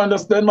 man? And the man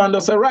just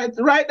say,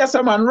 right, that's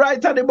a man,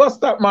 right at the bus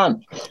stop,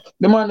 man.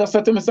 The man just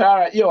said to me, say, all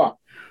right, yo,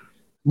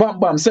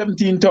 bam,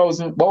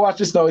 17,000. But watch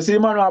this now. You see the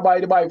man who I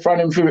buy the bike from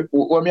him,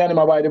 when me and him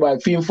I buy the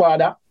bike, theme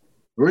father,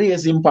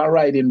 raise him for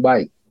riding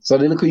bike. So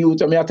the little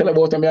youth, me I tell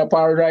about him, I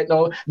power right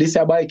now, this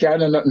a bike, I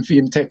know nothing for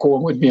him take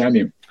home with me and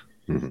him.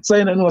 So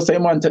you know, say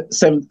man,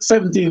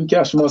 17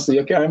 cash mostly.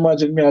 You can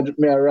imagine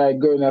me a ride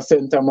going to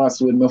St. Thomas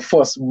with my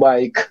first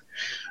bike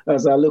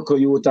as a local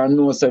youth and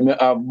know say me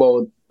have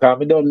about,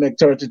 because I don't make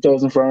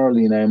 30,000 from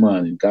early in the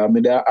morning. Because I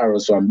there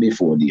arrows from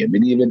before the me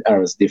deal with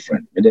arrows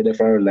different. Me did it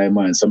for early in the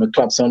morning. So I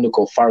clap some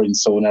local foreign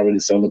sound already,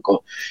 some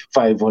local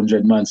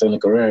 500 man, some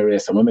local rare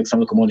race. So I make some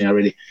local money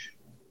already.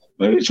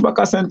 I reach back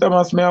at St.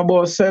 Thomas, me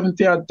about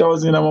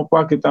 70,000 in my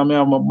pocket and me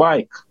have my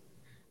bike.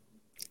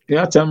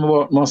 You tell me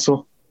about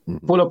muscle.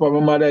 Pull up on my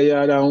mother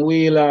yard and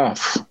wheel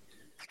off.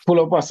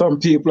 Pull up on some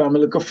people and my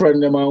little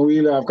friend them and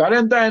wheel off. Because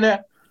then time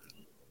there,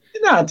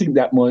 you don't think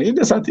that money. You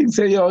just think,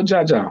 say, yo,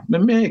 Jaja, me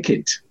make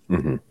it.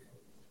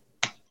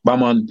 But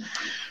man,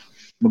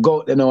 I go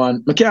out there now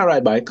and I can't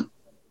ride bike.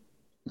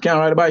 I can't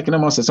ride a bike in the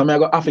muscle. So I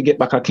go have to get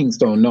back to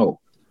Kingston now.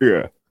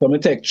 Yeah. So I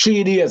take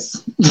 3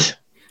 days.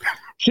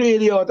 3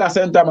 days out of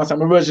St. Thomas.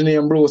 I'm a Virginia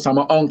and Bruce and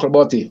my uncle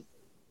Buddy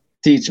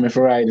teach me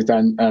to ride it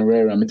and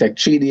rare. I take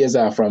 3 days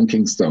off from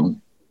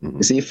Kingston.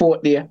 You see,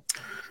 4th day.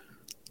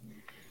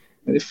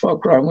 What the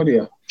fuck wrong with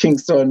you?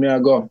 Kingston, me I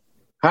go.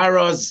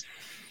 Harrows.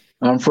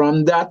 And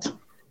from that.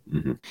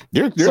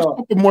 There's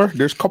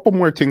a couple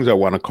more things I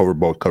want to cover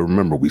about. Because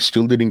remember, we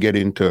still didn't get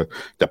into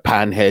the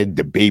Panhead,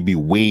 the Baby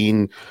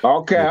Wayne.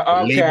 Okay.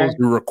 Labels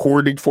we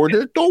recorded for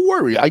there. Don't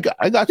worry, I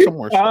got some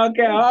more stuff.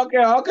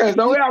 Okay.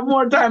 So we have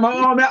more time.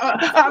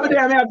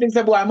 I think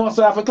say, boy, I must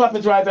have to clap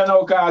it right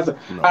now, cause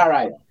all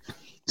right.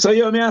 So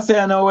me I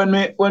say now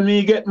when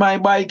me get my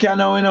bike, you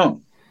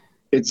know.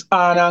 It's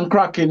on and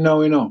cracking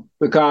now,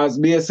 because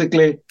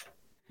basically,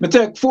 me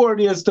take 4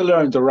 days to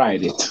learn to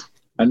ride it,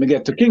 and me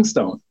get to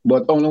Kingston.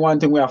 But only one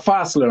thing, we are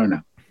fast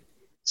learner.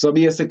 So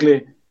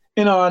basically,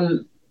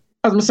 and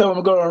as I say, when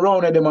we go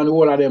around them and the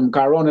whole of them,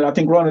 because I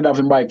think Ronald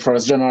having bike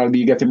first, General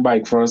B getting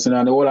bike first,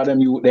 and the whole of them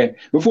youth there.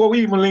 Before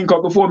we even link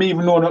up, before me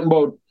even know nothing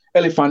about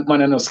Elephant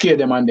Man and scare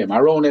them and them.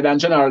 Around it and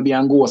General B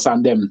and Ghost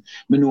and them,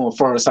 me know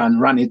first, and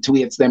Ronnie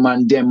Twaits them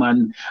and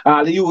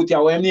all the youth,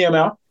 what him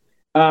name,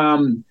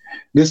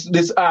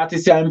 this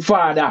artist here, him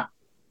father.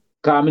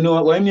 Because I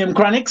know what him name,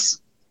 Chronix?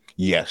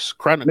 Yes,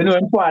 Chronicle. I know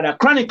him father,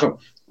 Chronicle.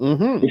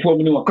 Before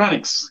we know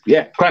Chronix.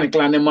 Yeah,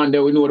 Chronicle and them man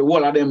there, we know the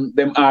whole of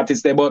them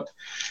artists there. But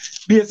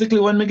basically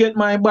when we get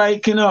my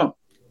bike,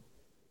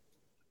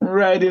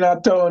 riding a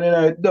town,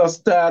 it does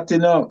start,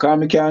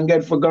 because I can't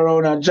get for go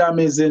around and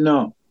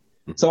jammies,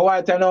 So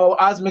right now,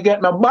 as me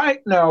get my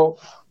bike now,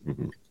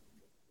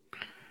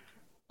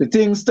 the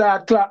things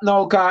start clap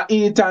now, cause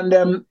eat and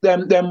them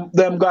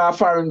go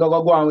far and go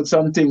on with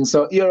some things.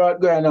 So here out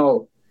going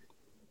now.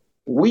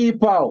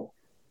 Weep out.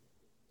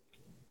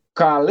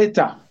 Call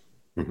later.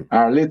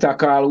 Or later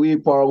call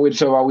weep or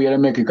whichever way they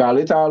make it call.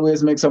 Later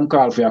always make some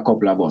call for a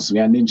couple of us. We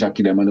are ninja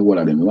kid them and the whole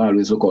of them. We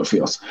always look out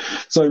for us.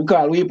 So him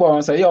call weep out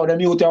and say, yo, them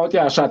youth out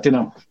here shot,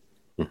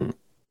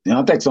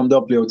 take some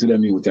double play to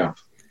them youth here.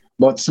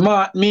 But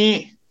smart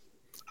me.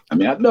 I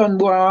done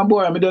boy, I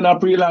done a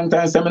pretty long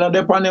time. So I not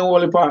depend on all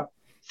the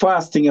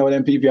fasting with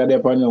them people are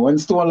depend on. When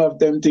Stone Love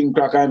them thing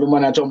crack and every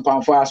man I jump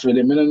and fast with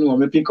them, I don't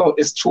know. I pick out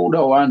this true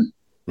the one.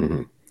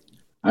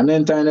 And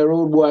then time the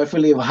road boy I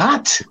feel live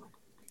hot.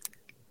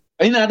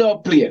 In a double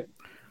play.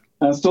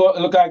 And so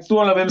look like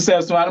Stone Love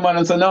himself to the man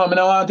and say, no, I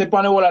don't want to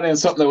put the whole of them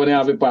something when they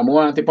have it. I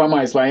want to put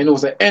my spine. You know,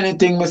 say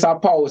anything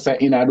Mr. Power say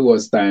in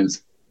those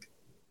times.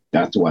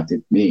 That's what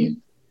it means.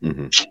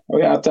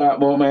 We are talking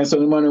about my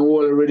son, man,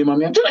 already,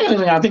 man.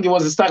 I think it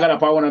was a staggered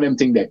up one of them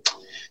things there.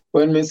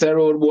 When Mr.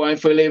 Road boy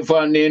for live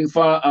for and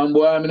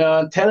boy, I'm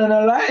not telling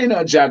a lie,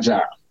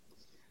 Jaja.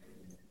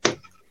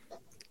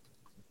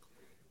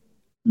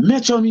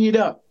 Metro need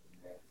up.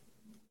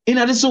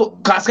 This so,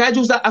 cause Sky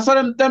Juice, I saw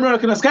them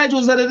working. Sky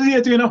Juice that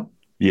they do,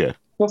 Yeah.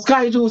 So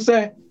Sky Juice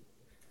say,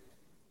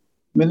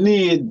 me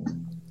need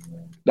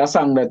that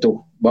song that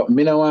too, but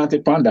me don't want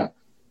it on that.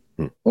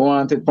 I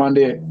want it on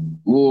the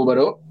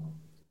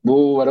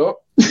Boo,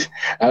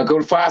 I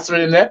go faster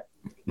in there.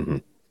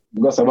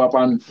 Because of up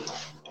and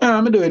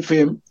I do it for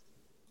him.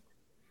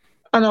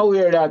 And I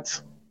wear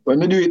that when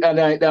we do it at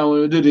night down,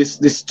 when we do this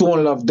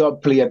Stone Love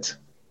dub plate,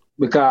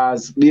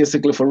 because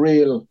basically for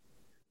real,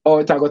 how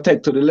it I go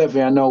take to the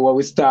level and now where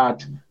we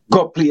start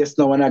go place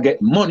now and I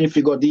get money if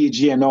you go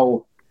DJ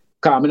now.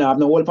 Cause I have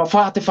no whole for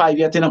 45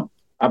 yet, you know.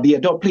 I be a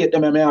dub plate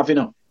them I have, you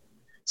know.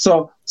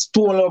 So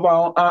Stone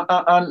Love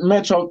and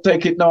Metro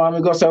take it now and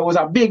we go say it was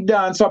a big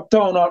dance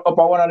uptown up at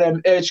one of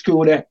them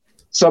HQ there.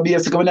 So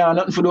basically we now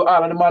nothing for do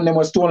all of the man them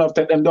was Stone Love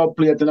take them dub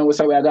plate and we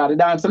say we got to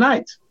dance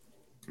tonight.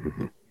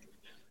 Mm-hmm.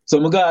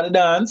 So we got to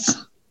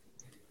dance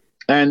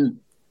and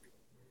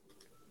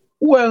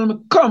well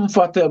I'm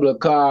comfortable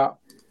cause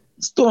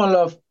Stone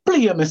Love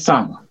play my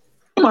song.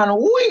 Man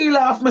wheel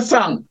off my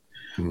song.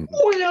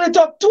 Wheel it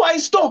up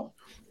twice though.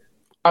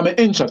 I'm an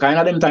intro kind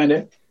of them time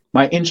there.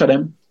 My intro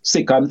them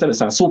sick, I'm telling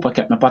you, Super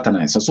Cat, my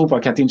pattern. So Super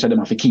Cat intro them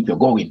have to keep you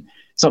going.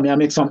 So me I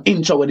make some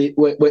intro with it,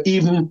 where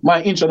even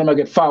my intro them I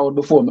get fouled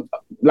before,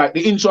 like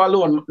the intro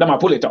alone, them I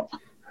pull it up.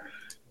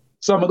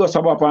 So I go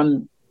sub up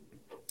and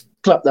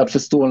clap that for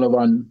Stone Love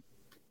and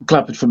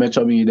clap it for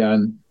Metro Media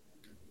and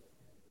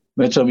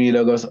Metro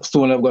Media goes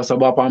Stone Love goes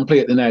sub up and play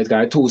it the night,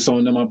 guy. 2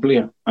 sound them I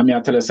play. I mean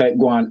I tell you, say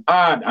go on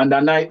hard, and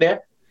that night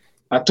there.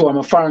 I told him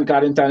a foreign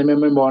card in time. I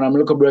remember when I'm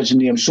looking at Bridge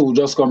name, shoe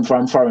just come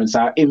from foreign.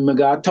 So him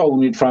got town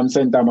with from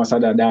St. Thomas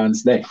at the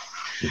dance there.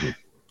 Mm-hmm.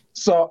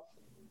 So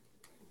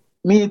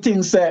me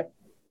think say,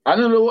 I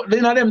don't know,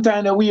 you know them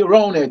time that we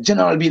around it,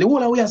 General B, the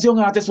whole of we as young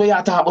artists we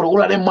are talking about,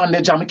 all of them man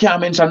they jam. I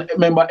can't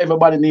remember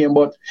everybody's name,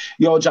 but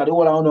yo, Ja, the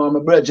whole I know I'm a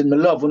Bridge and I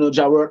love when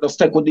Ja work to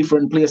stick with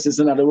different places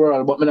in the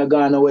world, but me not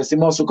gone away. So he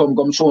must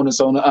come show us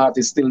how the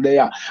artist still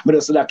there. But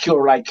just like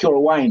cure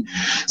wine.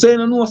 So you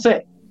know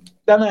say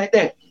that night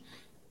there.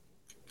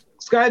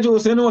 Sky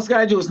Juice, you know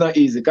Sky Juice not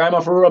easy. I'm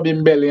off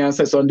rubbing belly and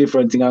say some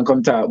different thing and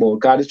come talk about.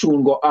 Because the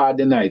tune go hard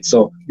the night.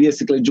 So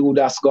basically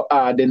Judas go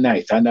hard the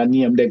night. And the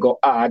name they go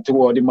hard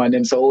toward the man.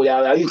 Them say, oh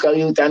yeah, you can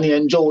use the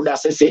name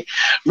Judas. They say,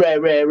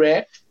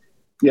 rare.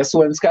 Yes,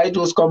 when Sky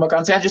Juice come back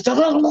and say, I just I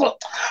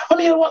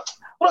mean, what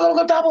are going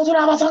to talk about to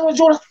have a song with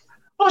Judas?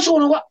 I'm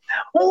sure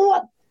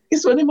what?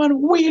 It's when the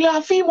man wheel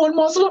a female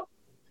muscle.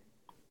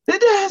 The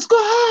dance go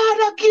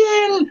hard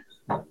again.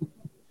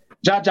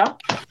 Jaja.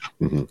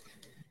 Mm-hmm.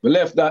 We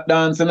left that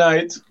dance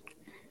tonight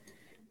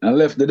and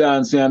left the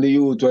dance and the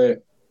youth where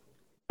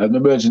as my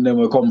virgin them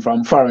will come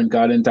from foreign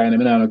car then time I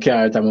don't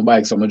carry it on my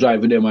bike, so I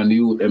drive with them and the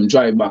youth them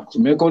drive back. So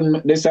me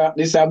couldn't this a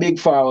big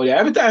foul. Yeah.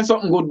 Every time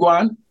something good go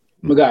on,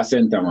 I got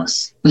St.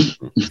 Thomas. I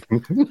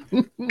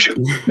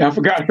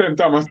forgot St.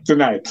 Thomas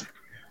tonight.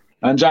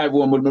 And drive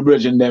home with my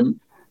virgin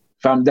them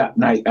from that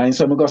night. And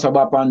so I go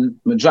up and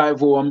I drive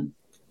home.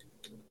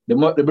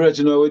 The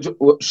virgin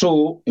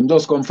show him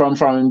just come from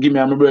him, give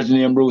me my virgin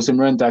name Bruce, him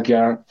rent a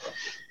car.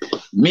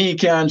 Me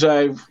can't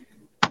drive,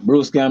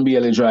 Bruce can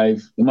barely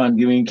drive. The man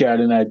giving car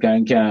the night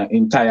can't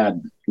him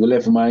tired. We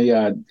left in my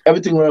yard.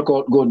 Everything work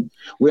out good.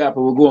 We happy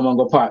we go home and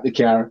go park the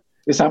car.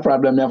 It's a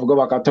problem, we have to go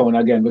back to town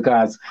again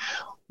because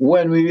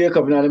when we wake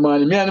up in the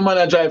morning, me and the man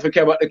I drive for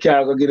care about the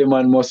car, go give the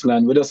man muscle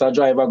and we just a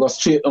drive, I go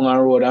straight on the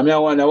road. I mean I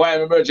wonder why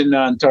my virgin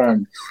not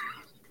turn.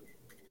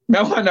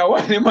 I wonder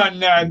why the man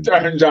not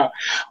turn job.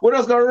 We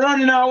just go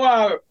running a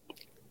while.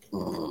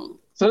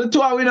 So the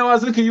 2 of we know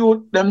as little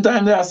youth, them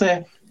time they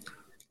say,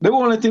 the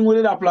only thing we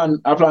did I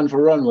plan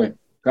for runway.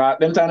 Because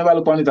them time they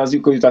look on it as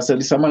you could, I said,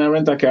 this man I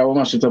rent a car, we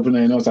must shit up in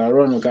the house, I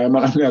run because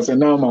man I said,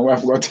 no man, we have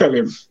to go tell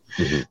him.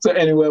 Mm-hmm. So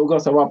anyway, we go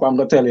to Wap and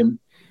go tell him,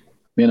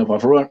 me know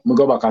if I run, we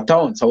go back to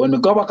town. So when we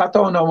go back to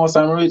town, almost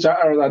I reach a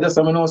area, that's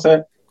when I know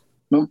say,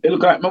 it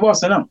look like my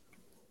boss, you know.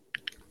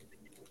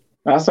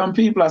 Some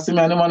people I see me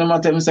and the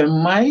man tell me say,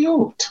 my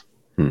youth.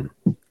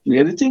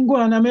 Yeah, the thing go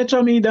on, I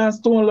Metro Media and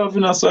Stone Love,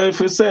 you know. So if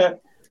you say,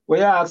 well,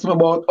 you ask me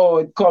about how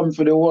it come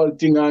for the whole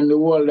thing and the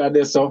world that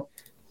that's how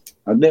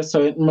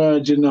it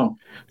merged, you know.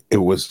 It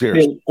was there.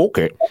 Yeah.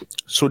 Okay.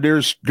 So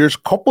there's a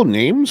couple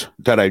names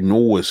that I know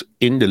was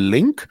in the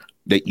link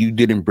that you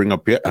didn't bring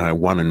up yet, and I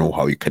want to know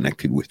how you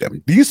connected with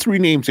them. These 3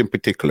 names in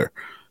particular: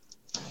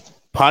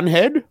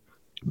 Panhead,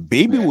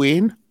 Baby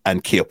Wayne,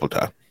 and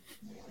Capleton.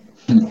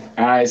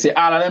 I see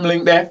all of them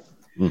link there.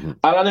 Mm-hmm.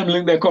 All of them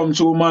link there come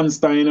through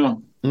Monster, you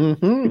know.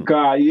 Mm-hmm.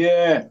 Because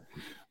yeah,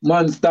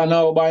 Monster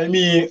now by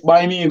me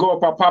go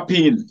up a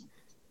Papine.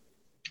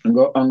 And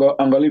go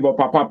live up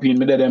a Papine.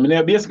 Me there.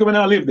 Me basically when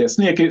I live there,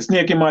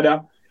 Snakey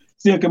mother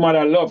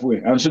love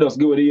way. And she just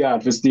go to the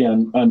yard for stay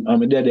and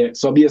me there.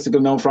 So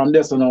basically now from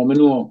there so now me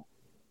know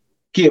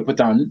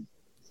Capleton.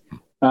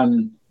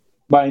 And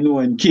by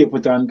knowing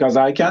Capleton, because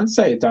I can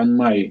say it on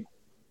my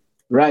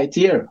right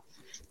here.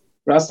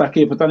 Rasta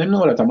Capleton, you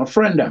know that I'm a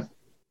friend of.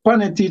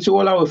 Panet teach you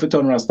all how to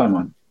turn Rasta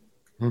man.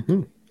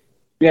 Mm-hmm.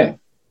 Yeah.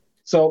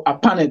 So a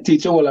Panet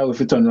teach you all how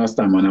to turn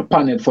Rasta man. A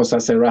Panet first I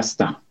say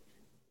Rasta.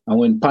 And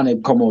when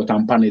Panet come out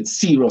and Panet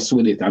serious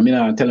with it, I mean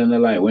I'm telling a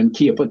lie. When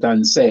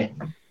Capleton say,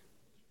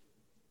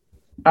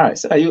 all right,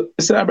 so you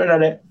see that brother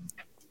there?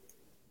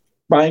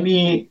 By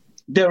me,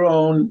 they're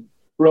round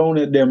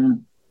at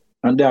them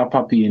and they're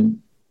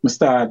popping. I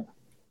start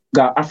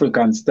got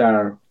African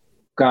star.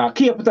 Because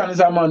Capleton is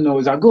a man now,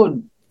 is a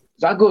good.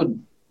 That brother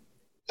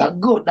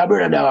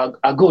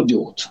a good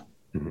youth.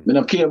 Mm-hmm. I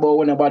don't care about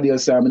what anybody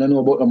else say. I don't know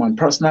about my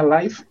personal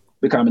life.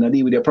 because I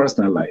deal with your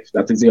personal life.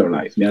 That is your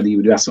life. I deal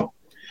with that so.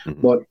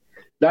 Mm-hmm. But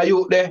that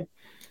youth there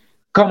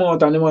come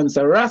out and the man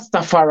say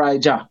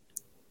Rastafari Jah.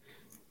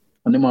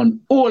 And the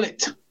man hold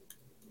it.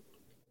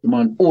 The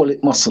man hold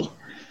it muscle.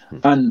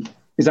 And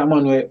it's a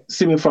man where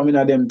see me from in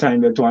a them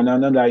time that one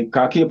and like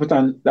Cape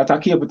Town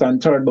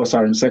third bus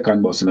or in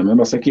second bus. You know?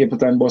 Remember say Cape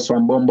Town bus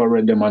from Bomber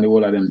Red them and the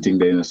whole of them thing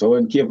there. You know? So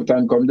when Cape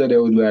Town come there, they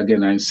would do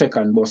again and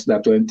second bus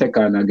that when take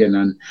on again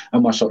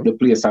and mash up the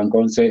place and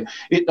come say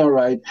it not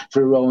right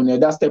for round there.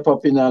 That step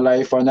up in our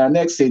life and the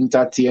next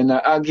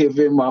entertainer I give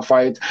him a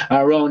fight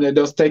around there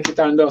just take it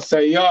and just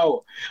say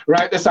yo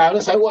right this I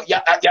say what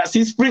yeah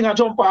see spring I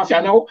jump off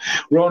you know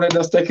round there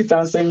just take it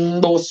and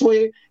sing those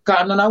way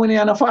because now when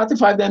you're on a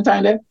 45 then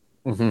time there.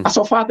 Mm-hmm. I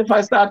saw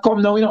 45 start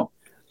come now, you know.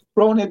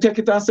 Round and take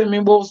it and send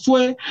me both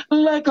sway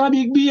like a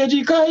big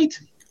BG kite.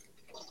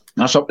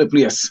 Mash up the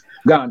place.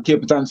 Gone,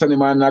 keep it and send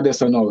him on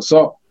this and now.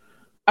 So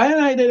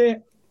I did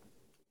it.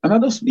 And I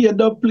just be a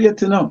dub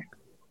plate, you know.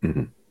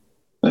 Mm-hmm.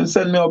 And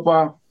send me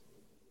up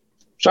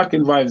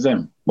shocking vibes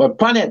them. But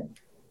Paned,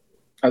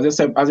 as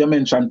I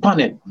mentioned,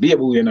 Paned, Baby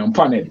Wayne and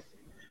Paned.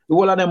 The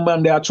whole of them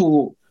man they are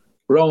too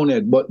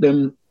rounded, but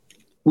then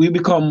we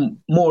become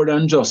more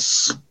than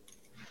just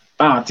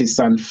artist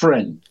and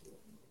friend.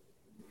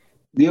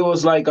 There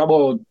was like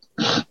about,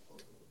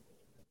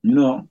 you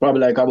know,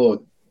 probably like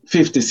about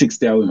 50,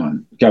 60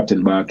 women.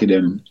 Captain Barky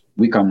them,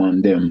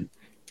 Wickerman them,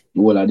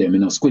 all of them,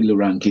 you know, Squiddly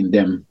Rankin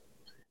them.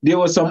 There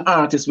was some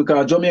artists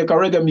because Jamaica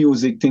reggae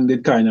music thing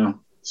did kind of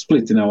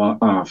split in our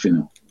half, you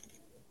know.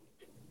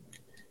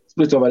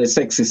 Split over the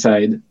sexy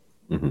side,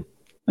 mm-hmm.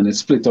 and it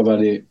split over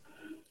the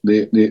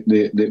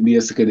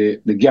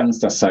basically the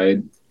gangster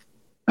side,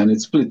 and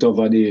it split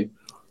over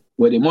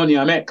where the money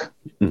I make.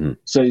 Mm-hmm.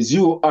 So it's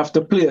you have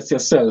to place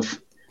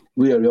yourself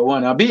where you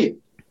want to be.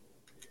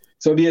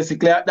 So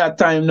basically at that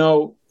time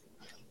now,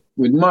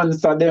 with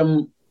monster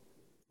them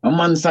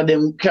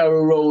carry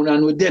around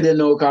and we did it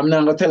now, because I'm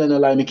not going to tell you no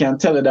lie, I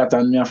can't tell you that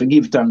and I have to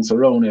give thanks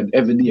around it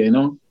every day, you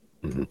know,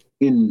 mm-hmm.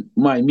 in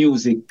my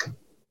music,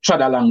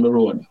 trod along the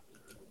road.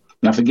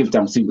 I have to give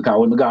thanks because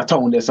when we got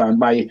town this and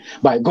by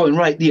going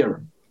right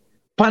there,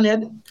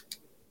 Paned,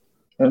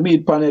 I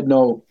meet Paned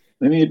now.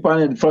 I meet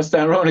Paned first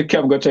time around the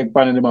camp, go check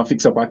Paned, him and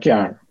fix up a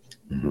car.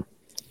 Mm-hmm.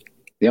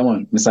 Yeah,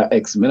 man, Mr.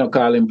 X. I don't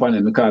call him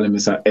Paned, I call him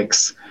Mr.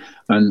 X.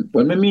 And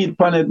when I meet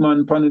Paned,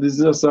 man, Paned is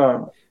just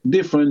a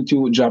different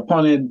to Ja.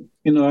 Paned,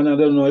 you know, and I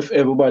don't know if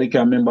everybody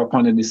can remember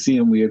Paned the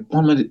same way.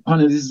 Paned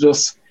is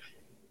just,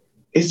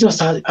 it's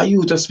just a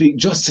you to speak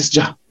justice,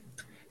 Ja.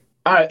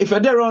 All right, if you're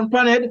there on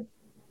Paned,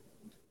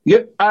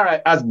 yeah, all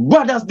right, as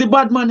bad as the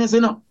bad man is,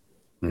 you know,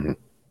 mm-hmm.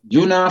 you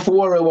don't have to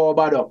worry about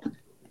bad up.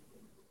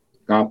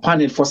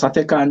 Paned for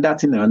Sateka and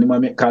that in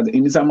and because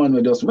in this man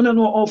we just we don't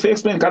know how to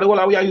explain because the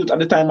whole we are youth at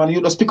the time and you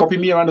just pick up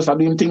in here and just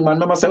do him thing man.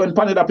 Remember say when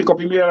Paned pick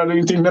up in here and do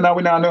him thing then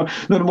we no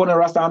wanna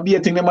rasta and be a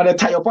thing them they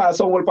tie up all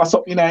so whole pass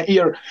up in our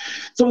ear.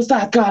 So we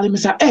start calling him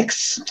Mr.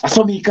 X. That's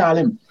what me call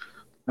him.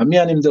 And me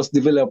and him just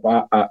develop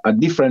a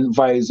different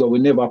vibes so we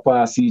never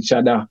pass each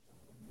other.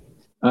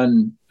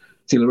 And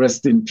till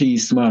rest in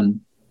peace, man.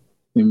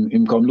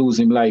 Him come lose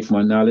him life,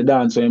 man. All the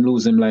dance for him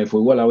lose him life. We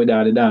all with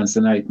all the dance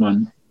tonight,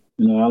 man.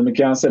 You know, all me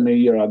can say me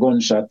hear a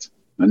gunshot,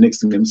 and next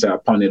thing them say a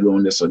Paned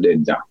round there so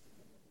dead da.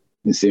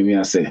 You see me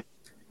I say,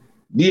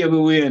 Baby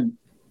Wayne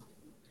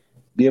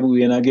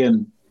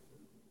again.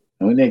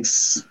 And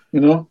next,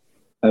 you know,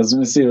 as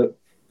me say,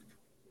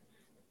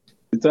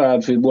 it's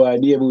hard for boy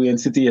Baby Wayne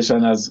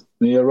situation as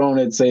me around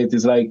it say it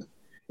is like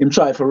him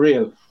try for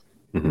real.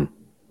 Mm-hmm.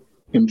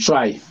 Him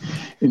try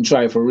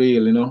for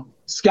real, you know.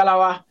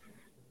 Scalawa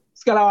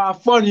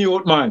fun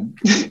youth man.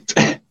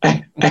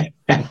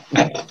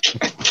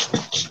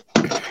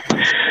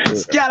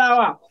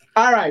 Scalawa.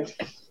 All right.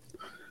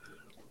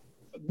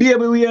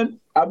 Baby Wayne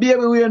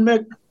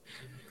make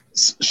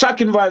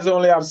Shocking Vibes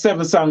only have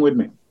 7 songs with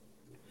me.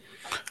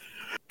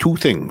 2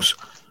 things.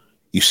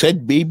 You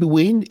said Baby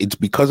Wayne. It's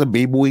because of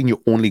Baby Wayne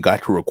you only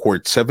got to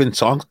record 7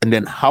 songs. And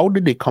then how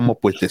did they come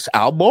up with this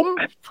album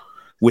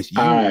with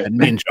you and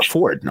Ninja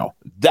Ford? No,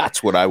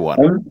 that's what I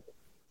want.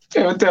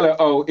 I'll tell you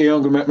how he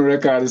only make me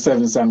record the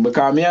 7 songs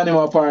because me and him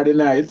up party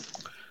night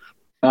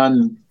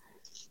and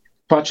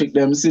Patrick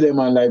them see them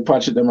and like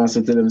Patrick them and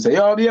say to them say,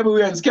 yo, Baby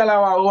Wayne,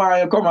 Scalawa,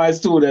 why you come my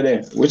studio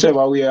there?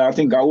 Whichever way, I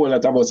think a whole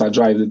lot of us are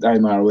drive the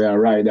time or we are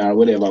ride or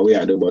whatever we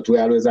are do, but we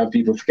always have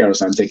people to carry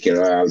us and take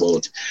care of all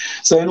about.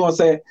 So you know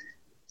say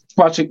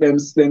Patrick them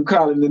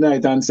call in the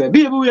night and say,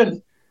 Baby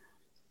Wayne,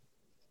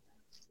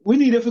 we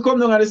need if you come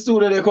down at the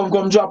studio, they come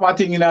drop a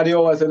thing in the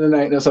hours in the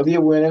night. So Baby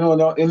Wayne,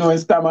 you know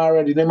it's time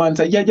already. The man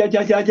say, yeah,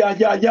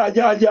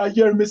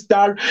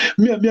 Mr.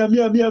 Me,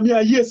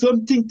 yeah,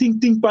 some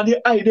thing, pan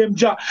the eye them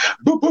ja.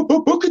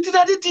 Book it in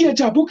the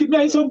theater, book it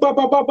nice on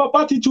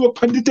party to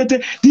open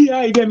the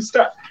eye them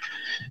start.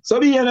 So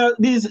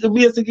these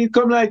basically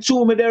come like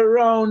 2 me there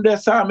around the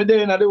side me there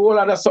and the whole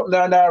other something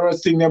and the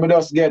rest thing them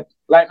just get.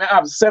 Like I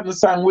have 7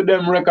 songs with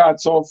them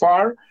records so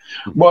far,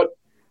 but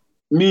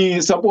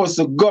me supposed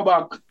to go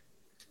back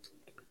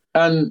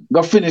and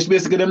go finish.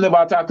 Basically, them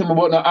never talked to me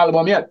about no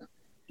album yet.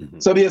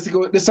 So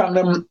basically, the song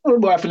them, oh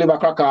boy, I feel like a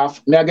crack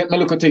off. Me I get my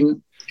little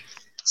thing.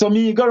 So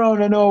me go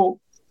around and know.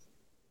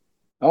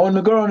 I want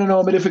to go around and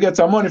know, but if I get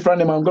some money from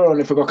them, I'm go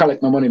around if I go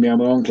collect my money, me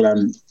and my uncle.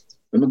 And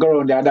when I go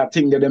around there, that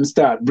thing that them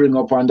start bring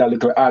up on that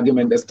little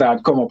argument, they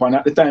start come up. And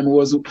at the time, it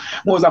was a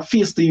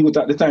feisty youth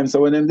at the time.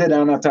 So when them did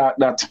and attack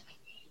that,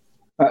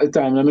 at the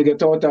time, let me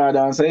get out there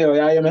and say, yo,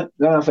 yeah, man.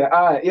 Then I say,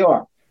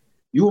 yo,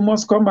 you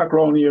must come back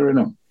around here, you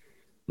know.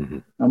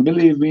 And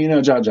believe me, you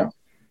know, Jaja.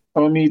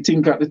 How me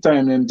think at the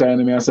time,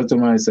 I said to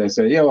myself,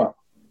 say, yo,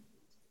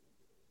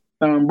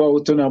 I'm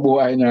about to know boy,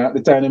 at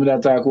the time, I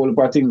talk all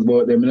the things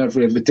about them. I'm not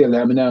afraid to tell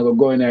them I'm not going to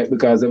go in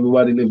because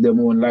everybody live their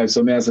own life.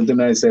 So I said to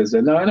myself,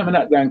 no, I'm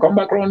not going to come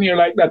back around here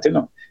like that, you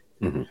know.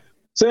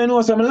 So you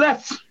know, so I'm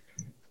left.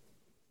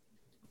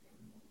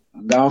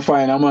 I'm going to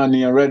find a man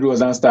near Red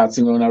Rose and start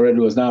singing on a Red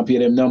Rose. Now pay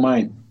them no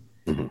mind.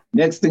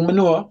 Next thing I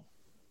know,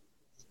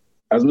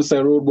 as I say,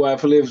 Road Boy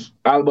for Live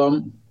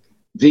album,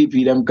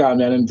 VP them call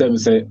me and them tell me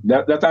say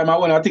that time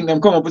I think them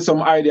come up with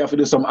some idea for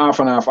do some half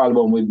and half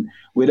album with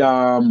what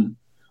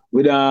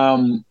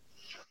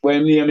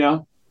name yeah?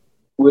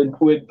 With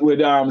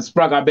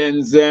Spragga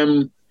Benz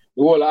the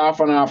whole half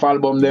and half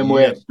album them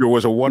where there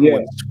was a one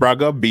with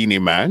Spragga,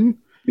 Beanie Man.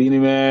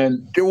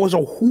 There was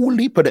a whole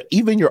heap of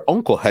even your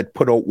uncle had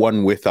put out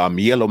one with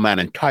Yellow Man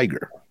and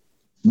Tiger.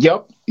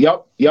 Yup.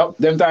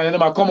 Them time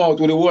them come out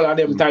with the whole of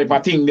them type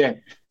of thing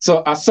there.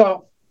 So I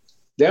saw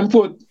them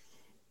put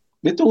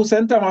the two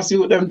St. Thomas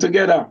youth them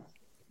together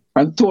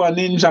and two a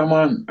Ninja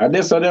Man. And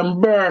they saw them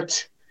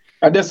birth.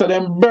 And they saw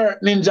them birth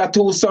Ninja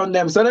two son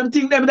them. So them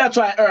think them that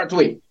try earth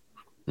way.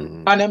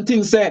 And them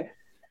things say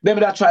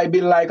them that try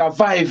be like a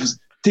vibes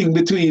thing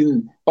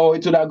between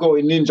it would go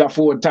in Ninja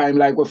Ford time,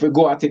 like if we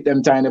go at it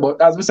them time.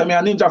 But as we say, me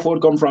and Ninja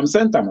Ford come from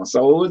St. Thomas.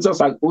 So we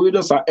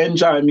just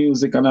enjoy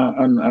music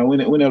and we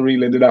don't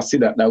really did I see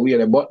that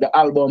way. But the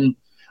album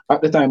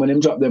at the time when them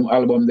dropped them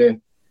album there,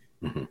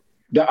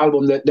 the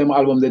album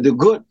they do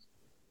good.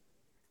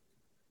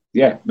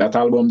 Yeah, that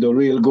album do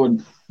real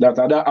good. That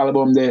other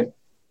album there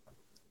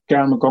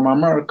can become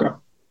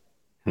America.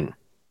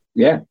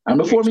 Yeah, and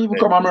before me even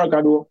come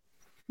America though,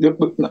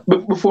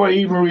 before I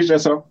even reach there,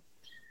 so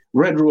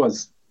Red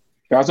Rose.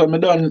 That's what me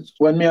done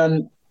when me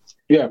and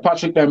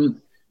Patrick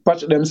them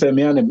say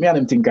me and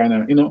them think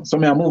kinda, you know. So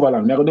me I move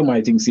along. Me I go do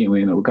my thing same way,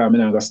 you know, because me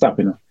not gonna stop,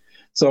 you know.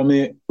 So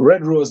me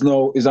Red Rose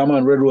now is a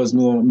man. Red Rose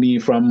know me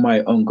from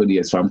my uncle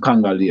days, from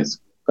Kangal days.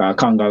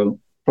 Kangal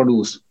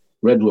produced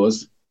Red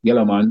Rose,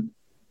 Yellow Man.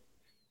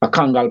 A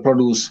Kangal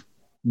produce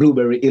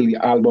Blueberry Hill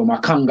album. A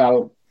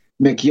Kangal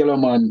make Yellow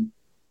Man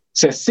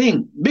say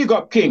sing, big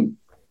up King.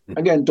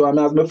 Again, to him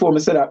as before me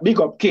said that,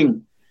 big up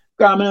King.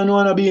 Because I don't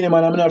know to be in him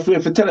and I'm not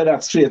afraid to tell her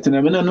that straight. And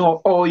I don't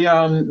know how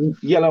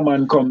Yellow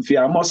Man come for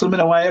you. Muscle, I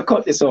don't want you to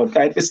cut this out.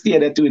 Because if you stay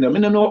there to him, I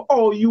don't know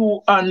how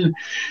you and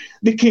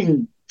the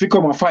King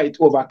become a fight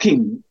over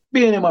King.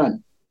 Be in him,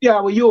 man.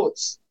 Yeah, we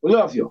youths. We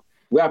love you.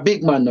 We are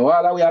big man now.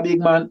 All of we are big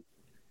man.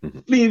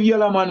 Leave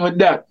Yellow Man with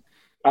that.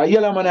 A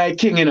Yellow Man is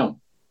king, you know.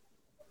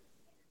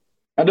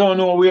 I don't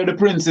know where the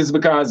prince is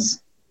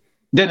because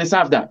Dennis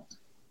have that.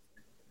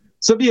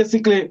 So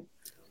basically,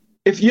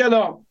 if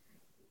Yellow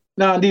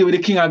now deal with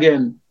the king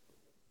again,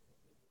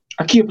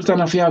 I Capleton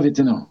have to have it,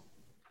 you know,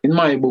 in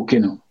my book,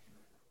 you know.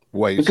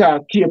 Why?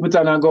 Because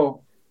Capleton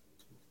go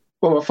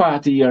over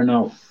 40 years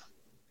now.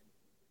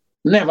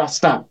 Never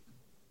stop.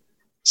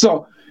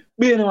 So,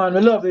 being one,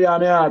 we love the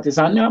army artists,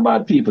 and you're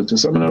bad people too.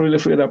 So I'm not really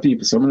afraid of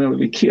people. So I'm not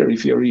really care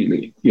if you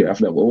really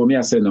after that. But what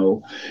I say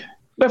now,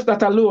 left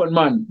that alone,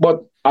 man.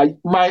 But I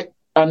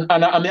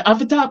have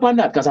to talk on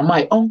that because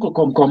my uncle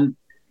come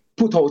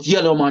put out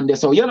Yellow Man there.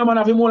 So Yellow Man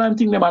have more than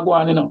thing them are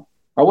going, you know.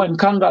 And when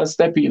Kangal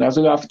step in,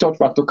 so we have to touch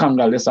back to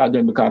Kangal this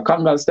again because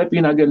Kangal step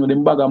in again with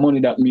them bag of money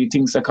that me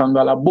think say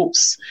Kangal have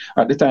books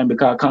at the time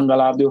because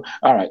Kangal have the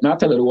all right. Now I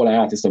tell you the whole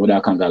artists about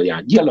that Kangal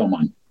yeah. Yellow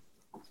Man,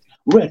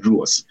 Red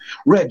Rose,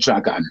 Red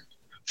Dragon,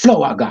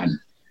 Flower Gun,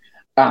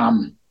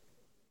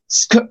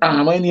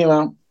 my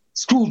name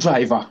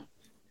Screwdriver,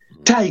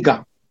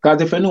 Tiger.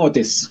 Because if you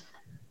notice,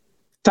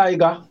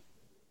 Tiger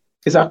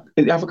is a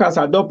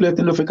doublet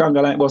in the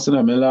Kangal like bossing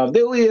them. I love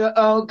the way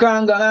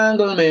Kangal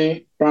angle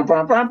me. And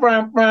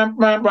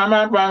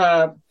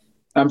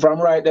from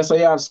right there, so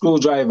you have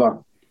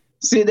Screwdriver.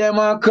 See them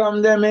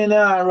come, them in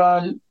a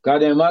run.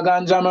 Because them a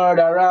ganja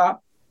murderer.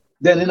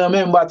 Then you know,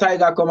 remember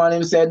Tiger come and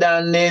him say,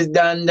 Dan is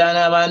Dan,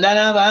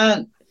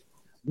 Danavan.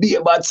 Be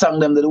a bad song,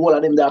 them, the whole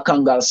of them, that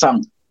Kangal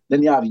song.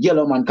 Then you have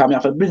Yellow Man come, you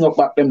have to bring up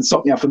back them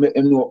something, you have to make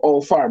them know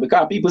how far.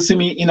 Because people see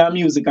me in a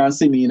music and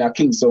see me in a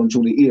Kingston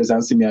through the ears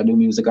and see me I do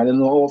music. And they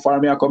know how far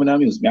me I come in a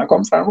music. Me I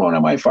come from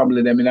around my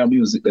family, them in a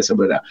music, they say,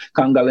 brother.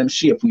 Kangal them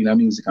shape in a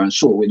music and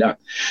show with that.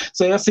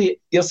 So you see,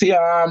 give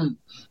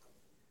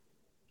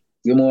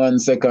me 1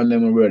 second,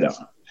 them, brother.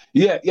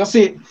 Yeah, you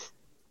see,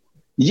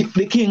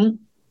 the King,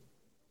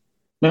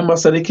 remember,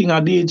 so the King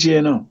a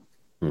DJ now.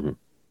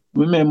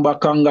 Remember,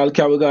 Kangal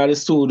carry go to the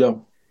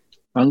studio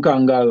and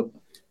Kangal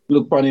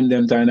look upon him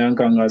them time and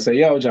Kangal say,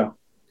 yo, Ja,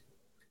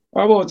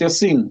 how about you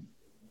sing?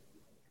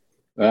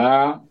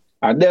 I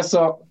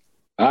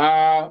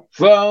I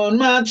found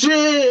my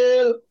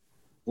trail.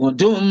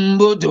 Boom,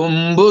 boom,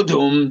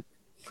 boom.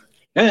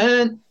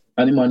 And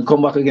the man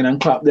come back again and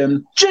clap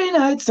them 3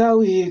 nights a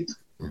week.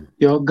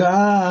 You're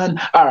gone.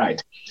 All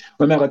right.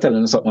 When I go tell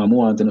you something, I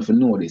want to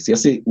know this. You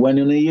see, when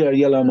you hear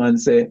Yellow Man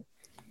say,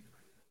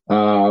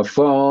 I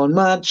found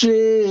my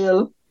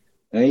trail,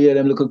 and you hear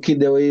them little kid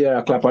there, hear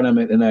a clap on them,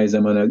 make the noise,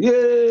 them and like, yeah.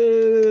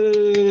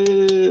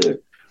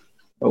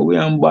 We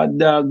and Bad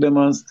Dog, them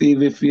and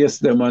Stevie Face,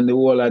 them and the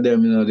whole of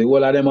them, you know, the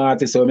whole of them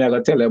artists, so I got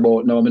to tell you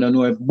about now. I don't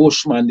know if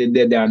Bushman did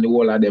there and the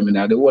whole of them, you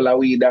know, the whole of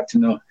we that, you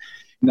know,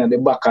 the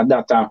back of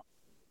that,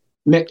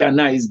 make the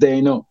noise there,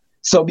 you know.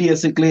 So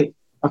basically,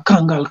 a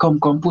Kangal come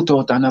put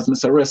out, and as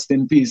Mr. Rest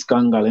in Peace,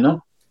 Kangal, you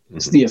know,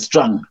 stay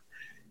strong.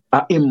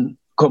 Him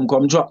come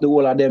drop the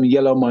whole of them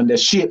Yellow Man, they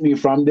shape me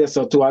from this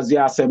so to as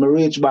you say, me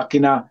reach back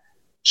in a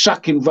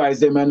shocking vibes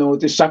them, you know,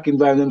 to shocking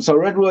vibes them. So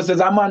Red Rose is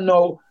a man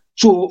now,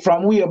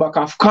 from way back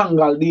of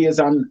Kangal days,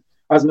 and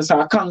as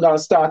Mr. Kangal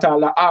start all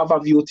the half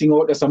of you thing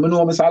out there, so I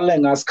know Mr.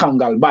 Leng as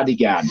Kangal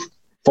bodyguard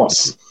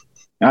first.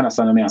 You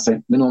understand what I say?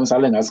 I know Mr.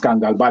 Leng as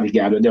Kangal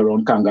bodyguard when they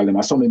run Kangal.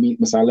 I saw me meet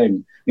Mr.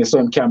 Leng. I saw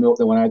him carry me up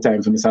there one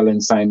time for Mr.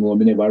 Leng sign more. I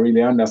never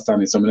really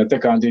understand it. So I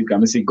take on to him,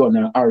 I see gun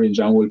and orange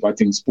and whole for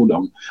things put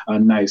on,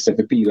 and knives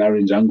if peel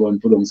orange and gun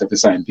put on if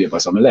sign paper.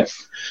 So I left.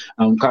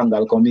 And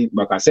Kangal come meet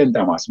back at St.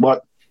 Thomas.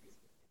 But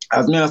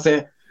as me I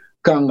say,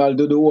 Kangal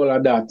do the whole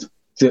of that.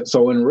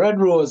 So when Red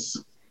Rose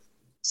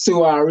see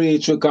what I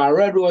reach, because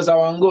Red Rose I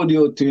want to go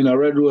do to, you know,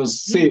 Red Rose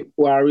see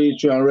what I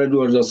reach, and Red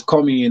Rose just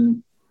come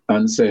in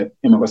and say,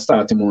 I'm going to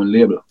start him own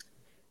label.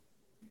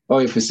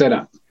 Or if he said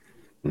that.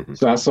 Mm-hmm.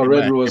 So I saw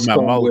Red Rose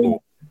come with,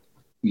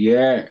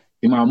 yeah,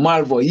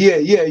 Malvo.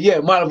 Yeah.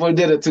 Malvo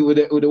did it too with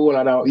the whole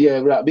of that.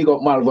 Yeah, big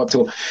up Malvo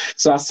too.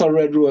 So I saw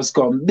Red Rose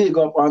come. Big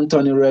up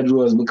Anthony Red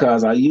Rose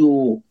because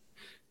you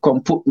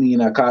come put me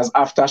in a cause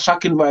after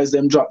Shocking Vibes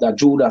them drop that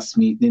Judas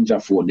Smith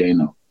Ninja 4 there, you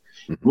know.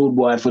 Road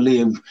Boy for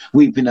Live,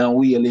 Weeping and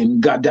Wailing,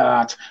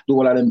 Goddard, do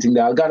all of them things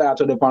there. Goddard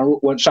to the pan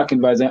when Shocking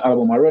Vibes them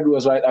album. I Red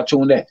Rose write a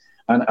tune there.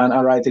 And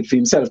I write it for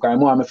himself because I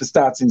know I'm if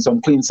starting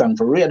some clean song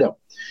for radio.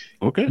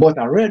 Okay. But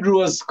a Red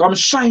Rose come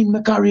shine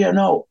my career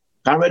now.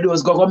 A Red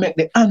Rose go make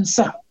the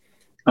answer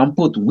and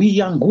put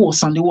we and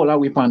Ghost and the whole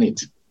whip on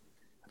it.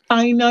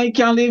 I know I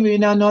can live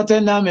in a not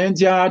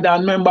tenement yard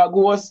and remember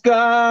Ghost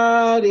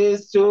God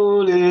is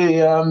truly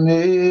a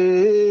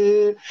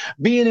me.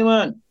 Beanie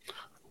Man.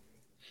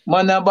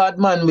 Man a bad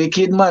man,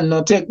 wicked man,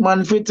 no take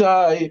man for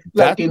tie.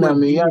 Like in a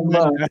me young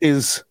man.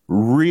 His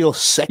real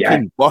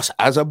second boss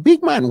as a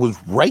big man was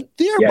right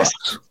there, boss.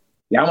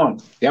 Yeah, man.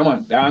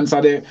 The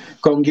answer there,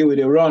 come give it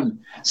a run.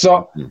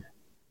 So,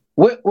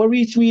 what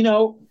reach me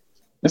now?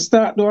 I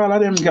start do all of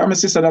them. Got my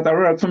sister that I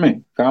work for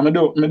me. Cause me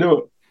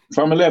do.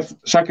 From my left,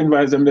 Shocking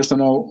Vibes them just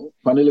now.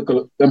 From the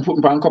little, them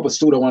putting on a couple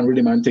studio one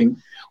rhythm and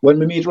thing. When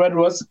we meet Red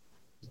Rose,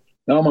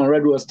 now man,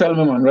 Red Rose, tell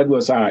me man, Red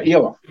Rose,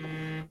 here.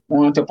 I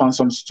want to on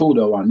some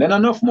studio one. Then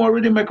enough more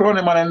rhythm make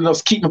running man and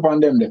just keep me on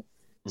them there.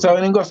 So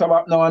when he goes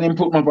about now and he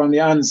put me on the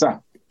answer.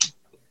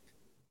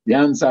 The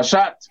answer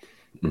shot.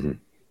 Mm-hmm.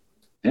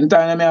 In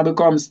time I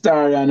become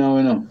star, you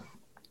know.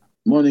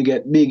 Money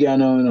get big, you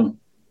know.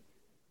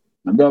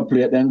 I don't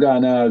play it, then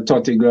gone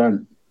 30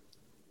 grand.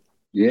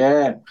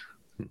 Yeah.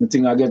 The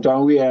thing I get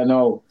on wear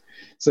now.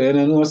 So you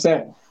know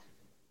say.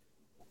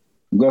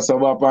 Go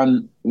sub up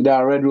on with that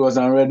Red Rose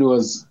and Red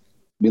Rose.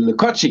 Billy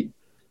Kochi.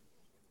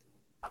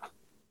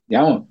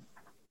 Yeah,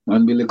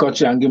 man. Billy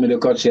Kochi and give me the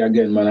Kochi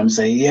again, man. I'm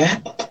saying,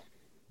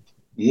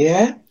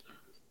 yeah.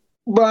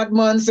 But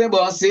man say,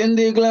 boss in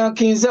the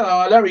Glock is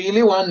all I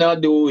really wanna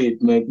do.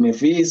 It make me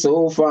feel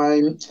so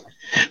fine.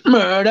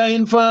 Murder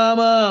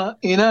informer,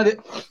 you know the...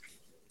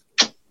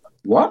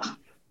 What?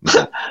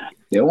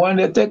 They want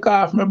to take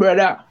off, my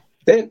brother.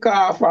 Take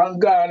off and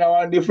go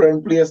now a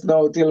different place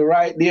now till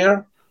right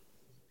there.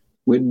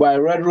 With by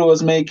Red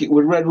Rose make it,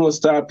 with Red Rose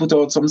start put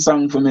out some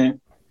song for me.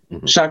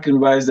 Mm-hmm. Shocking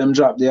Vibes them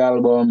drop the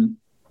album.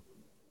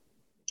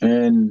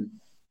 And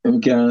I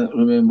can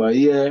remember,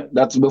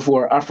 that's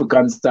before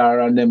African Star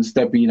and them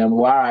step in and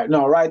why.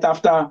 No, right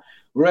after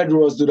Red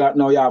Rose do that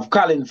now you have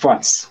Colin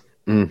Fats.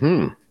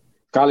 Mm-hmm.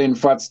 Colin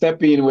Fats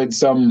step in with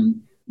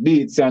some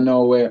beats and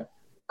now where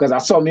because I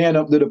saw me end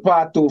up do the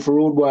part 2 for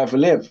Rude Boy for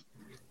Live.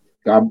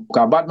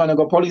 Because Batman and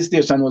Go Police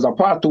Station was a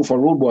part 2 for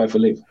Rude Boy for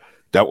Live.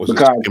 That was the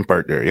second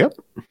part there, yep.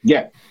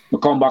 Yeah. I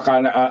come back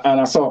and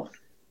I saw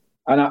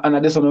and I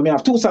just want to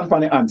have 2 songs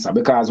on the answer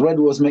because Red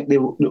Rose make the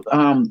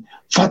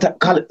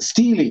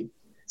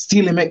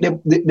Steely make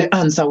the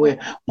answer where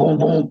boom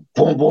boom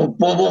boom boom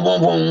boom boom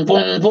boom boom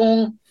boom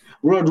boom.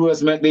 Red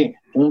Rose make the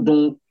boom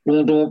boom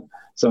boom boom.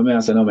 So I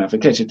say no, I have to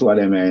catch it to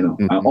them, you know.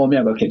 And all me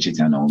I go catch it,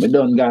 you know. I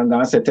don't go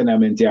and set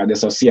tenement here, they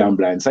so see I'm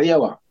blind. So yeah,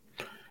 what?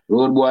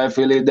 Road Boy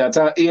feel it that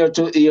a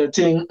ear-to-ear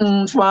thing.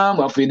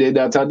 Farmer feel it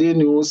that a the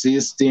new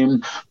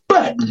system.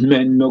 Bad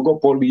men no go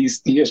police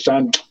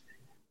station.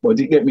 But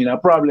it get me in a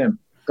problem.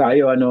 Cause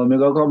you know, me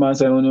go come and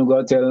say, when you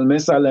go tell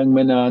Mr. Lang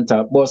me not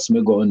tap bust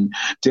me gun.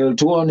 Tell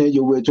Tony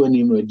you wait when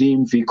him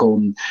redeem fi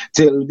come.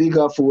 Tell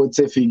Bigger Ford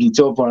say fi get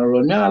up and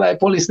run. Me I like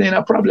police ain't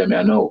a problem,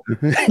 you know.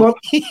 But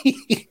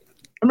I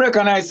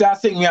recognize I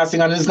sing,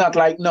 and it's not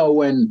like now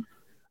when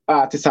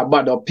artists are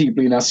bad up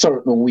people in a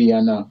certain way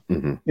and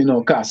you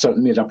know, cause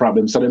certain major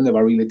problems. So they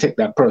never really take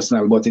that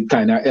personal, but it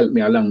kind of helped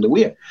me along the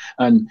way.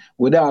 And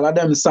with all of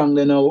them songs,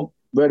 you know,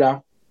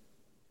 brother,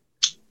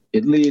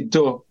 it lead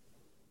to,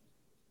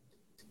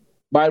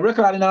 by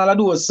recording all of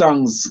those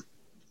songs,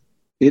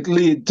 it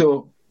lead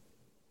to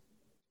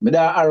me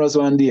da arrows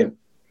one day.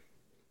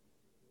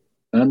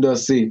 And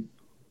just see.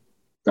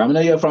 I'm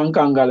not here from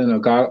Kangal, you know,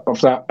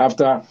 cause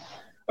after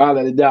all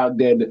of the dog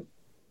dead,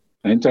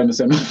 I'm trying to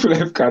say me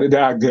left cause the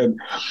dog dead.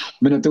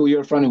 Me not 2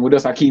 years from him, we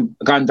just keep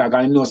contact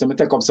and you know, so me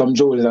take up some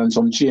jewels and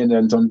some chains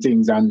and some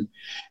things and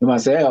he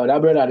must say, oh, that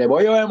brother there,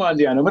 boy, you man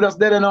there. And me just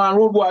dead and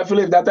Rude Boy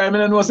Philip that time,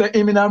 I know say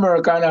him in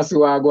America and I see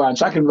where I go on.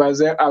 Shocking by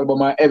the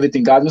album and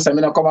everything. Cause me say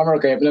me not come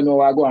America, I don't know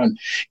where I go on.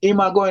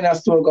 Him a go in a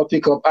store go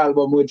pick up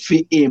album with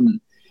fi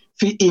him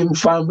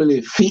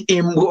family, fi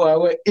him go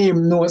away,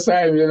 him no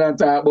sign, you know,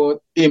 talk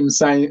about him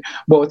sign,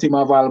 about him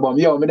of album.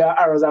 Yo, me the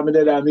arrows and me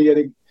dead and me get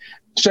the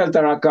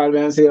shelter I call me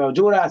and say, oh,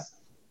 Judas.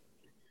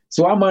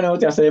 So I'm man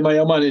out here say, I'm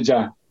your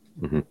manager.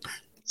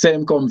 Say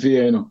him come for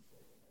you, you know.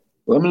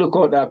 When me look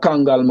out that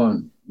Kangal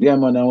man, yeah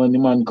man, and when the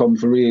man come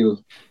for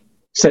real,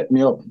 set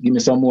me up, give me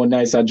some more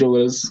nicer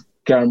jewels,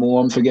 carry me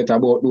home, forget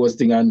about those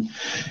things and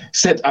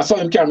I saw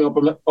him carry me up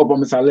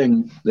on Mr.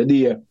 Leng the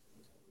day.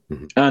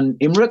 And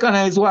him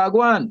recognize what I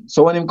go on.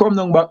 So when him come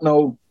down back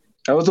now,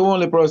 I was the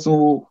only person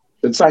who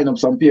would sign up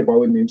some paper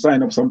with me.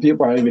 Sign up some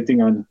paper and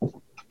everything and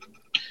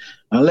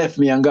left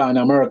me and gone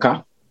to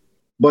America.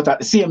 But at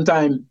the same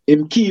time,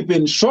 him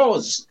keeping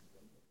shows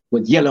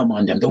with Yellow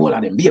Man, them, the whole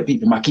of them, be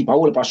people, might keep a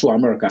whole of a show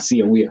America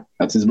same way.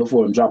 That is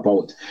before him drop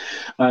out.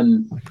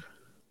 And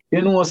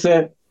you know,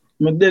 say,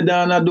 me dead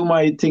and I do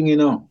my thing, you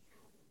know.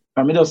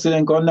 And me just see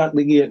them come knock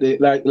the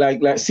gate,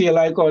 like see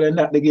like how they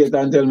knock the gate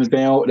and tell me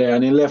stay out there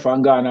and he left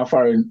and gone a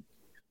foreign.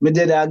 Me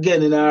did that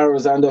again in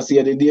arrows and just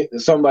see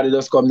somebody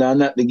just come down and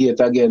knock the gate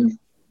again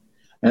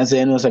and say,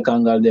 you know, say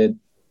Kangal dead.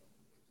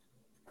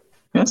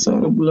 Yes,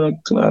 all the blood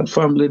clot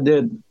family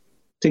dead.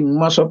 Thing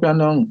mash up your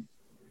now.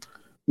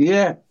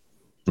 Yeah.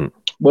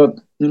 But,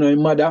 you know, his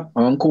mother,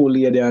 and cool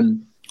lady,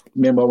 and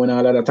remember when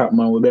all of that top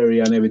man we bury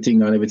and everything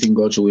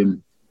go through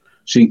him.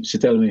 She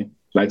tell me,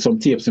 like some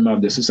tapes him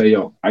have this. She say,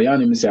 yo, I hear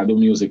him say I do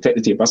music, take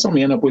the tape. I saw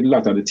me end up with a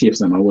lot of the tapes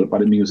them, I will for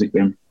the music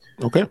them.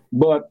 Okay.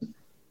 But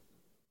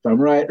if I'm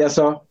right, that's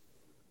all.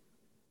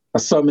 I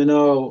saw me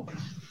now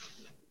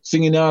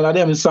singing all of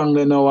them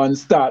songs now and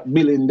start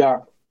building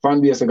that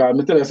fan base. I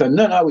tell you, say,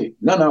 none away.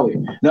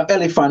 No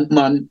Elephant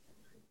Man.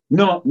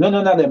 No, none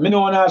of them. Me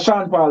no want to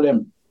Sean Paul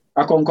them.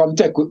 I come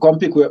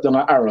pick we up down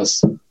at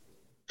Arrows.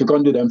 To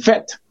come do them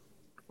fet.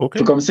 Okay.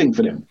 To come sing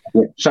for them.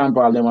 Yeah. Sean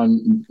Paul them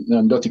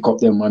and Dirty Cup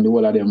them and the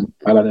whole of them,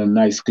 all of them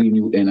nice clean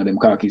youth and them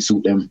khaki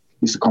suit them.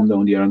 Used to come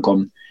down there and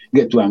come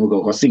get to and we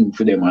go sing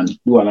for them and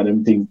do all of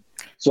them things.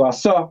 So I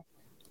saw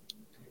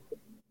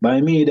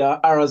by me the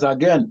Arrows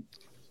again.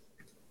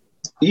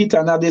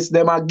 Ethan at this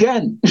them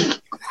again.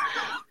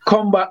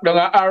 Come back down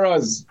at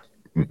Arrows.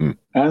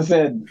 And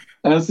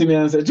see me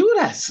and said,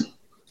 Judas,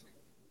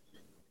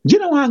 do you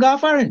know want to go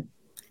foreign?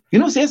 You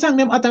know, say sang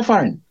them at a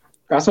foreign.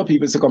 That's how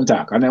people say come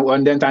talk. And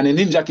then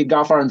Ninja Kid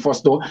go foreign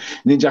first though.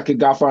 Ninja Kid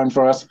go foreign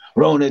first.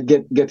 Rounded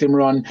get him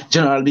run.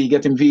 General B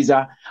get him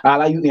visa.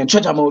 All of you and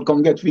Treasure Mode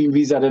come get him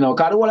visa, you know.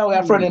 Because the whole of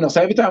our friend, you know.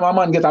 So every time a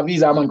man get a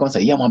visa, a man come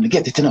say, yeah, man,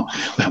 get it, you know.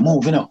 We're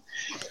moving, you know.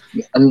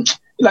 And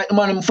like the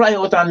man fly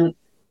out and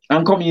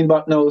come in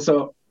back now.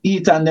 So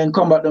eat and then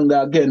come back down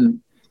there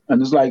again.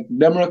 And it's like,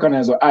 them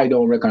recognize what I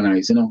don't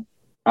recognize, you know.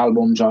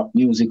 Album drop,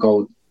 music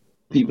out.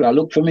 People are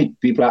look for me.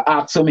 People are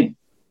ask for me.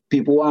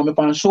 People want me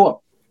on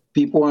show.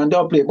 People want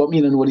to play, but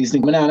me don't know these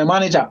things. I'm not a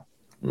manager.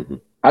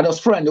 I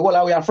just friend. The whole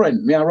of we are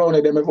friend. Me and round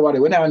them everybody.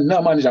 We're not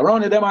no manager.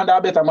 Round them and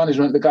a better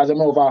management because them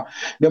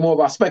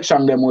over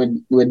spectrum them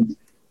with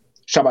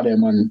Shabba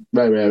them and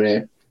very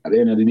at the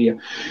end of the day.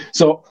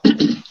 So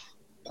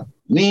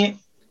me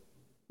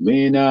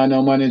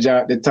no manager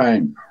at the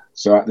time.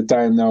 So at the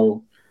time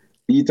now,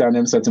 Peter and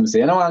them said to me, say,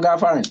 you know what, I go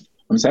foreign.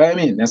 I'm saying, I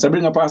mean, I said,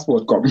 bring a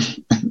passport, come.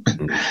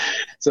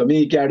 So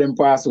me carry them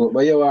passport.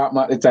 But you know,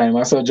 at the time,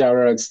 I saw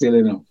Jarrod still,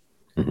 you know.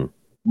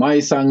 My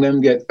song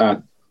them get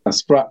a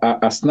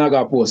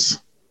snagger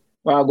post.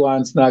 I go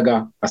and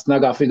a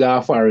snagger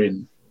figure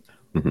foreign.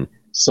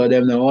 So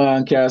them no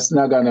want to carry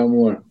snagger no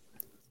more.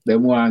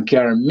 Them want to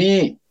carry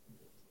me.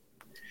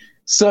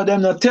 So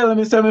them not telling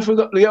me, say me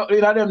forgot,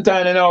 in them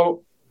time, you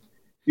know,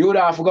 you would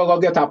have to go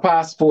get a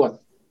passport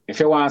if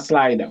you want to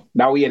slide them.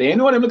 That way, you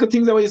know them little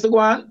things that we used to go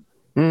on?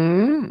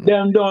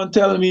 Them don't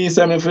tell me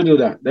something if you do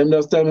that. Them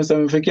just tell me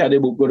something if you carry the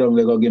book, go down,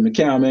 they go give me.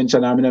 Can't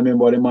mention, I don't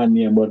remember the man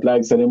name, but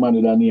like say the man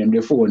with the name,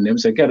 the phone, them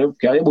say, carry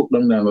the book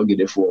down there, go give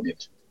the phone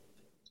it.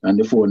 And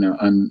the phone,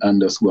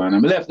 and just go on. I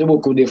left the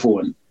book with the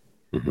phone.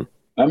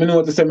 I mean,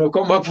 what to say, I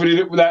come back for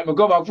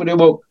the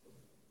book.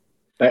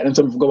 Like, them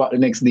something go back the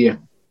next day.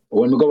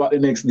 When we go back the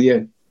next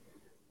day,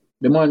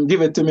 the man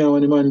give it to me, and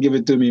when the man give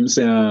it to me, him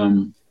say,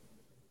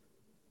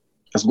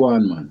 let's go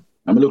on, man.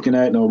 I'm looking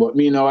at it now, but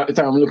me now at the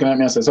time I'm looking at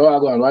me, I say, so I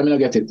go on, why me not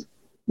get it?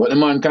 But the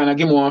man kind of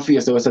give me one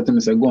face, so I said to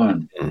me, say, go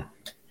on.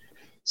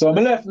 So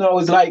when I left now,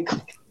 it's like,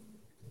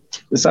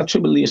 it's a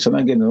tribulation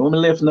again. When I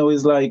left now,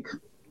 it's like,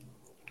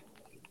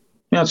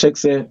 I check,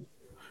 say,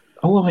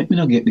 oh, me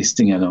not get this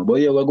thing, you know.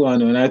 But yeah, we go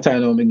on, and I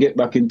time now, me get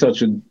back in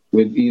touch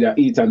with either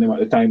Ethan them at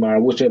the time,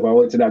 or whichever,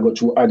 what did I go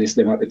through Addis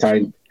them at the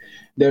time.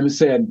 Them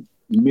said,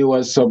 me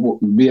was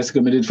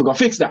basically, me did forgot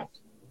fix that.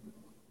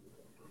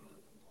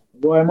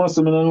 Boy, I must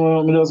have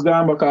know, me just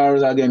gone back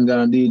hours again,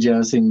 gone DJ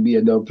and sing, be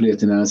a dub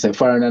plate, and I say,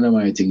 foreign and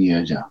my thing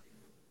here, ja.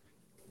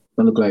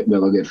 Don't look like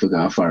they'll get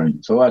figure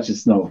foreign. So watch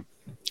this now.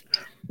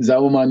 There's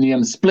a woman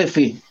named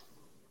Spliffy.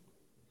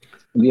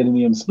 Lady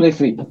named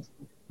Spliffy.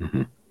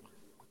 Mm-hmm.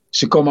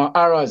 She come at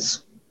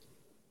Arras.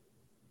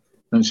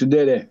 And she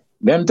did it.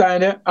 Them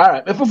time there.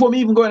 Alright, before me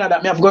even going at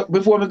that, me have got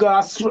before me go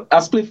a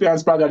Spliffy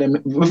and Spragga them,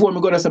 before me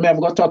go there, so me have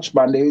got touch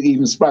band, they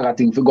even Spragga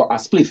thing for got a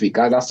Spliffy,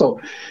 because I saw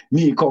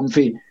me come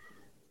for.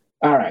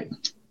 Alright.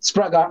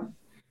 Spragga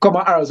come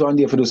at Arras one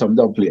day for do some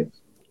dub play.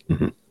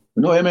 Mm-hmm. You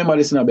know, remember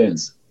this in a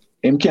Benz.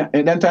 Him can't,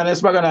 and then time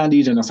Spragga and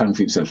DJ no song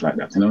for himself like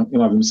that, you know.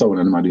 Him have him sound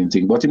and him doing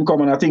thing. But him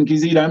come and I think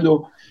he's either him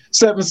do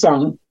 7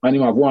 songs and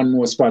him have one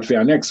more spot for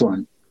your next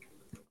one.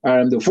 Or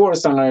him do 4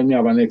 songs and him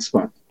have a next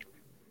spot.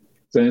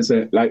 So he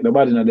say, like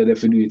nobody not there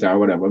for do it or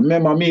whatever.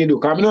 Remember me do,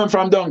 because I know him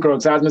from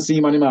Dunkirk, so as I see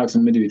him and him ask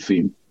him, me do it for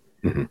him.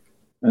 Mm-hmm.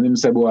 And him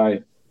say,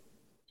 boy,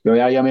 you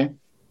hear me?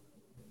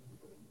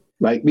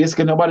 Like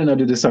basically nobody not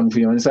do the song for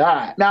you. And he say,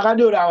 alright, now I can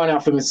do that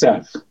one for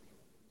myself.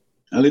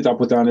 And later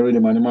put on the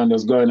rhythm and the man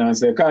just going and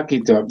say, cock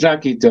it up,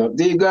 jack it up,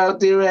 dig out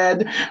the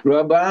red,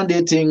 rub on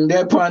the thing,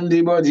 they on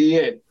the body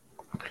head.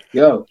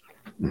 Yo.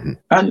 Mm-hmm.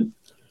 And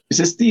it's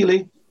a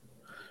Steely.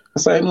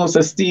 That's why I know it's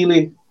a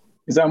Steely.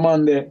 It's a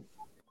man there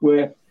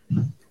where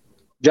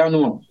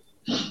Jano.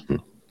 Mm-hmm.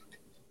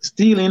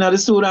 Steely in the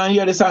studio and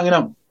hear the song, you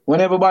know.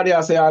 When everybody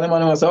else say, all the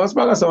man say, what's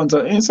back sound?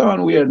 It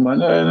sound weird, man.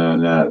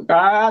 No.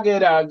 Cock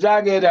it up,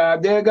 jack it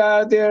up, dig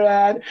out the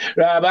red,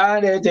 rub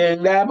on the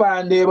thing, they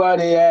on the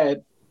body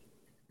head.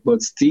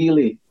 But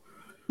Steely,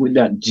 with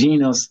that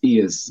genius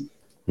ears,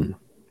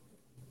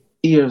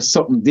 hears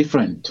something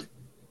different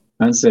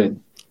and said,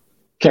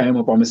 carry him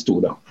up on my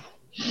studio.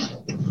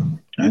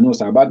 I know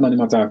it's a bad man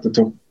him talk to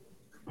too.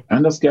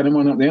 And just carry him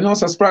on up there. You know,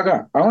 it's a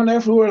Spragga. I wonder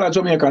if the world of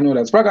Jamaica know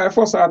that. Spragga is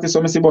the first artist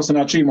who I see busting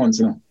in 3 months,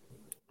 you know.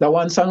 That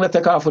one song that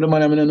take off for the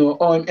man, I don't know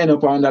how him end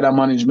up under that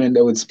management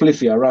there with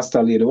Spliffy, a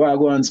Rasta lady. Why I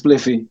go on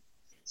Spliffy?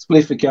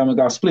 Spliffy can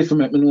go. Spliffy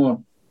make me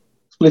know.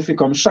 Spliffy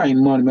come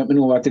shine, man, make me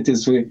know what it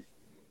is for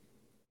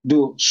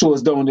do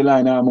shows down the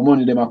line, my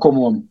money them I come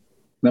home,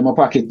 them my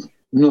pocket.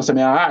 You know, so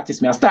me an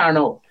artist, me a star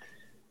now.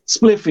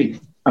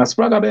 Spliffy and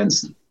Spragga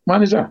Benz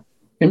manager.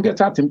 Him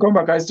get at him, come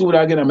back, I stood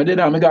again, and I did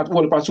that, I got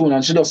all the tune,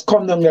 and she just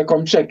come down there,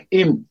 come check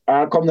him,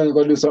 or come down and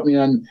go do something,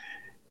 and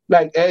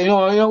like, hey, you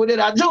know, we did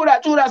that,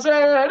 Judas,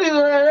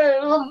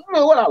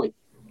 what are we?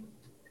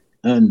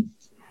 And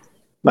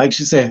like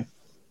she said,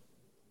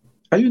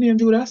 are you named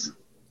Judas?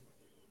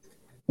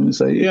 And I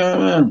say, yeah,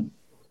 man.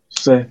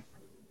 She said,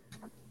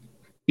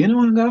 you know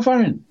I'm going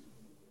foreign.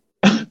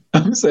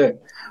 I'm saying,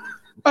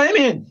 what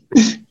do you mean?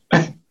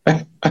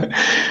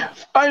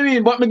 I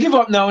mean, but me give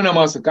up now, no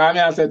muscle. Because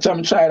I said,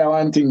 I'm trying that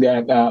one thing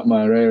that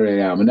man,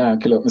 right, I'm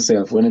not kill up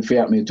myself when it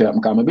fear me to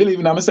happen. Because I believe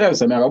in myself,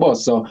 so I'm a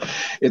boss. So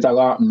it's a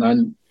happen.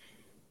 And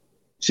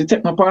she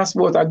take my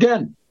passport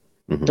again.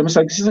 Mm-hmm.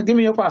 So she said, give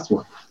me your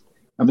passport.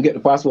 I'm going to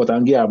get the passport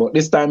and gear. But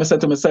this time I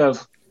said to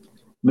myself,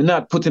 I'm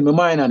not putting my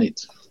mind on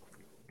it.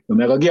 I'm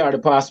going to gear the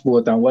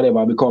passport and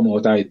whatever become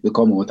out of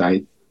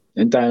it.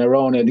 And time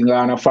around it, they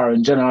gone a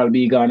foreign, General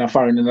B gone a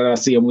foreign, and the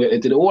same way.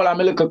 The whole of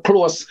me look a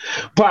close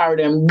part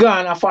of them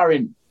gone a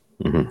foreign.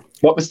 Mm-hmm.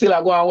 But me still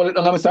I go and hold it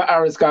down, Mr.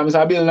 Harris, because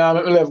Mr. Bill now,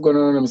 me left going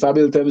on, Mr.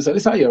 Bill tell me,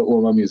 this is your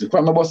own music.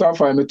 From my boss and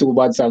find me 2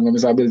 bad songs,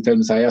 Mr. Bill tell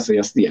me, yes,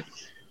 you stay.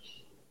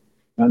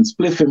 And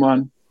Spliffy,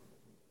 man,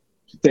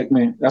 take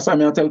me. That's why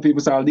I tell people,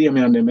 say,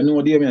 Damien them. I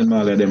know Damien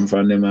all of them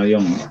from them are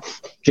young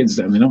kids,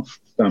 them, you know.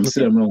 I'm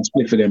still around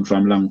Spliffy them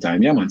from a long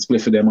time. Yeah, man,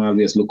 Spliffy them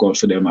always look out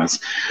for them as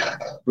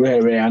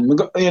rare. And,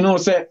 you know,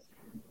 say,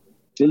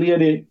 the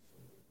lady,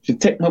 she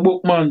take my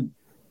book, man.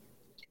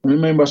 I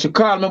remember, she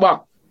called me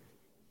back.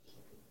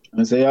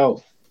 I say,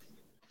 yo,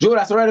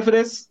 Judas, ready for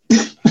this?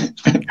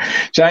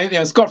 She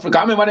ain't Scott Frick.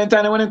 I remember then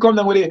time when they come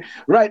down with it,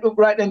 right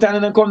then time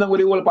and then come down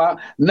with the whole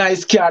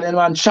nice car, then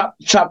man chop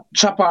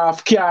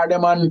off car,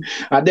 them and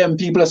them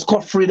people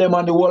Scott Free them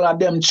and the whole of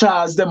them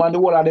Charles, them and the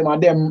whole of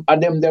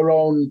them their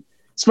own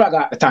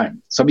Spragga at the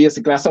time. So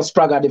basically I saw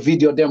Spragga the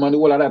video them and the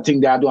whole of that thing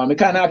they are doing. I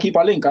kind of keep a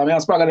link. I mean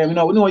Spragga them, you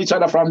know, we know each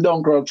other from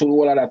Dunkirk to the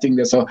whole of that thing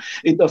there, so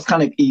it was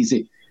kind of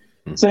easy.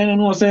 So you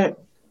know, say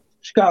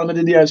she called me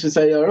the day and she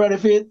said, you ready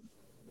for it?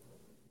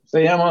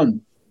 Say, yeah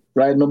man,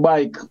 ride my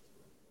bike.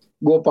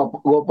 Go pa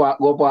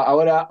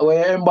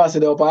where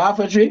embassy up a half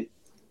a tree.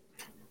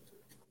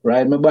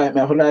 Ride my bike,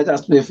 me have to light a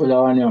split for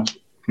that one, yeah.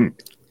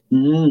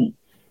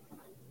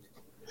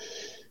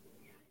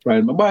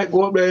 Right, my bike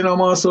go up there, you know,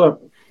 man, so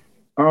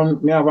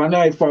me have a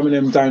knife for me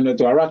them time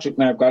to a ratchet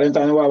knife, because then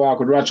time I walk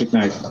with ratchet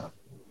knife.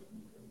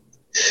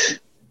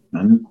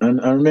 And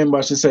I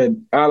remember she said,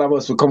 all of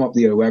us will come up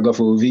there, we go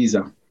for a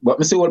visa. But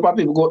me see what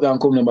people go up there and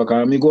come back,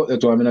 and me go up there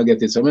too, and me not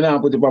get it. So me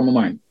not put it on my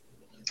mind.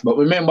 But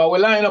remember, we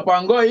line up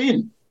and go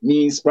in.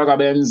 Me, Spragga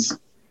Benz,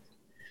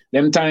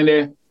 them time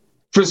there,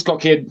 Frisco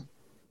Kid.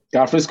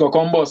 Frisco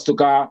come bus to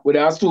car with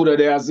our studio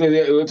there.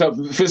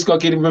 Frisco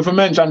Kid, if you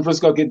mention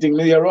Frisco Kid thing,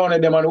 me around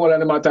them and all of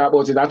them talk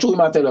about it. I truly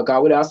might tell you,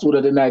 because with our studio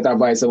the night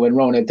advice, when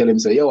round they tell him,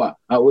 say, yo,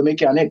 we make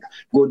your neck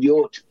go the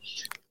out.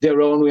 They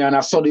round we and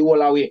I saw the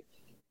whole away.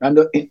 And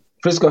the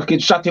Frisco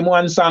Kid shot him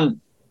one song.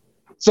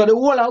 So the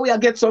whole away I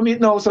get some it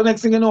now. So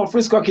next thing you know,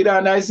 Frisco Kid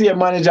and I see a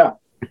manager.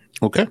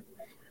 Okay.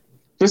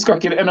 Frisco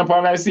Kid end up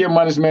on I see a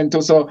management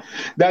too. So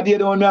that day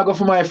when I go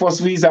for my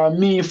first visa,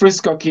 me,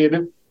 Frisco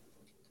Kid.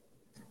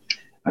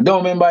 I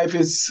don't remember if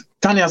it's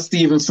Tanya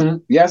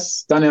Stevenson.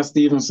 Yes, Tanya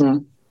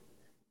Stevenson.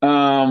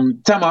 Tama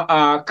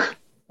Ark.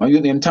 My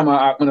youth name Tama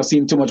Ark. I don't see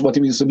him too much, but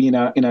he used to be in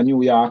a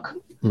New York.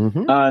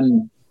 Mm-hmm.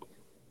 And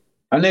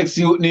a next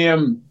youth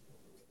name,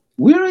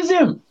 where is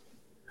him?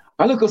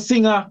 A little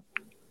singer. I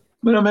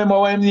don't remember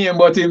what his name,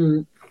 but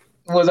him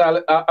was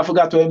I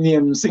forgot what his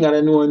name. Singer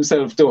that know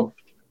himself too.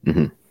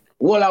 Mm-hmm.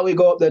 Well, we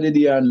go up there the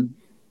day, and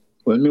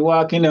when me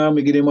walk in, I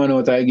give the man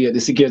out I get the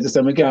security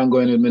said I can't go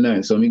in with my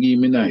knife, so me give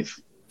him my knife.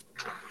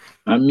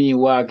 And me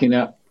walking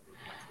at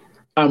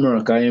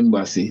America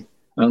Embassy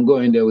and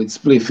going there with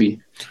Spliffy.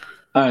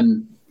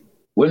 And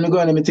when me go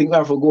in, me think I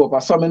have to go up. I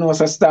saw me know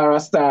a star.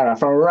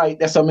 From right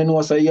there, so me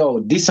know say,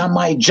 yo, this is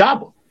my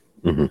job.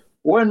 Mm-hmm.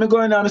 When me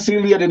go in and see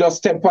lady just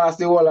step past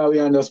the wall away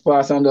and just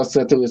pass and just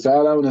say to us, I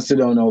want to sit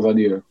down over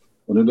there.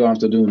 But you don't have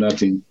to do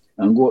nothing.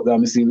 And go up there,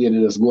 me see lady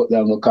just go up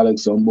there and go collect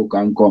some book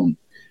and come.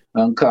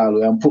 And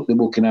call her and put the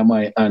book in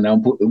my hand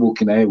and put the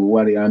book in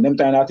everybody. And them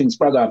time I think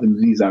Spragga up in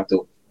the visa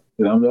too.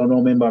 I don't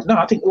remember. No,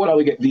 I think all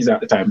we get visa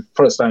at the time.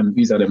 First time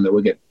visa them that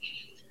we get.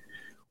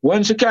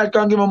 When she can't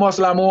give me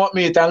muscle, I want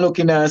me and look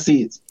in there and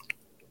see it.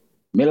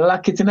 Me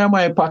lock it in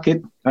my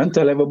pocket and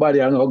tell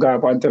everybody I know go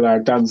up and tell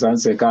her thanks and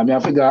say, because I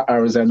figure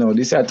hours I know.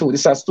 This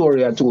is a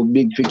story too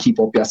big to keep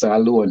up yourself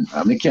alone.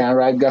 I can't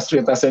ride go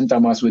straight to St.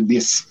 Thomas with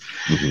this.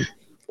 Mm-hmm.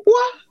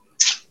 What?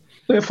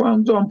 If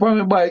I'm jump on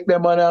my bike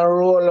them and I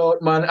roll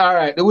out, man. All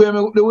right. The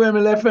way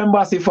me left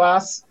Embassy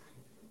fast,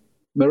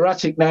 me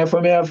ratchet knife for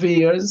me a few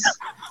years.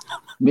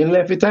 Me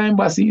left it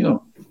embassy, you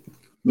know.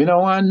 Me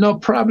don't want no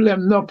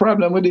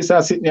problem with this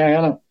sitting here,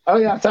 you know. Oh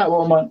yeah, talk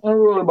about man. I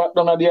roll back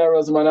down at the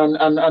arrows, man,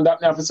 and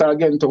that officer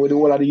again to with the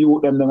whole of the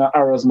youth them down at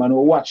arrows, man,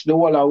 who watch the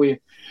whole away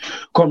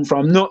come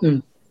from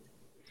nothing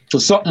to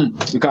something.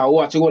 Because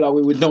watch the whole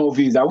away with no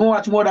visa. We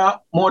watch more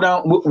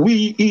than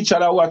we each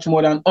other watch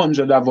more than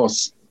 100 of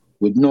us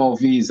with no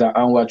visa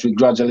and watch we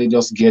gradually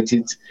just get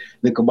it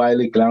little by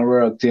little and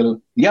work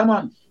till yeah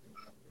man.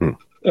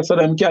 So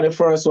them carry the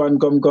first one,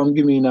 come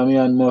give me in me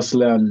and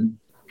muscle. And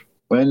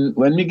when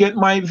me get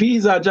my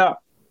visa job,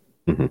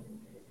 mm-hmm.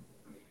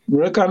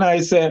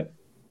 recognize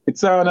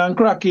it's on and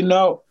cracking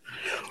now.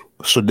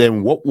 So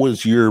then what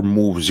was your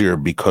moves here?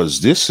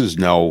 Because this is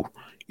now,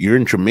 you're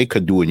in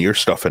Jamaica doing your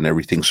stuff and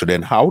everything. So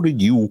then how did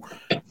you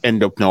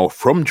end up now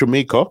from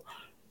Jamaica?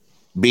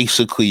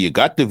 Basically, you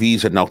got the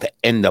visa now to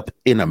end up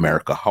in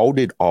America. How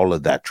did all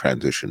of that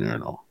transition here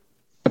now?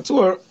 I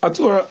tour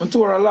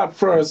a lot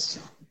first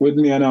with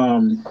me and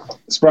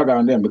Spragga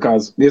and them,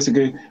 because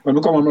basically when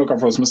we come to America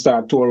first, we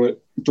start tour with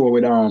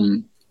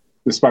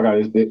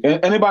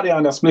Spragga. Anybody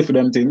on the split for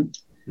them thing,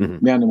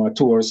 mm-hmm. me and them a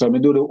tour. So we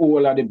do the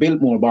whole of the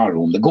Biltmore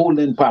Ballroom, the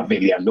Golden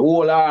Pavilion, the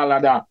whole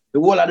of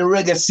the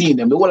reggae scene,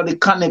 them, the whole of the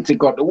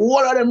Connecticut, the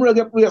whole of them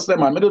reggae place them,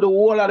 man. We do the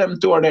whole of them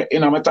tour there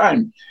in my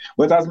time.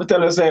 But as me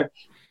tell you, say,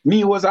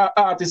 me was an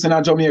artist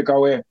in Jamaica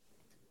where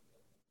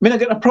me not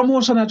get a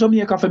promotion in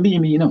Jamaica for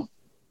being me, you know.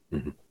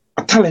 Mm-hmm.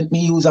 A talent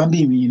me use and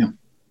be me, you know.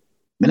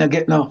 Me not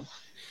get now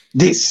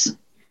this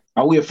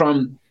away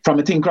from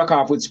a thing crack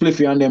off with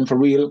Spliffy and them for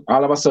real.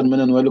 All of a sudden, me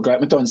don't know I look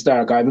like me turn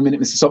star. Every minute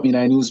me see something in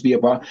a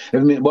newspaper.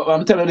 Every minute, but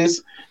I'm telling you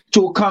this,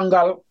 to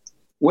Kangal,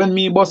 when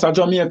me boss a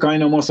Jamaica, you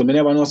know, muscle, me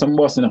never know some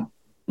boss, you know.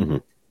 Mm-hmm.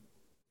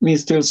 Me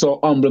still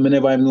so humble, me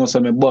never even know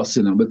some boss,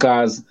 you know,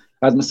 because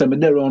as I said, me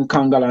there around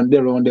Kangal and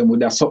there around them with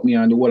that something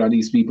and the whole of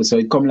these people. So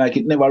it come like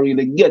it never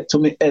really get to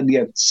me head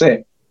yet.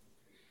 Say,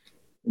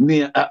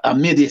 me I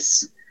made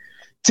this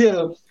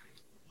till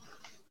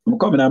I'm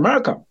coming to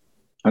America.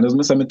 And as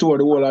I said, me tour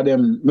the whole of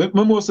them. Me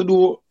mostly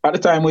do at the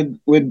time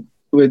with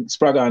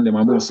Spragga and them,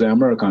 I mostly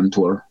American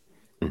tour.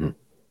 Mm-hmm.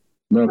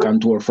 American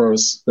tour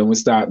first. Then we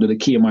start to the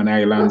Cayman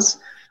Islands.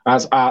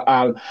 As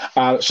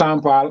Sean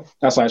Paul,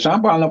 that's why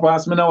Sean Paul no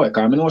pass me no way,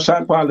 because I know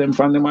Sean Paul them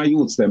from them are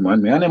youths them,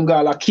 man. Me and them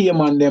gal a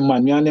Cayman them,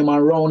 man. Me and them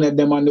are rounded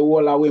them and the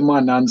whole of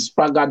women and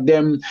Spragga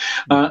them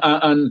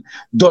and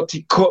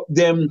Dirty Cup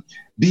them,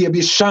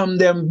 Baby Sham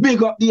them,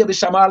 big up Baby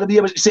Sham, all the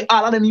Baby. See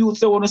all of them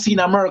youths they want to see in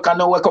America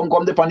now. We come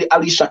up on the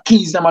Alicia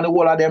Keys them and the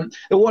whole of them.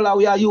 The whole of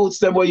we are youths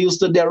them we used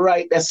to there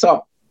right there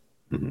so.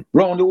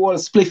 Round the world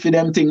split for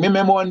them thing. Me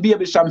remember when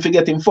Baby Sham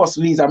forget him first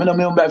visa. I don't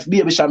remember if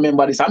Baby Sham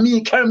remember this. I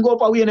mean, carry him go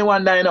up away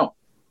anyone day now.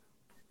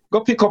 Go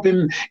pick up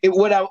him,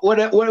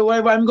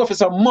 whatever I'm go for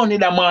some money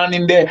that man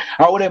in there,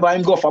 or whatever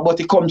I'm go for, but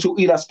he come to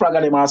either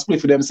Spragga them or split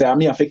for them, say,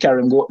 I have to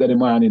carry him go up there the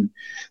morning.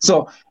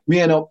 So,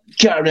 me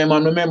carry them,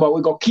 and remember,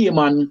 we got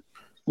Cayman,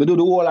 we do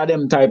the whole of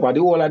them type, the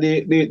whole of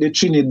the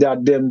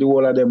Trinidad, them, the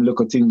whole of them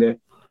look thing there.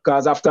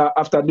 Because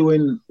after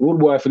doing Rude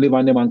Boy for Live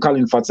and them and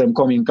Colin Fats them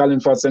coming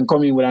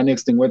with the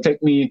next thing, will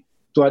take me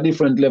to a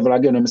different level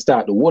again. I'm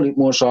start the Wallet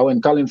More Show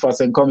when Colin Fats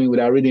them coming with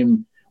a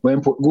rhythm. When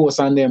put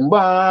Ghost on them,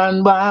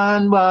 ban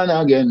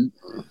again.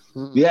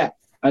 Yeah,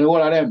 and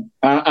all of them.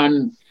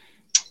 And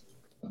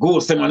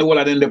Ghost them and all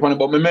of them depending.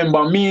 But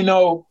remember me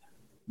now,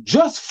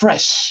 just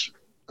fresh.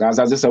 Because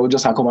as I said, we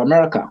just have come to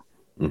America.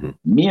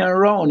 Me and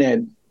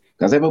Roundhead,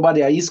 because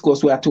everybody at East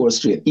Coast, we are tour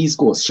straight. East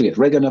Coast straight.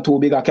 Regular too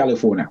big at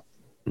California.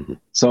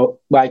 So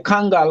by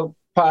Kangal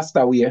passed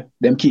away,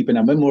 them keeping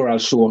a memorial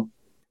show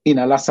in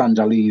Los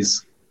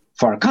Angeles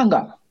for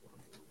Kangal.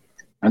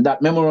 And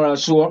that memorial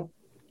show,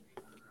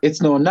 it's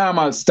no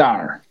normal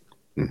star.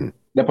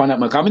 Depend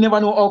on me. Because I never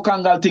know how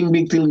Kangal thing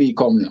big till me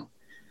come now.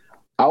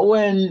 And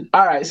when,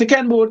 all right, see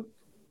Ken Boot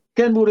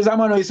is a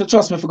man who used to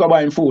trust me for go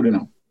buying food, you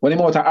know. When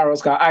him out of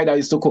Arrows, because Ida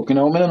used to cook, you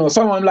know. I don't know,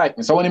 someone like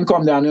me. So when him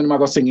come down, you know, I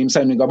go sing him,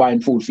 send me go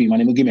buying food for him,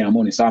 and he give me a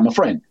money. So I'm a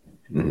friend.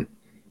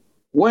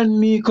 When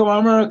me come to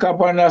America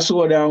upon that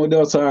show down with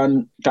us,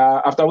 and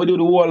after we do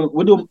the whole,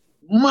 we do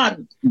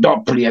mad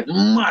dub plate,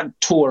 mad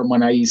tour,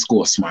 man, at East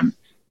Coast, man.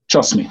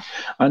 Trust me.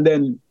 And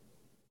then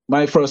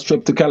my first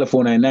trip to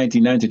California in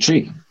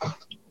 1993.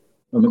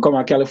 When I come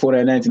to California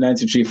in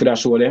 1993 for that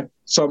show there,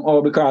 somehow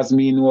because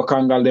me know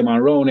Kangal them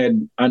and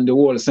Roundhead and the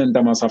whole St.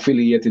 Thomas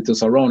affiliated to,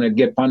 so Roundhead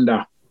get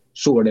Panda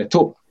show there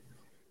too.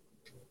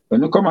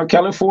 When I come to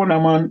California,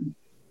 man,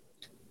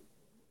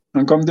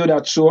 and come do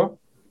that show,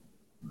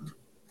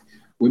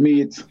 we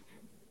meet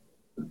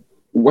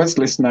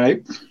Wesley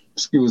Snipe,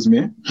 excuse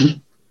me,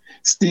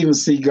 Steven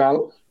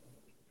Seagal,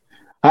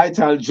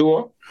 Ital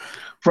Joe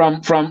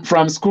from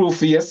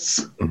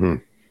Screwface.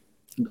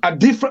 A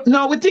different,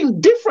 no, we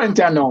think different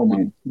now,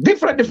 man.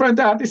 Different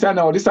artists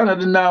now. This is not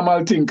the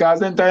normal thing. Because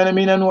then time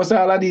I know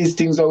all of these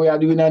things that we are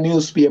doing in a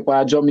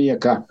newspaper,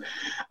 Jamaica.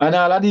 And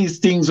all of these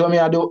things when we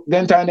are doing,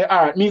 then time the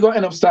art. Me go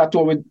end up start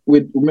tour with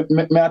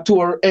me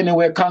tour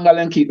anywhere, Kangal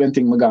and keep them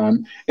thing me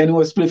gone.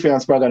 Anywhere Spliffy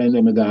and Spragga and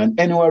them me gone.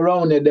 Anywhere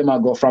around it, them I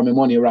go from my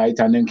money right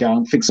and then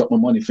can fix up my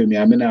money for me.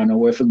 I mean, I don't know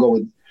where to go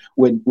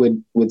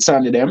with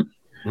Sandy them.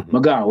 Me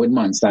gone with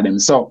Monster them.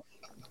 So,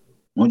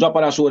 on top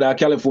of that show that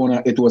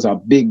California, it was a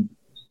big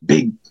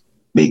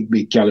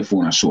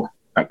California show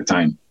at the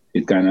time.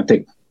 It kind of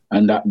take.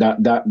 And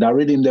that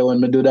rhythm there when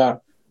me do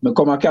that, me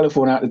come to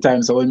California at the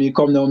time. So when me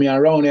come now, me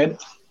and Roundhead,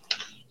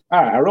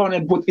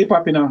 Roundhead put hip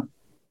hop in a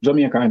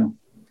Jamaica, you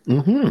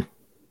know.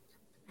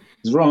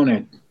 It's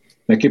Roundhead,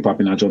 make hip hop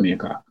in a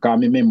Jamaica. Because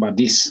I remember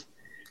this.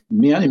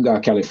 Me and him go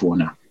to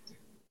California.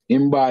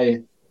 Him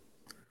buy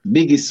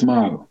Biggie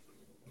Small,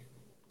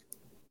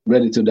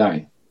 Ready to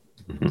Die.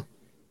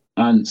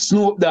 And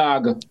Snoop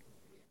Dogg,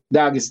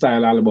 Doggy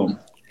Style album.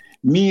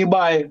 Me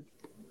buy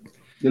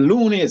the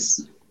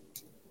Loonies.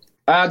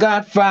 I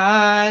got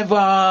 5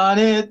 on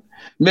it,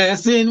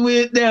 messing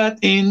with that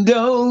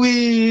Indo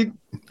weed.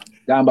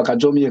 Down back at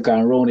Jamaica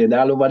and Roundhead,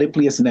 all over the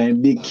place in a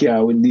big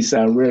car with this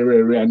and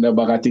rare and the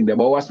back of thing there.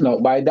 But what's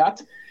not by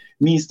that?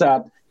 Me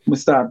start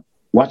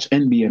watch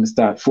NBA and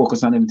start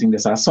focus on everything there.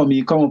 So I saw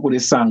me come up with a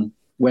song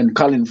when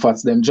Colin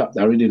Fats them drop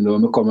that rhythm though.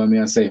 Me come at me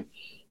and say,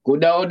 go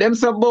down them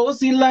so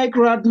bossy like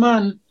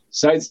Rodman.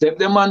 Sidestep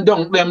them and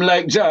dunk them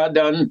like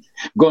Jordan.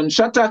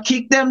 Gunshot a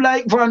kick them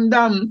like Van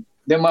Damme.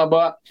 Them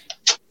about,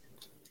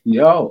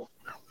 yo,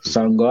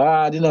 song go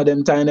hard, you know,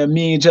 them time that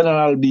me,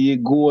 General B,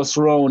 Ghost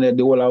Roundhead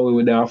the whole way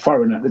with the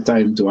foreign at the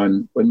time too.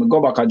 And when we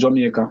go back to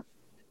Jamaica,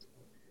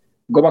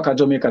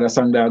 the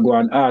song that go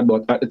on hard.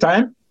 But at the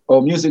time,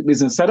 our music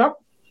business set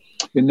up,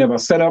 we never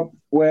set up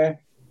where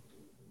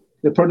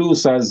the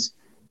producers,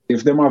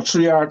 if them have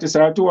 3 artists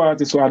or 2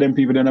 artists, or them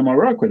people that them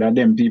work with, are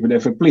them people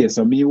that for play.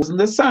 So me wasn't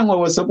the song I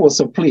was supposed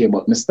to play,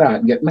 but me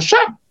start get my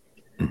shot.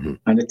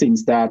 And the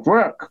things start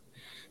work.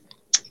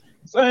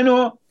 So you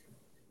know,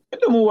 me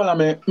do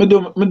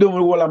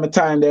all of my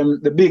time, them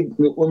the big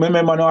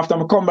remember now after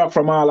I come back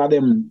from all of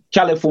them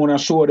California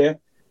show there,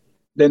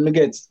 then me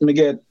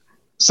get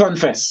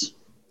Sunfest.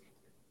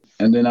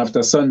 And then after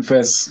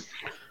Sunfest,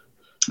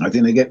 I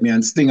think they get me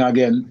and Sting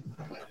again.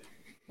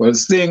 Well,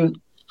 Sting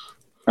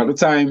at the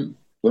time,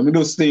 when we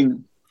do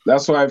Sting,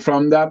 that's why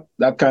from that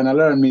kind of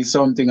learned me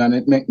something, and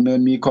it made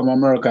me come to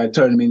America. It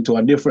turned me into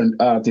a different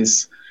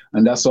artist,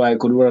 and that's why I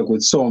could work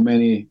with so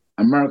many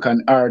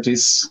American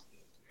artists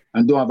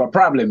and don't have a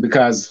problem,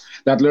 because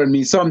that learned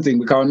me something.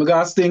 Because when I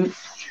got Sting,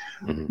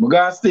 I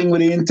got Sting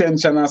with the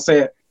intention. I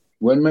say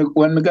when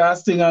I got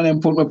Sting and then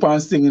put my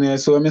pants Sting in there.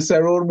 So when I say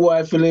Road Boy,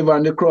 if you live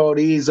on the crowd,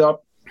 ease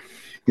up.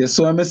 Yeah,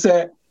 so when I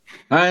say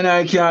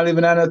I can't live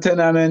in a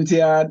tenement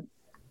yard.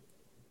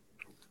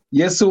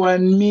 Yes, so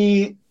when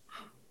me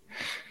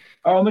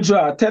Oh, me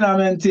draw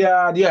tenement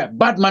yard, yeah.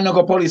 Bad man no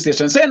go police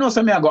station. Say no,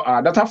 so me I go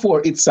hard. That a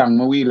 4-hit song,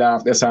 me wheel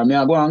off the song. Me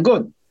I go on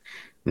good.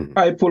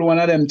 I pull one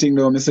of them thing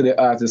though, me see the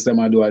artist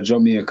them I do at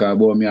Jamaica,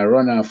 but me I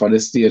run off for the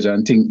stage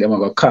and think them I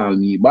go call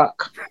me back.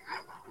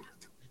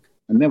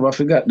 I never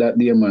forgot that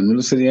day, man.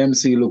 You see the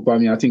MC look for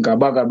me, I think a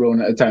Bagger Brown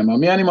at the time. And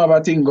me and him have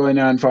a thing going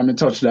on for me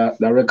touch that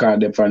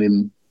record there for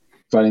him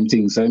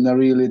things. So I'm not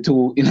really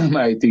too in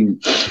my thing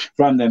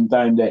from them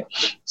time there.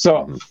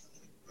 So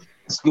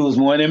excuse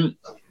me,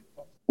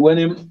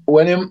 when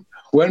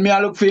me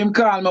I look for him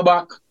call me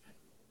back,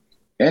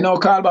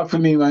 call back for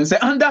me, man. Say,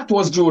 and that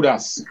was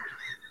Judas.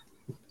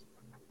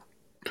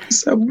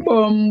 It's a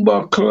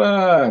bumper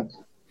clot.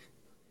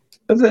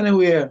 But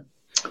anyway,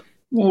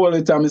 all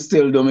the time I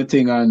still do my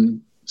thing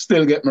and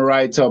still get me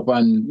right up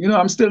and,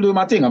 I'm still doing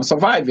my thing. I'm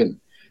surviving.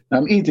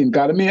 I'm eating.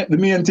 Because the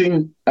main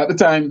thing at the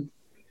time,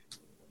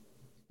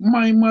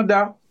 my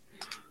mother,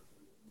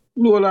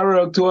 Lola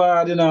worked too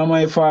hard,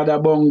 my father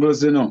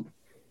bungles, I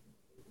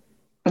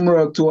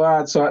worked too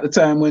hard. So at the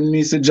time when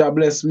me say, God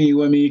bless me,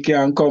 when me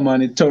can come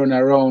and it turn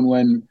around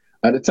when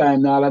at the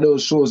time all of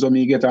those shows when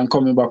me get and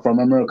coming back from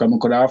America, I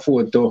could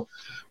afford to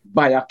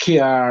buy a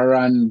car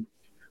and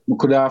I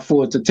could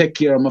afford to take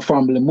care of my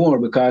family more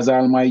because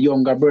all my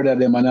younger brother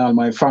them and all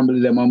my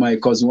family them and my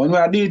cousin. When we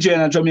were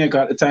DJing in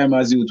Jamaica at the time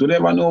as youth, we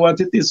never know what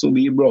it is to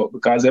be broke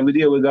because every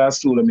day we go to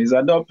studio. I'm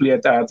a dub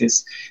plate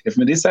artist. If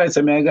me decide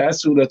to I go to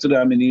studio today,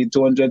 I need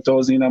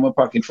 200,000 in my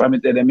pocket from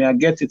it, then I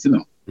get it,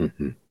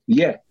 Mm-hmm.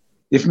 Yeah.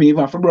 If me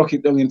even broke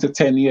it down into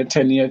 10 year,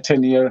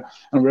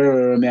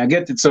 and I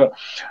get it. So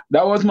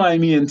that was my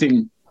main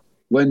thing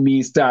when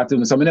me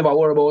started. So I never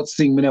worry about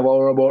sing, I never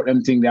worry about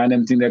them thing there, and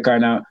them thing that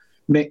kind of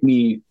make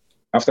me,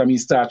 after me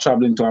start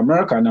traveling to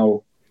America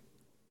now,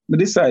 I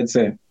decide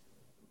say,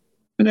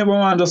 I never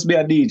want to just be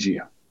a DJ.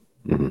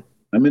 Mm-hmm.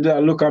 I mean,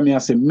 look at me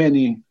and say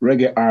many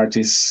reggae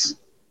artists,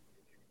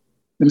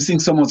 them sing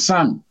so much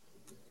song,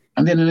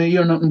 and then you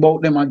hear nothing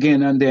about them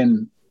again, and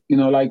then,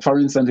 like for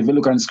instance, if you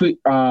look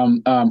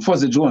at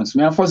Fuzzy Jones,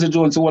 me and Fuzzy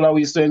Jones, all I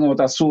was staying out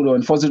at studio,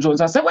 and Fuzzy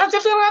Jones, I said, what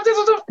if you want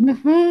this?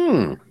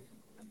 Mm-hmm.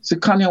 So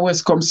Kanye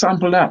West come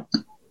sample that.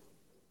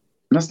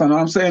 Understand what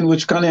I'm saying?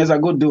 Which Kanye is a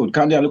good dude.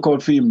 Kanye look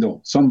out for him though.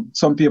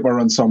 Some people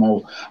run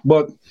somehow.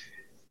 But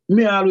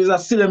me always I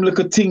see them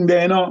little thing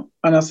there, and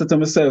I said to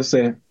myself,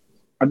 say,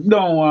 I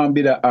don't want to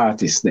be the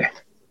artist there.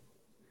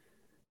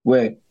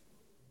 Where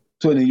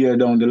 20 years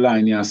down the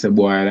line, I say,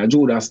 boy, I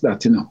do that,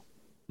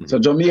 Mm-hmm. So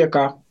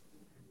Jamaica,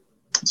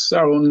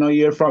 sorry, no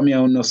hear from me, I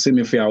will not see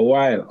me for a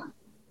while.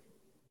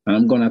 And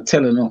I'm gonna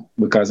tell you no,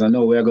 because I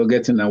know we're gonna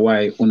get in a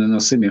while, you will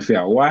not see me for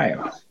a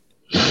while.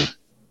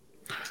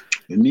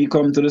 Me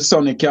come to the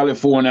sunny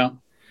California,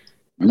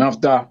 and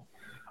after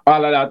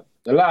all of that,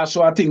 the last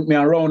show I think me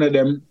around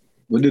them,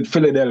 we did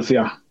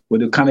Philadelphia. We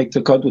did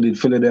Connecticut, we did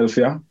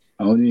Philadelphia.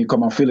 And when we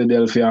come to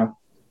Philadelphia,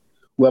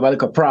 we have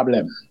like a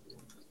problem.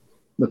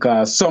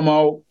 Because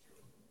somehow,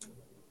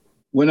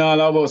 when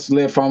all of us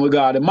left and we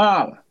got the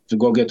mall to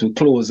go get our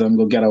clothes and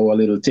go get our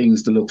little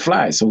things to look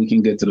fly so we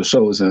can get to the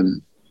shows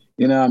and,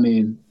 you know what I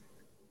mean?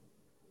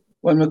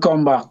 When we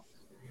come back,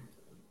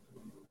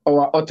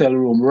 our hotel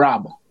room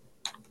robbed.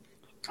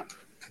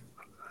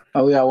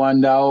 And we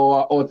wonder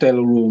our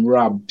hotel room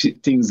robbed.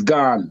 Things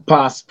gone,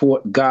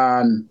 passport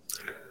gone,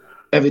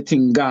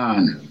 everything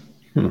gone,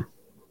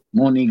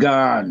 money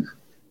gone.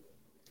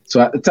 So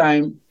at the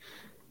time,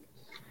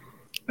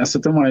 I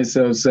said to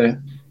myself, say,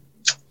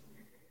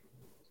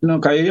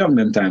 because you're young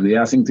them time,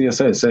 you think to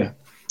yourself, say,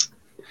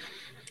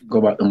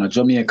 go back to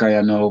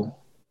Jamaica,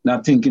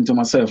 not thinking to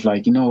myself,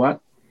 like, you know what?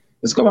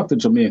 Let's go back to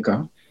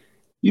Jamaica.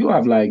 You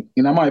have like,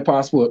 my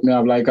passport, I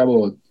have like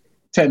about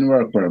 10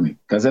 work permit.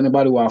 Because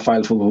anybody who have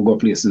filed for will go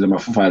places, they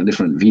have to file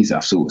different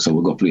visas. So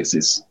we go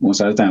places.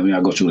 Most of the time, we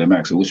go through the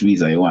max, so which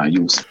visa you want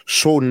to use.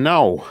 So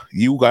now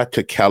you got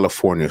to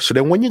California. So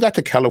then when you got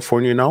to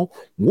California now,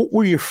 what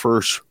were your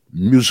first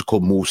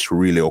musical moves to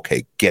really,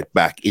 get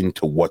back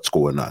into what's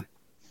going on?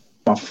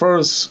 My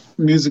first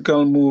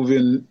musical move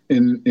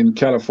in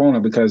California,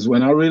 because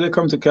when I really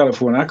come to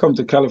California, I come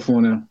to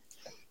California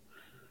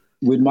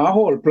with my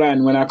whole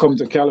plan. When I come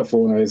to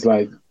California, it's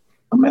like,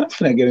 I'm going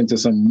to get into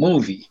some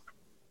movie.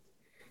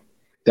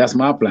 That's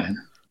my plan.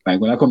 Like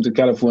when I come to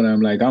California,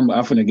 I'm like, I'm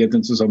going to get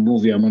into some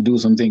movie. I'm going to do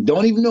something.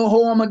 Don't even know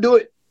how I'm going to do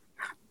it.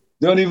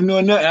 Don't even know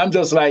nothing. I'm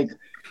just like,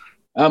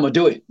 I'm going to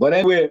do it. But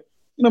anyway,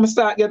 I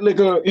start get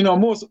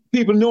most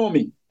people know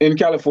me in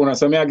California.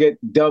 So I get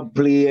dub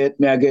plate,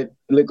 I get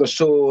little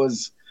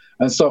shows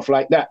and stuff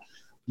like that.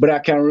 But I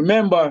can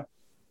remember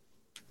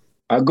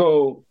I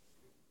go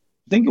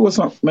to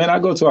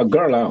a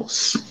girl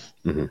house.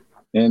 Mm-hmm.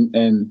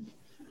 And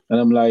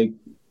I'm like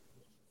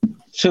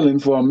chilling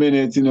for a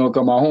minute,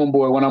 cause my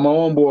homeboy, when I'm a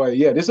homeboy,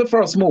 this is the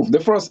first move. The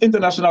first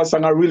international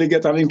song I really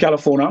get on in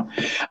California.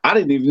 I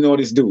didn't even know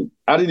this dude.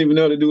 I didn't even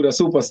know the dude a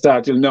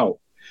superstar till now.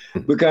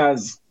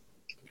 Because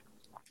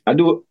I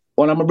do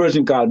one of my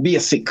version called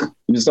Basic.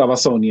 We used to have a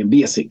song named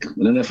Basic. I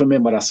don't know if you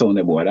remember that song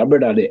there, boy. That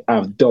brother they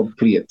have dub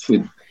plate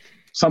with.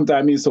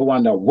 Sometimes I used to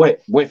wonder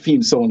what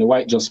theme song the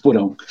white just put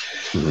on.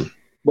 Mm-hmm.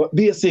 But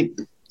Basic,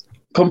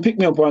 come pick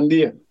me up one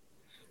day.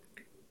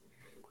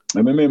 I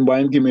remember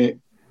him give me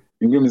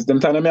them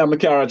time I have my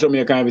car at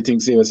Jamaica and everything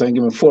serious. So he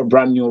give me 4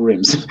 brand new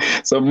rims.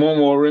 So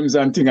more rims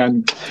and thing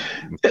and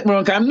take me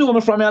around. I know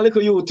me from a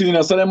little youth, you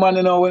know. So them man,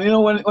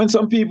 when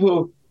some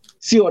people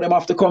see how them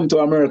have to come to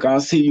America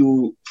and see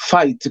you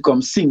fight to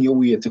come sing your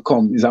way to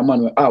come, is a man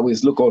who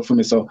always look out for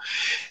me. So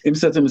him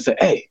said to me, say,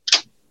 hey,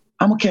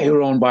 I'm gonna carry you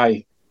around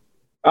by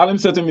all him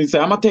said to me, say,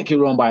 I'm gonna take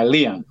you around by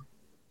Leon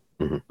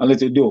and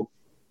let you do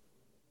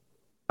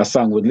a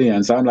song with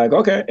Leon. So I'm like,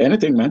 okay,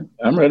 anything, man.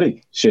 I'm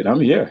ready. Shit, I'm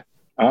here.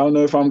 I don't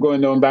know if I'm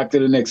going down back to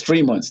the next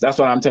 3 months. That's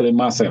what I'm telling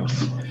myself.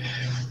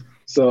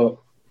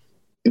 So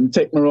him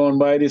take me around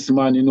by this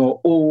man, you know,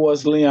 who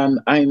was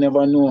Leon? I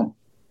never know.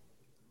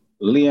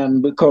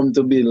 Leon become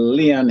to be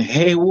Leon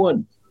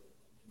Haywood,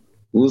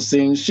 who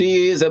sings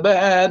She's a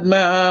Bad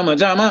Mama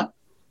Jama.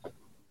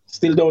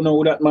 Still don't know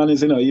who that man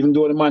is, you know, even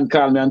though the man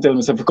called me and tell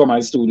me to come to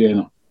the studio, you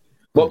know.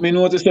 But me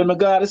notice when I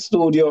got to the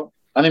studio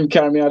and him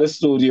carry me out of the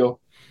studio,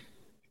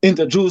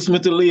 introduce me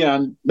to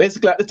Leon.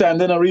 Basically at the time,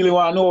 they don't really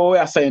want to know what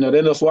I say, you know.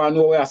 They just want to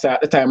know what I say at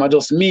the time. I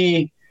just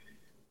me.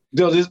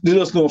 They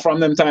just know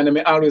from them time that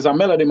me always a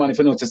melody man if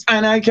you notice.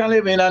 And I can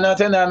live in a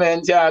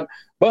tenement yard,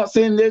 but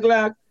in the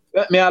glass.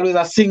 Me always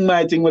I sing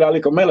my thing with a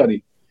little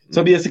melody.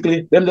 So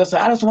basically, them just say,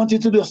 I just want you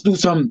to just do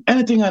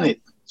anything on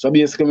it. So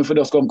basically, if you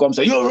just come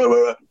say,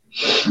 yo,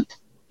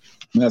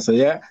 and I say,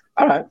 yeah,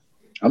 all right,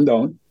 I'm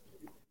down.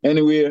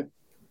 Anyway,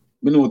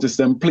 we notice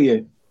them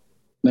play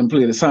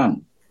the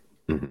song.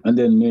 And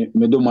then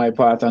me do my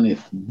part on it.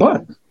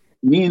 But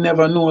me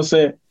never know,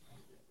 say,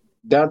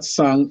 that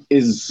song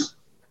is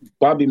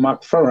Bobby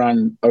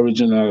McFerrin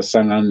original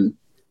song and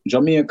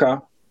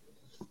Jamaica.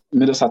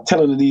 Me just are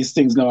telling you these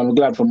things now. I'm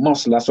glad for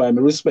Muscle. That's why I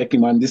respect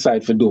him and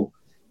decide to do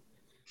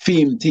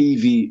film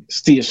TV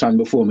station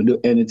before me do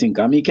anything.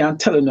 I mean, can't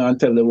tell you now and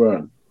tell the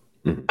world.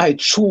 I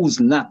choose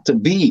not to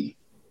be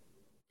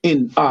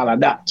in all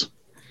of that.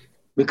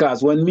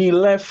 Because when me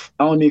left,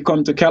 I only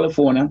come to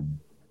California.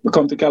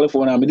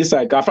 And me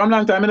decide, because from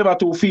long time I never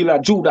to feel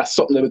like Judas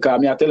something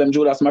because me I tell them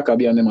Judas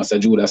Maccabee and them I say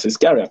Judas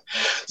Iscariot.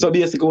 So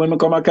basically when I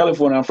come to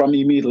California from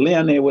me meet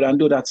Leon Haywood and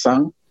do that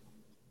song,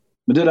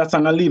 we do that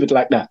song and leave it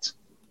like that.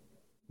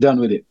 Done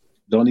with it.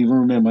 Don't even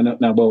remember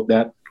nothing about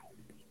that.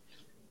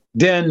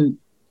 Then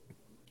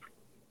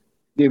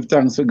give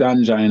thanks to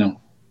ganja, you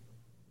know.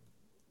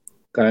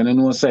 Because I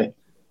know say.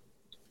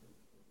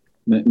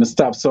 Me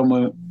stop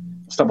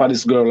at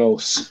this girl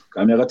house.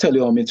 I'm going to tell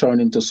you how me turn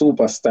into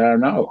superstar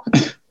now.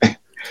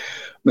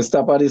 Me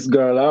stop at this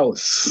girl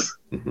house.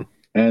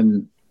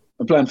 And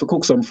I plan to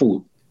cook some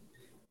food.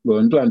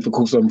 I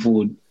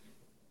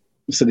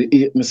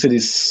see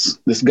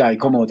this guy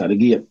come out of the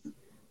gate.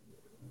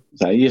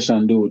 It's a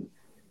Asian dude.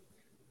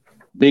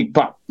 Big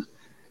Pop.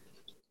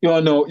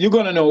 You're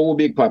gonna know who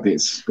Big Pop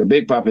is. The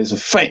Big Pop is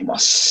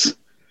famous.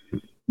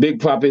 Big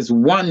Pop is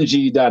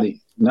 1G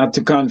daddy, not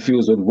to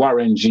confuse with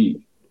Warren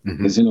G.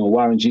 Because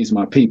Warren G is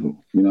my people.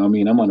 You know what I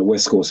mean? I'm on the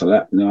West Coast a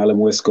lot. You know, I'm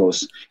West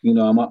Coast. You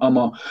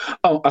know,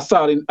 I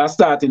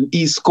start in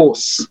East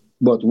Coast,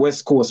 but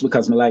West Coast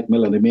because I like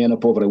melody. Me end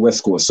up over the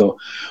West Coast. So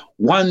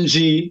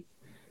 1G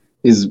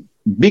is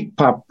Big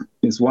Pop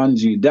is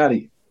 1G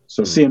daddy.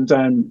 So same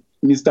time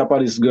me stop at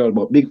this girl,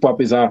 but Big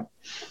Pop is a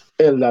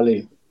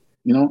elderly,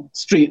 you know,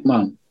 street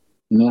man,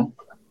 you know,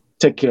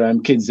 take care of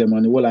them kids them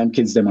and all them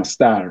kids them a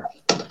star.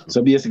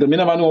 So basically, me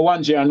never know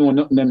 1G I know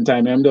nothing them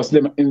time. I'm just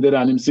them in there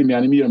and him see me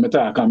and him hear me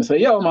talk and I say,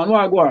 yo man,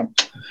 what I go on?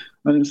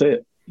 And him say,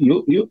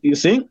 you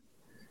sing?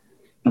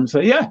 I'm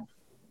say, yeah.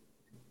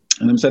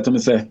 And him said to me,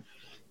 say,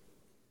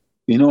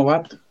 you know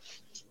what?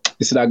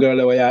 You see that girl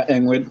that I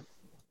hang with?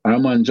 Our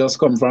man just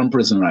come from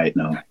prison right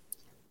now.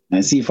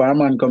 And see if our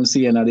man come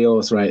see you at the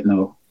house right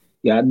now,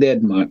 you're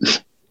dead, man.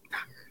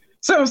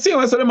 So see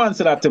what the man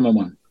said that to me,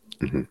 man.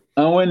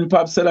 And when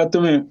Pop said that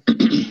to me,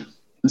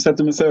 he said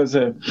to me,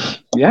 say,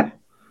 yeah.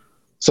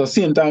 So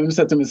same time he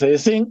said to me, say, you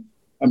sing?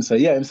 I'm say,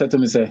 yeah. He said to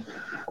me, say,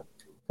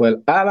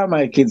 well, all of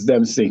my kids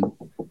them sing.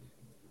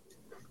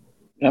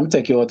 I'm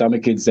take you out of my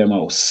kids them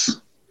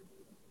house.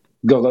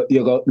 You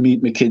go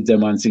meet my kids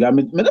them and sing. I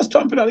just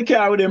jump in the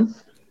car with him.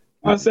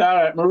 I say, all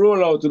right, I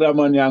roll out to that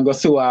money and go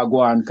see what I go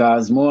on,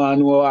 because I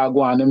know what I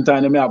go on. Them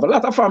time, I have a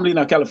lot of family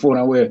in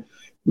California where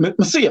I'm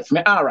safe,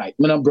 I'm all right.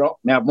 I'm not broke,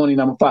 I have money in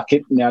my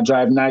pocket, I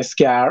drive nice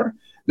car,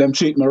 them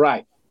treat me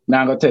right. Now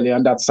I'm going to tell you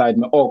on that side,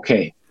 I'm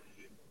okay.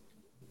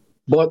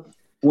 But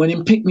when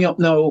he pick me up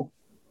now,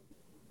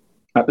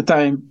 at the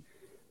time,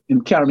 he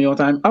carry me out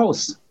of my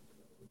house.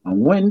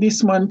 And when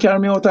this man carry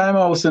me out of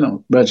my house, you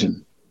know,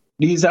 Brethren,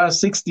 these are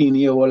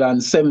 16-year-old and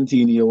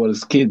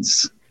 17-year-old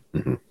kids.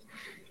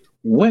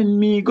 When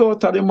me go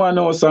to the man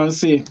house and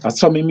say, I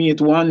saw me meet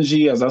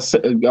 1G as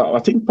I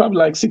think probably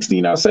like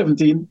 16 or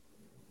 17,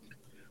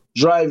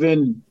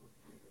 driving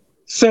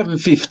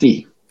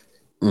 750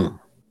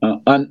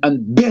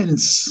 and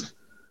Benz.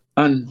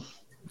 And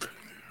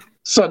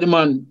so the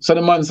man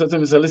said to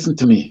me, listen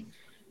to me.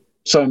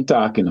 So I'm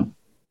talking.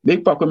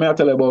 Big Papa, may I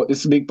tell you about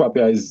this Big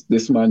Papa is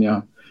this man,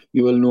 yeah,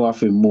 you will know of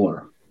him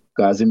more.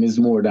 Because him is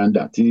more than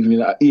that.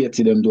 Even at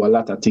 80, them do a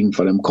lot of things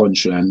for them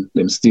country and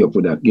them stay up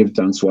with that. Give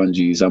thanks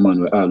 1G is a man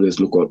will always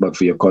look out back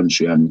for your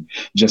country, and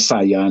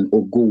Josiah and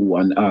Ogo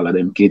and all of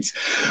them kids.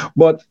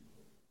 But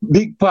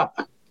Big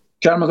Pop,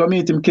 can I go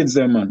meet him kids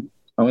them, man?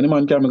 And when the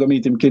man can I go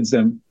meet him kids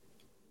them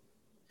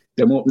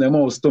open their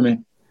mouths to me,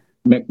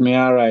 make me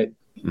all right.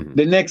 Mm-hmm.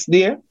 The next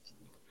day,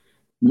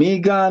 me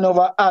gone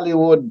over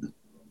Hollywood,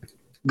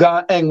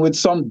 gone hang with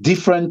some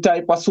different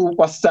type of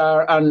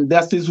superstar, and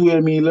that is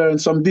where me learn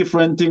some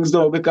different things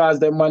though, because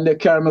them man they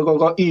carry me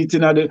go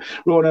eating at the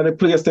round of the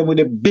place them with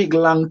a big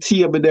long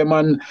table them,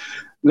 and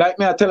like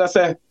me I tell her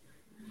say,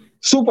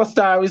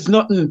 superstar is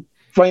nothing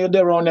when you're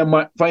there around them,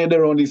 when you're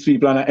there around these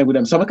people and I hang with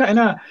them. So I kind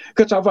of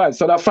catch a vibe.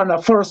 So that from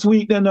the first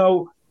week then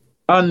now,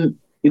 and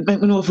it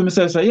make me know for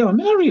myself, say, yo, I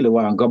really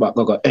want to go back,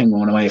 go hang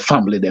on with my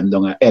family them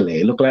down at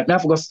LA. Look like me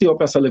have to go stay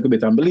up a little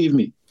bit, and believe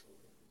me,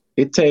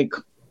 it take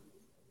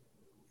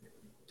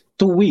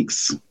 2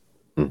 weeks.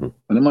 Mm-hmm.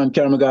 And the man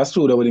carry me go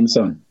studio with his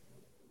son,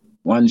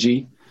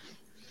 1G.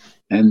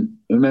 And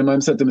remember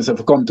him said to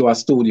myself, come to our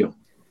studio.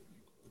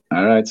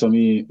 All right, so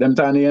me, them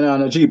time you know,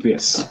 no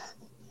GPS.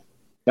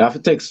 I have to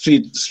take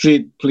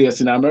street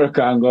place in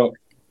America and go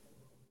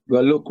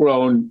look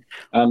around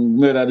and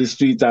murder the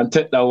street and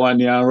take that one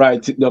here and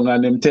write it down,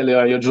 and them tell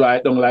you draw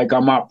it down like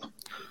a map.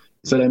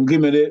 So them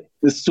give me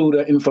the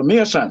studio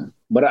information.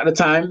 But at the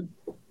time,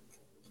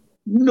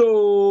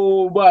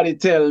 nobody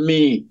tell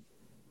me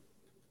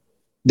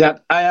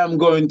that I am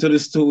going to the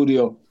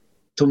studio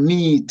to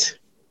meet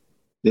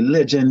the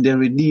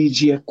legendary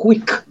DJ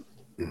Quick.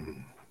 Mm-hmm.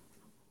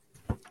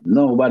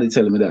 Nobody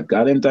tell me that.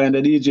 At them time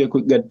the DJ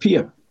Quick get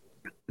paid.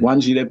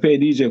 1G they pay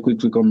DJ Quick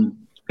to come.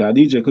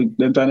 DJ Quick,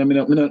 them time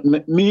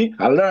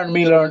I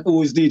learn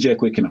who is DJ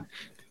Quick, you know.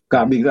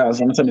 Because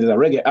sometimes he's a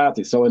reggae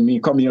artist. So when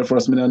me come here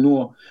first, me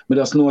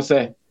just know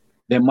say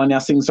them man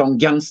sing some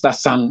gangster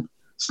song,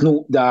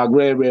 Snoop Dogg,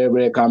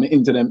 Ray, come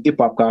into them hip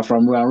hop car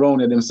from around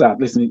them start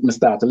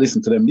to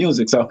listen to them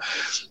music. So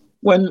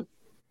when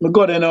me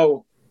go there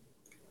now,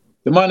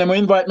 the man them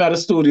invite me to the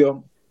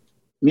studio,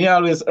 me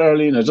always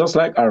early, you know, just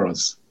like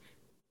arrows.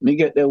 Me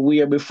get there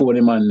way before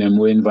the man them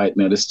will invite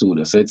me to the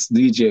studio. So it's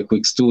DJ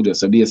Quick studio.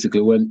 So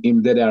basically when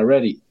him there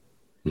already.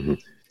 Mm-hmm.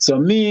 So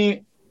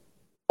me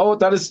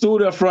out of the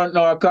studio front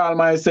now, I call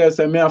myself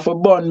and me have to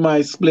burn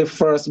my split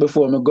first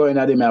before me going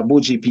at them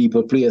bougie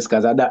people place,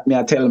 because I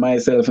tell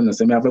myself, you know,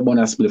 so me have to burn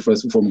a split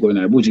first before me going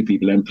at bougie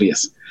people in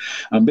place.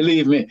 And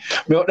believe me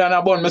out there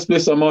I burn my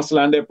split some muscle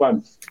and they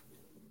pan.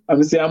 And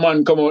me see a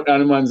man come out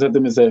and the man said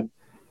to me, I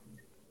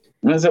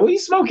say, what are you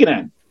smoking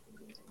at?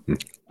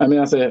 I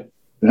mean I say,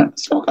 yeah,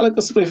 smoke a little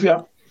spliff,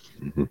 yeah.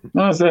 Mm-hmm.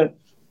 And I said,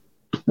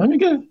 let me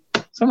get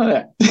some of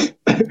that.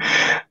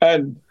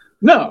 And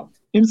no,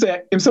 him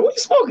say, what you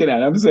smoking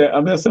at? I say,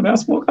 I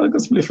smoke a little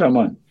spliff, yeah,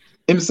 man.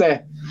 Him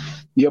say,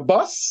 your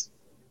boss?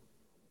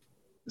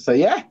 I say,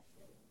 yeah.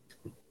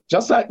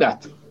 Just like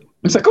that.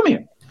 Him say, come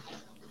here.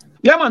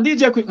 Yeah, man,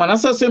 DJ Quick, man.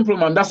 That's so simple,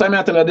 man. That's why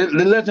I tell you,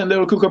 the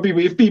legendary Cook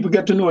people, if people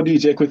get to know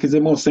DJ Quick, is the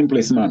most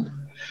simplest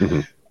man. Mm-hmm.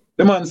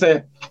 The man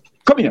say,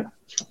 come here.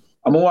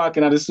 I'm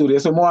walking at the studio.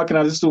 So I'm walking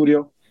at the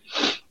studio.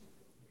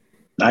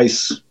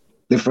 Nice,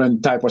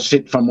 different type of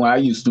shit from what I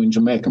used to in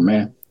Jamaica,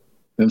 man.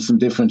 Them some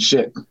different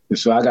shit.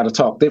 So I got to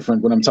talk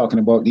different when I'm talking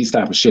about these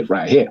type of shit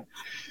right here.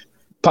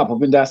 Pop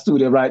up in that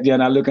studio right there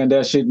and I look at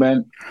that shit,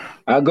 man.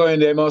 I go in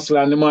there, muscle,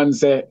 and the man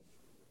say,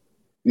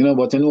 you know,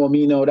 but you know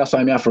me now, that's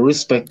why I have to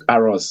respect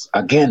Arrows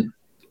again.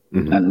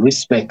 Mm-hmm. And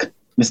respect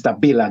Mr.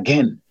 Bill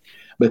again.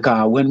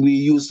 Because when we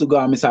used to go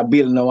on Mr.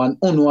 Bill now, and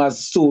Uno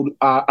has sued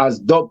as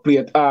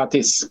dubplate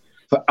artists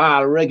for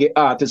all reggae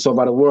artists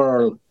over the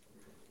world,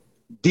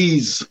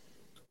 these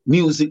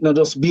music not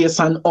just based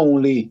on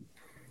only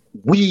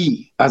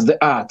we as the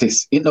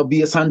artists, it not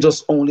based on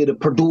just only the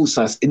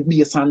producers, it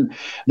based on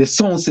the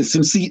sound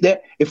system. See there,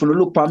 if you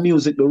look at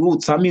music, the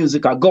roots of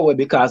music are going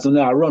because you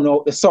know I run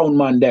out the sound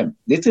man them.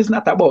 This is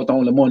not about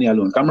only money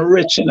alone. I'm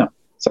rich, you know.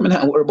 So I'm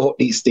not worry about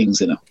these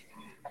things, you know.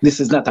 This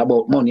is not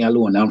about money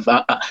alone.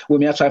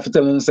 When I try to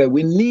tell them, say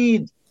we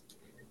need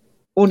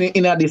only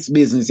in this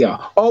business, yeah.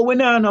 Or we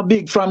now no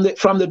big from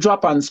the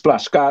drop and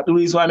splash. Cause the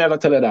reason why I'm ever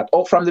tell you that.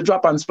 Or from the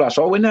drop and splash.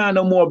 Or we now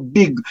no more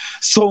big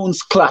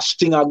sounds clash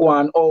thing are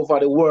going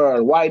over the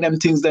world. Why them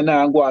things they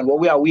now going? Well,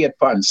 we are weird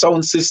pan.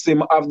 Sound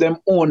system have them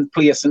own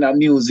place in the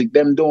music.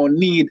 Them don't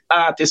need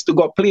artists to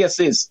go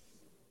places.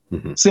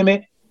 Mm-hmm. See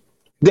me?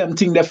 Them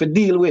things they have to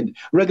deal with.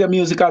 Reggae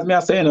music, as me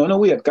I say, no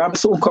wait, because I'm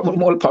so come with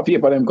more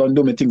paper them can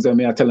do me things that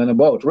me are telling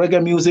about.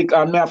 Reggae music,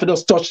 and me have to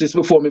just touch this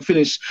before me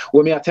finish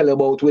what me I tell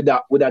about with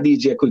that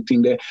DJ Quick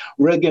thing there.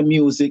 Reggae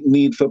music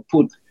need to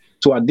put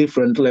to a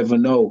different level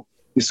now.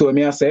 You see what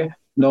me I say?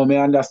 Now me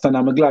understand.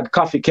 I'm glad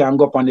Coffee can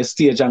go up on the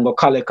stage and go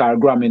collect our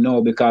Grammy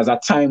now, because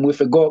at time if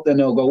we go up there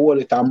now, go hold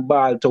it and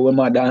ball to our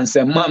mother and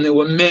say, Mommy,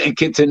 we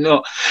make it, you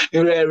know.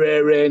 You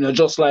know,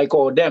 just like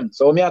all them.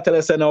 So me I tell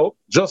you say now,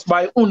 just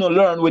by uno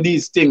learn with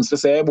these things to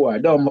say, hey boy,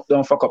 don't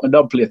fuck up my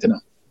dub plate, you know.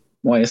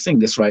 when you sing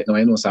this right now,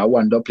 you know, so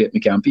one dubplate me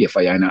can pay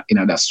for you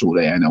in that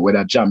studio, you know,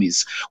 whether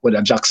Jammies,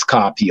 whether Jack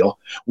Scorpio,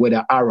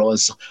 whether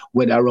Arrows,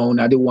 whether around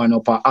the one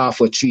up at half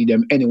or tree,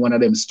 them, any one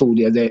of them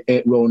studios, they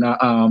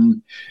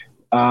around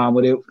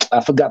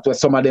I forgot what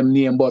some of them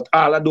name, but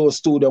all of those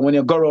studios, when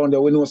you go around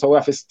there, we know so we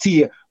have to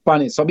stay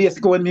on it. So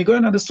basically, when me go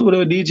into the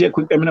studio, DJ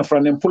Quick, them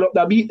from them pull up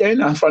the beat then,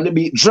 and from the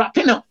beat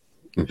dropping up.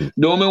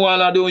 Do me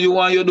while I do you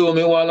want you do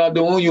me while I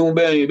do you,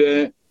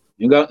 baby.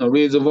 You got no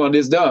reason for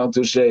this dog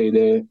to shade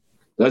it,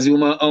 cause you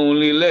my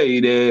only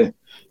lady,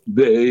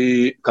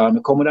 babe. Cause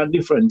me come with a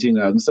different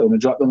thing. So me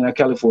drop down in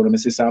California, me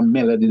see some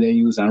melody they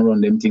use and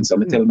run them things. So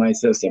me tell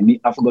myself, say,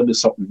 me I forgot to do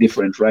something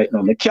different right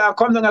now. Me can't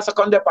come down as a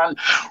concept and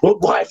road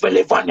boy for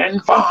live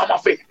and farm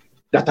of it.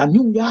 That a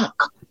New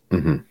York.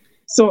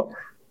 So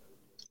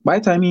by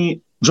the time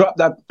he drop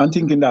that, I'm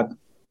thinking that,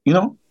 you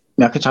know,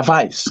 me I catch a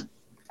vibes.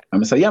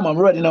 And I say, yeah, man, I'm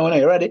ready now.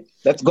 You ready?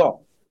 Let's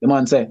go. The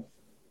man say,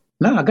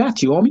 nah, I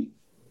got you, homie.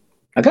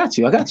 I got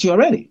you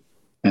already.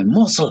 And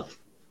Muscle.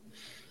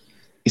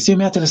 You see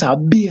me, I tell you, a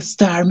bass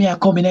star, me I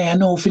come in here, I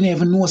know if you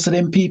never know so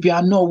them people,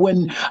 I know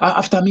when,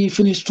 after me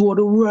finish tour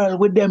the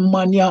world with them,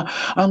 man, yeah,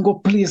 and go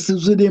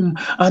places with them,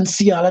 and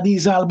see all of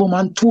these albums,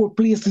 and tour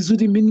places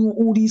with him, me know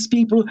all these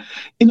people,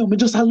 you know, me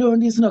just I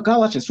learn this, you know,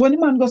 watch this. When the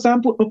man goes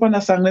and put up on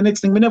a song, the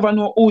next thing, we never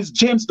know who is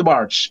James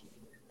DeBarge.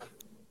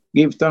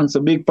 Give thanks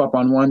to Big Papa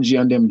and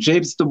 1G and them.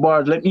 James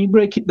DeBarge, let me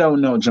break it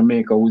down now,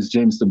 Jamaica, who is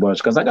James DeBarge,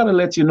 because I got to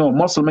let you know,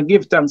 Muscle, me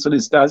give thanks to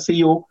this, I see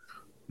you.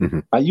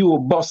 And you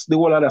bust the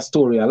whole other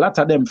story. A lot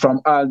of them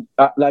from,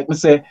 like me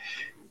say,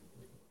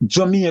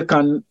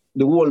 Jamaican,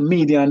 the whole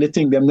media and the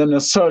thing, them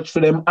search for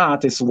them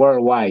artists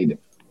worldwide.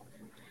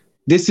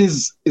 This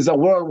is a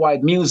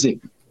worldwide music.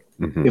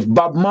 If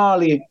Bob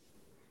Marley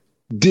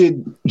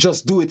did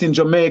just do it in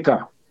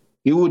Jamaica,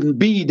 he wouldn't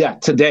be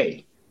that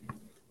today.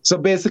 So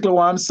basically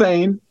what I'm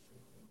saying,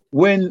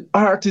 when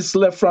artists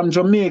left from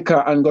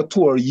Jamaica and go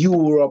tour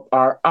Europe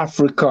or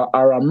Africa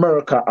or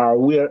America or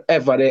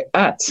wherever they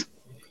at,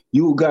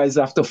 you guys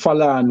have to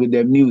follow on with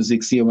their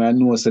music, see when I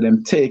know so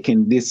them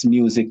taking this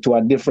music to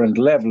a different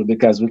level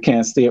because we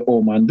can't stay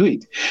home and do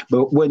it.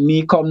 But when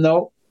me come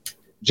now,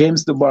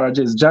 James DeBarge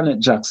is Janet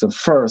Jackson's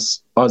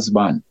first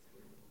husband.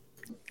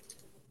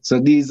 So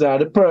these are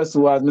the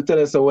person who has me tell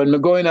you, so when we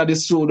go into the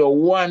studio,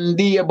 one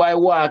day by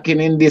walking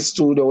in this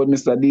studio with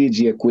Mr.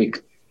 DJ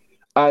Quick,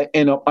 I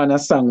end up on a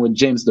song with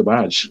James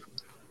DeBarge.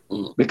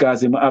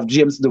 Because him have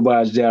James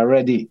DeBarge there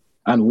already.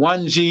 And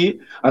 1G,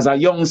 as a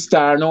young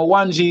star, now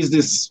 1G is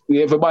this,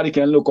 everybody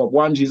can look up.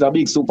 1G is a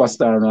big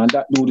superstar now, and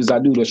that dude is a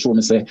dude that show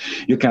me say,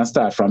 you can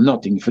start from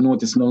nothing. If you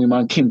notice now, him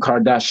and Kim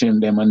Kardashian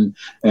them and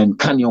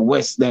Kanye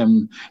West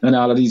them and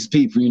all of these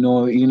people, you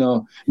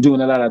know,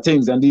 doing a lot of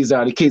things. And these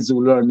are the kids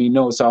who learn me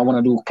know. So I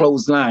want to do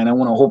clothesline. I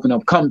want to open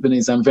up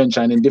companies and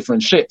venture in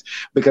different shit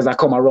because I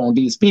come around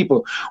these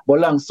people.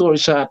 But long story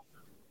short,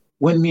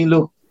 when me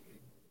look,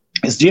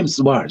 it's James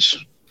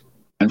DeBarge.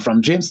 And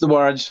from James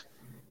DeBarge,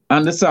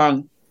 and the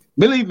song,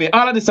 believe me,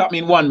 all of this happened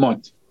in 1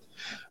 month.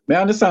 Me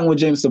on the song with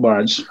James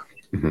DeBarge.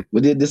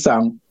 We did the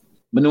song.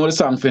 We know the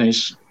song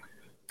finished.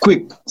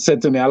 Quick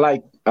said to me, I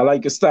like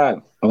your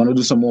style. I want to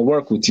do some more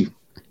work with you.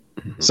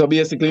 So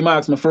basically, he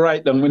asked me for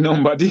write down my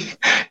number.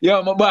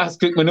 Yo, my boss,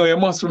 Quick, me know you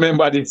must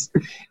remember this.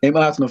 He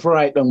asked me for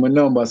write down my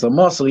number. So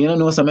Muscle, you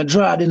know, so I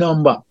draw the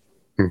number.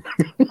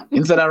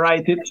 Instead of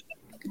write it,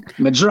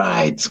 I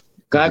draw it.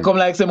 Cause I come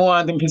like say I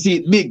want him to see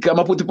it big. I'm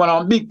gonna put it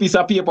on a big piece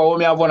of paper where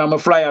me have one of my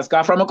flyers.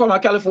 Cause from I come to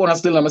California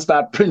still, I'm gonna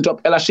start print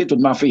up hella shit with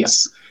my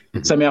face.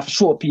 So I have to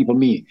show people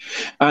me.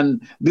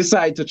 And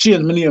decide to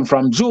change my name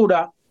from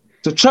Judah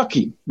to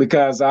Chucky.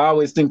 Because I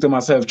always think to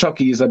myself,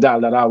 Chucky is a doll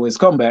that always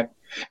come back.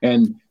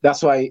 And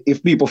that's why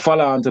if people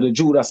follow on to the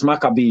Judas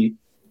Maccabee,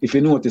 if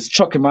you notice,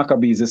 Chucky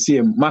Maccabee is the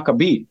same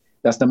Maccabee.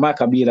 That's the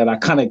Maccabee that I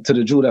connect to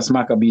the Judas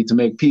Maccabee to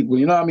make people,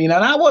 you know what I mean?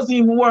 And I wasn't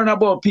even worrying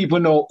about people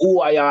know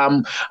who I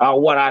am or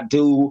what I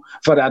do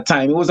for that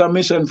time. It was a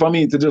mission for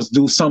me to just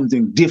do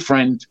something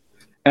different.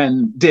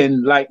 And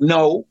then, like,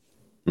 no,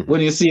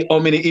 when you see how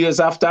many years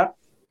after,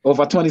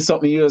 over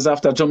 20-something years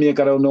after,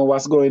 Jamaica don't know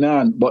what's going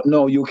on. But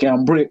no, you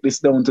can break this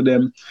down to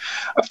them.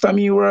 After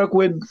me work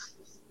with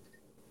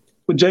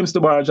James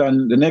DeBarge,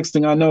 and the next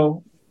thing I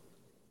know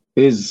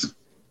is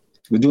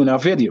we're doing a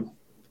video.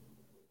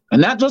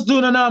 And not just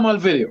doing a normal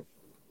video.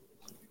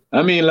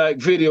 I mean, like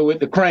video with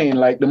the crane,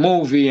 like the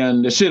movie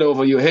and the shit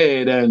over your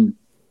head and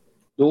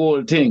the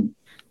whole thing,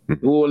 the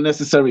whole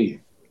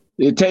necessary.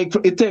 It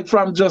take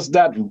from just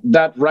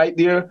that right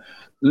there,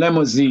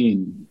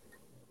 limousine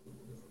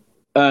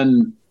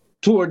and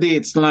tour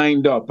dates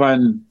lined up,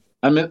 and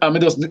I mean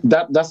just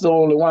that's the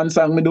only one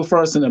song me do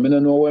first in them. Me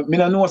don't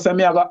know say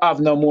me I go have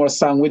no more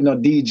song with no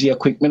DJ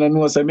Quick. Me don't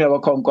know say me I go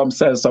come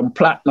sell some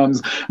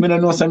platinums. Me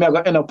don't know say me I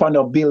go end up on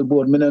the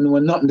billboard. Me don't know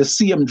nothing. The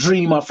same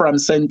dreamer from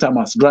St.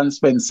 Thomas, Grand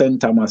Spence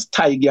St. Thomas,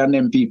 Tiger and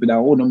them people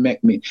that want to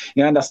make me.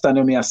 You understand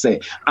what me I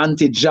say?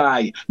 Auntie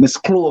Jai, Miss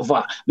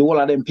Clover, the whole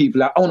of them people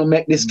that want to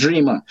make this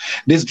dreamer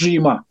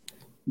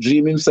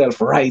dream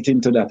himself right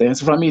into that. And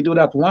so for me do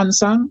that one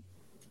song,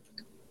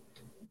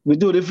 we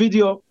do the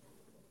video.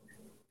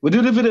 We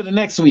do the video the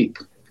next week.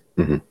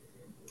 Mm-hmm.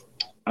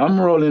 I'm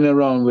rolling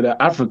around with an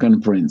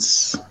African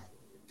prince.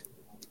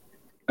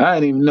 I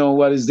didn't even know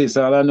what is this.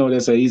 All I know they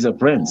say he's a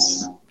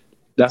prince.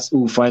 That's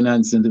who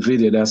financing the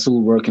video. That's who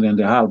working on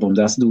the album.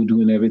 That's who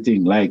doing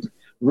everything. Like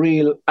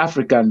real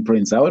African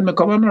prince. When I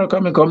come to America,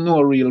 I come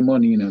no real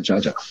money, you know,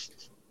 Chacha.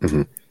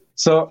 Mm-hmm.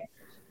 So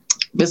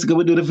basically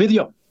we do the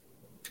video.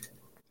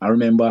 I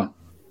remember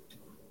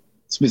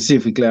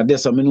specifically, I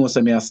guess I know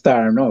I'm a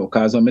star now,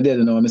 because when I did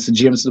Mr.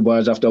 James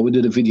DeBarge after we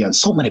did the video, and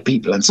so many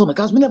people, and so many,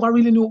 because we never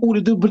really knew who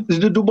the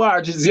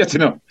DeBarge is yet, you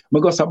know.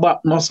 Because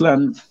about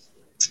Muslim,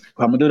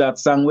 I'm going to do that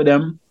song with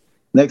them.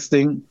 Next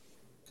thing,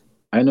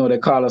 I know they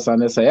call us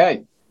and they say,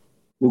 hey,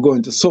 we're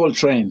going to Soul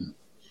Train.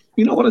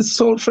 You know what is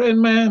Soul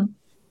Train, man?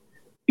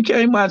 You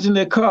can't imagine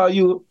they call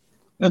you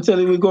and tell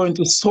you we're going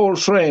to Soul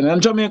Train.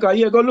 And Jamaica,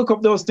 yeah, go look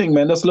up those things,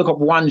 man. Just look up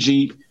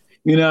 1G,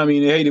 you know what I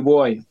mean, Hey the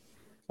Boy.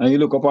 And you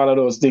look up all of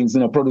those things, you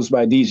know, produced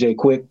by DJ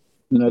Quick.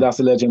 You know, that's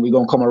a legend. We're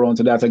going to come around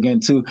to that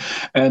again, too.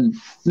 And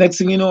next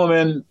thing you know,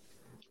 man,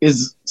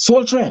 is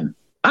Soul Train.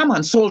 I'm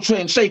on Soul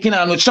Train shaking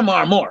on with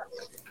Shamar Moore.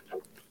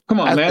 Come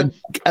on, man.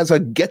 As a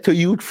ghetto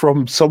youth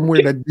from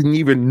somewhere that didn't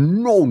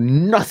even know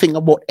nothing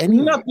about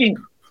anything.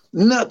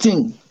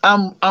 Nothing.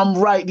 I'm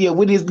right there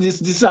with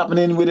this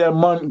happening with a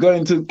month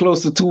going to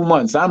close to 2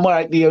 months. I'm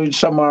right there with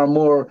Shamar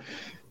Moore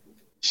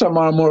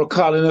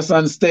calling us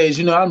on stage.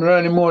 You know, I'm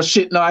learning more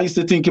shit now. I used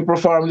to think you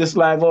perform this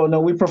live. Oh, no,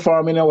 we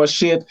performing our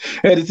shit,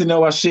 editing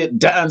our shit,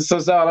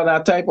 dances, all of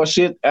that type of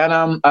shit.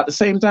 And at the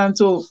same time,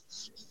 too,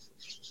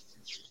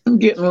 I'm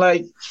getting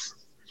like,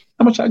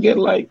 how much I get?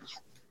 Like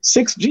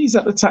 6 G's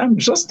at the time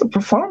just to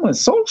perform on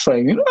Soul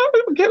Train. You know,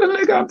 I'm getting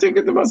like, I'm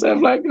thinking to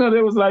myself, like, you know,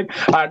 they was like,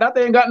 all right, that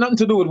ain't got nothing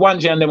to do with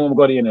 1G and them when we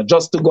got in,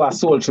 just to go at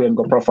Soul Train,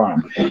 go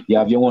perform. You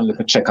have your own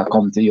little checker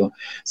come to you.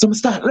 So I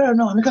start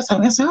learning on because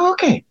I say,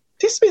 okay,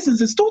 this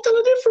business is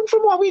totally different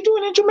from what we're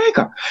doing in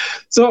Jamaica.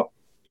 So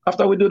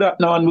after we do that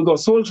now and we go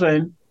Soul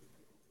Train,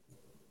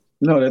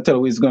 you know, they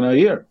tell us going to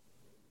hear.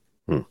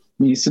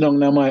 Me sit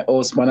down in my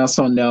house on a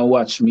Sunday and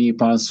watch me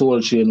on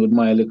Soul Train with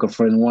my little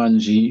friend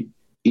 1G,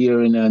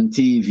 hearing on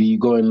TV,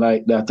 going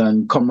like that,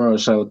 and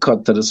commercial,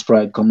 cut to the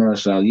Sprite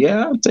commercial.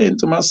 Yeah, I'm saying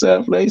to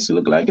myself, like, it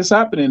look like it's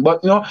happening.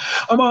 But, you know,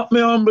 I'm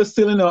humble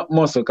still in a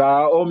muscle,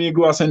 because I me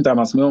go to St.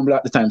 Thomas, me humble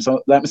at the time.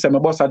 So, like I said, my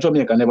boss at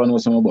Jamaica never know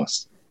some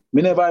boss.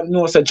 Me never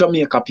know that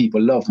Jamaica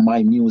people love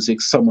my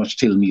music so much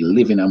till me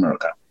live in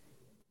America.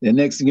 The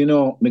next thing you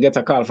know, me get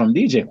a call from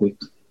DJ Quick.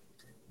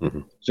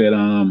 Said,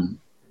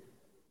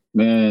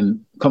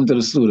 man, come to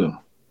the studio.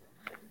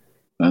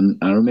 And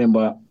I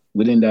remember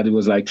within that, it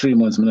was like 3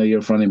 months, me not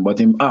hear from him, but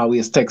him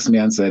always text me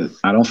and said,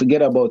 I don't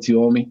forget about you,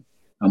 homie.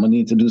 I'm going to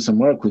need to do some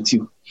work with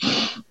you.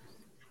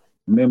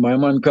 Remember, my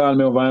man called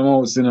me over my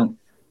house, you know.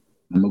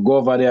 I'm going to go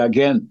over there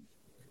again.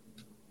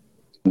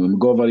 When I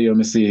go over there,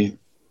 I see,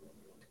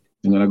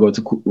 when I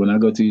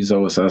go to his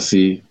house, I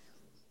see,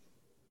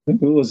 I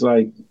think it was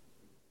like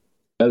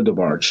El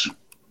DeBarge.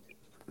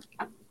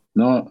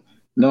 No,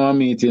 I'm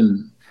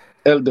meeting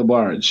El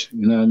DeBarge,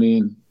 you know what I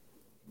mean?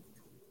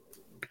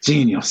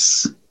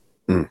 Genius.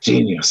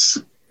 Genius.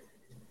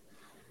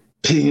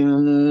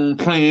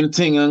 Playing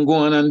thing and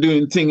going and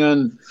doing thing,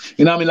 and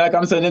you know what I mean? Like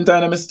I'm saying, in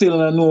time I'm still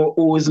don't know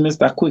who is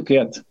Mr. Quick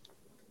yet.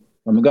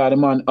 I got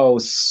him on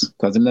house,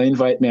 because he don't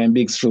invite me in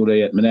big studio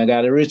yet. I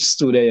got a rich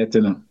studio yet,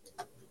 you know.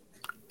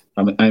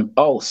 I'm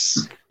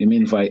house. Him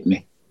invite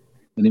me.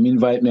 When him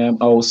invite me, I'm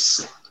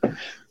house.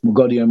 We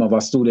got him have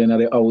a studio in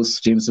the house,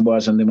 James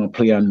DeBarge and them are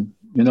playing,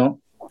 you know.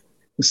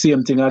 The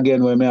same thing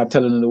again where me are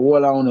telling them the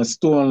whole I want to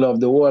Stone Love,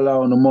 the whole I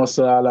want to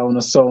Muscle, all I want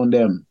to sound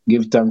them.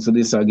 Give thanks to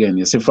this again.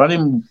 You see, from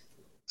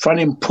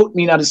him put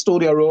me in the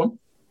studio room.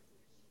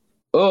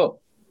 Oh,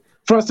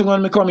 first thing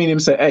when me come in, him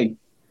say, hey,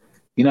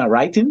 you not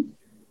writing?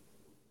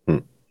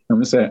 And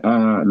I say,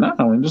 no,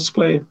 I'm just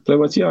play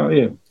what you are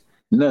here.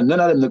 None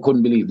of them they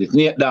couldn't believe it.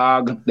 Nate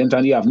Dogg,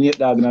 then you have Nate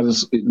Dogg,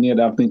 and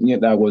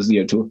Nate Dogg was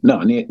there too.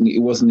 No,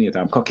 it wasn't Nate,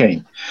 I'm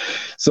Cocaine.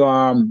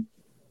 So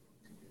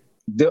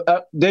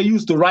they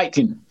used to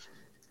writing.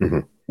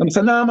 And I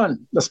said, nah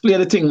man, let's play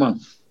the thing,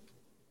 man.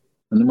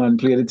 And the man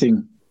played the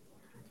thing.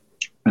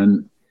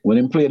 And when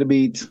he played the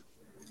beat,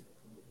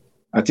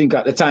 I think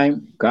at the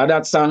time, got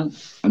that song,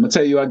 I'm gonna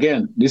tell you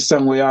again, this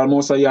song where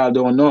most of y'all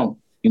don't know,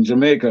 in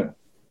Jamaica,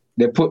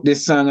 they put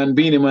this song on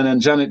Beanie Man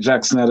and Janet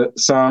Jackson at the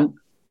song,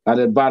 at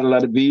the Battle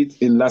of the Beat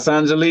in Los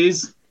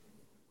Angeles.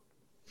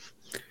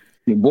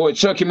 Your boy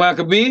Chucky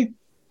Maccabee,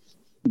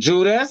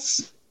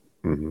 Judas.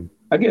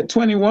 I get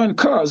 21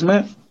 cars,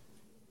 man.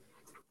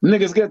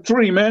 Niggas get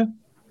 3, man.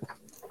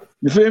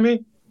 You feel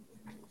me?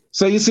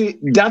 So you see,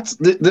 that's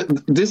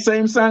this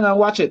same song, I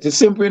watch it. It's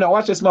simple, you know,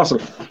 watch this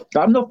muscle.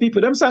 I know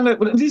people, these songs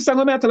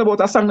I tell about,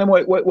 I sang them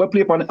we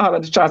play on all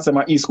of the charts on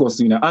my East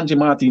Coast, you know, Angie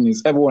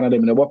Martinez, every one of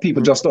them, you know, but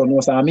people just don't know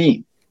what's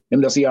me.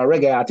 Them just see a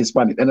reggae artist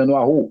on it, and they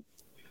know who.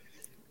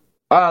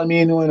 All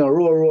me know, you know,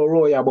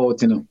 roll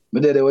about, you know.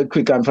 But then they were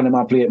quick and from them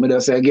I play it. Me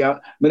just say, yeah,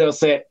 me just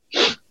say,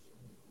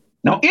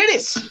 now hear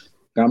this.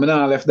 Because I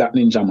not left that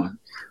ninja, man.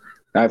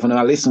 If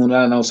I listen to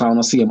that now, so I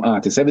don't see him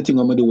artist. Everything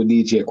I'm going to do with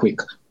DJ Quick.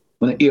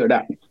 when I hear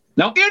that.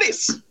 Now hear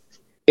this.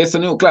 It's a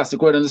new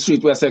classic word on the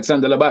street where sex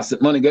and the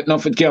Bassett. Money get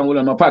nothing, can't hold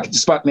on my pocket. You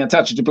spot me,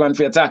 attach it, you plan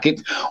for attack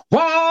it.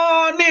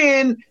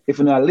 Warning! If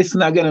you not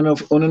listen again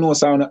enough, you know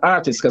sound the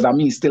artist, because I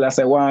me still I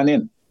say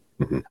warning.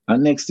 Mm-hmm.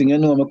 And next thing you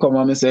know, I come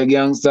and I say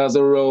gangsters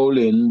are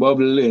rolling,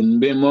 bubbling,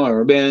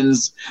 Bimmer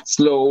Benz,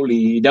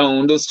 slowly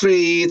down the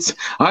streets.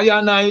 I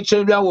and I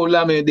children will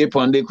have me dip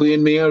on the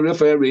Queen Mary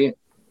Ferry.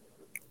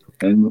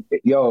 And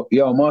yo,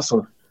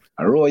 muscle.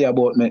 I roll you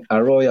about,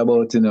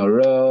 you know,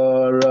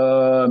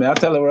 row, me I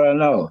tell you right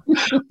now.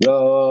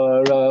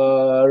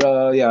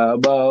 row you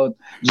about,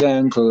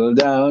 gentle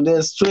down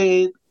the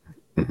street.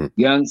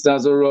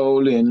 Youngsters are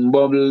rolling,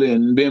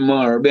 bubbling,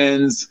 Bimmer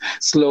Benz,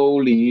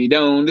 slowly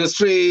down the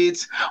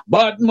street.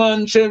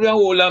 Batman, children,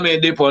 all I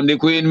made dip on the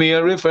Queen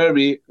Mary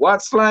Ferry.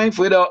 What's life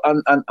without,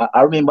 and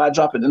I remember I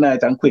dropped it the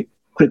night and quick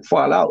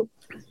fall out.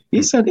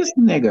 He said, this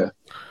nigga,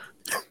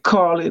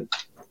 call it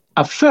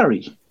a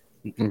ferry.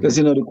 Because,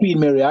 you know, the Queen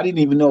Mary, I didn't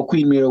even know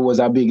Queen Mary was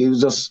that big. It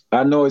was just,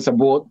 I know it's a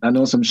boat. I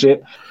know some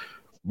shit.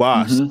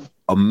 Boss,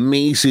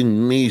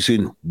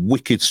 amazing,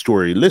 wicked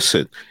story.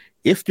 Listen,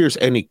 if there's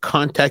any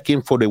contact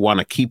info they want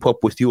to keep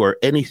up with you or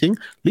anything,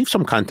 leave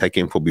some contact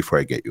info before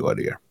I get you out of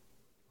here.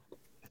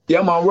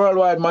 Yeah, man,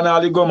 worldwide, man,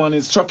 all you go, man,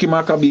 it's Chucky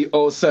Maccabee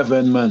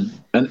 07, man.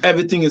 And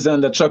everything is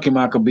under Chucky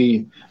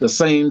Maccabee. The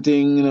same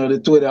thing, you know, the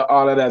Twitter,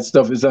 all of that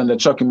stuff is under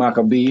Chucky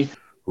Maccabee.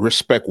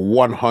 Respect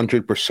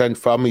 100%,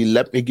 family.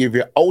 Let me give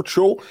you an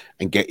outro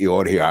and get you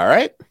out of here, all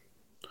right?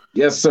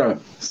 Yes, sir.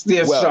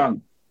 Stay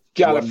strong.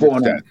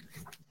 California.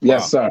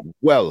 Yes, sir.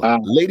 Well,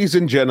 ladies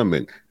and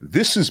gentlemen,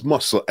 this is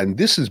Muscle, and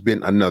this has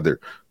been another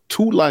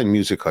Two Line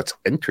Music Hut's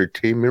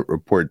Entertainment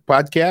Report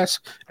podcast,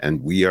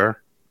 and we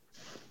are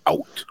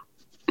out.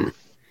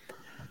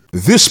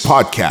 This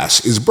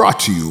podcast is brought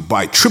to you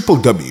by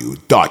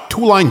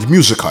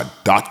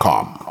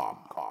www.twolinedmusichut.com.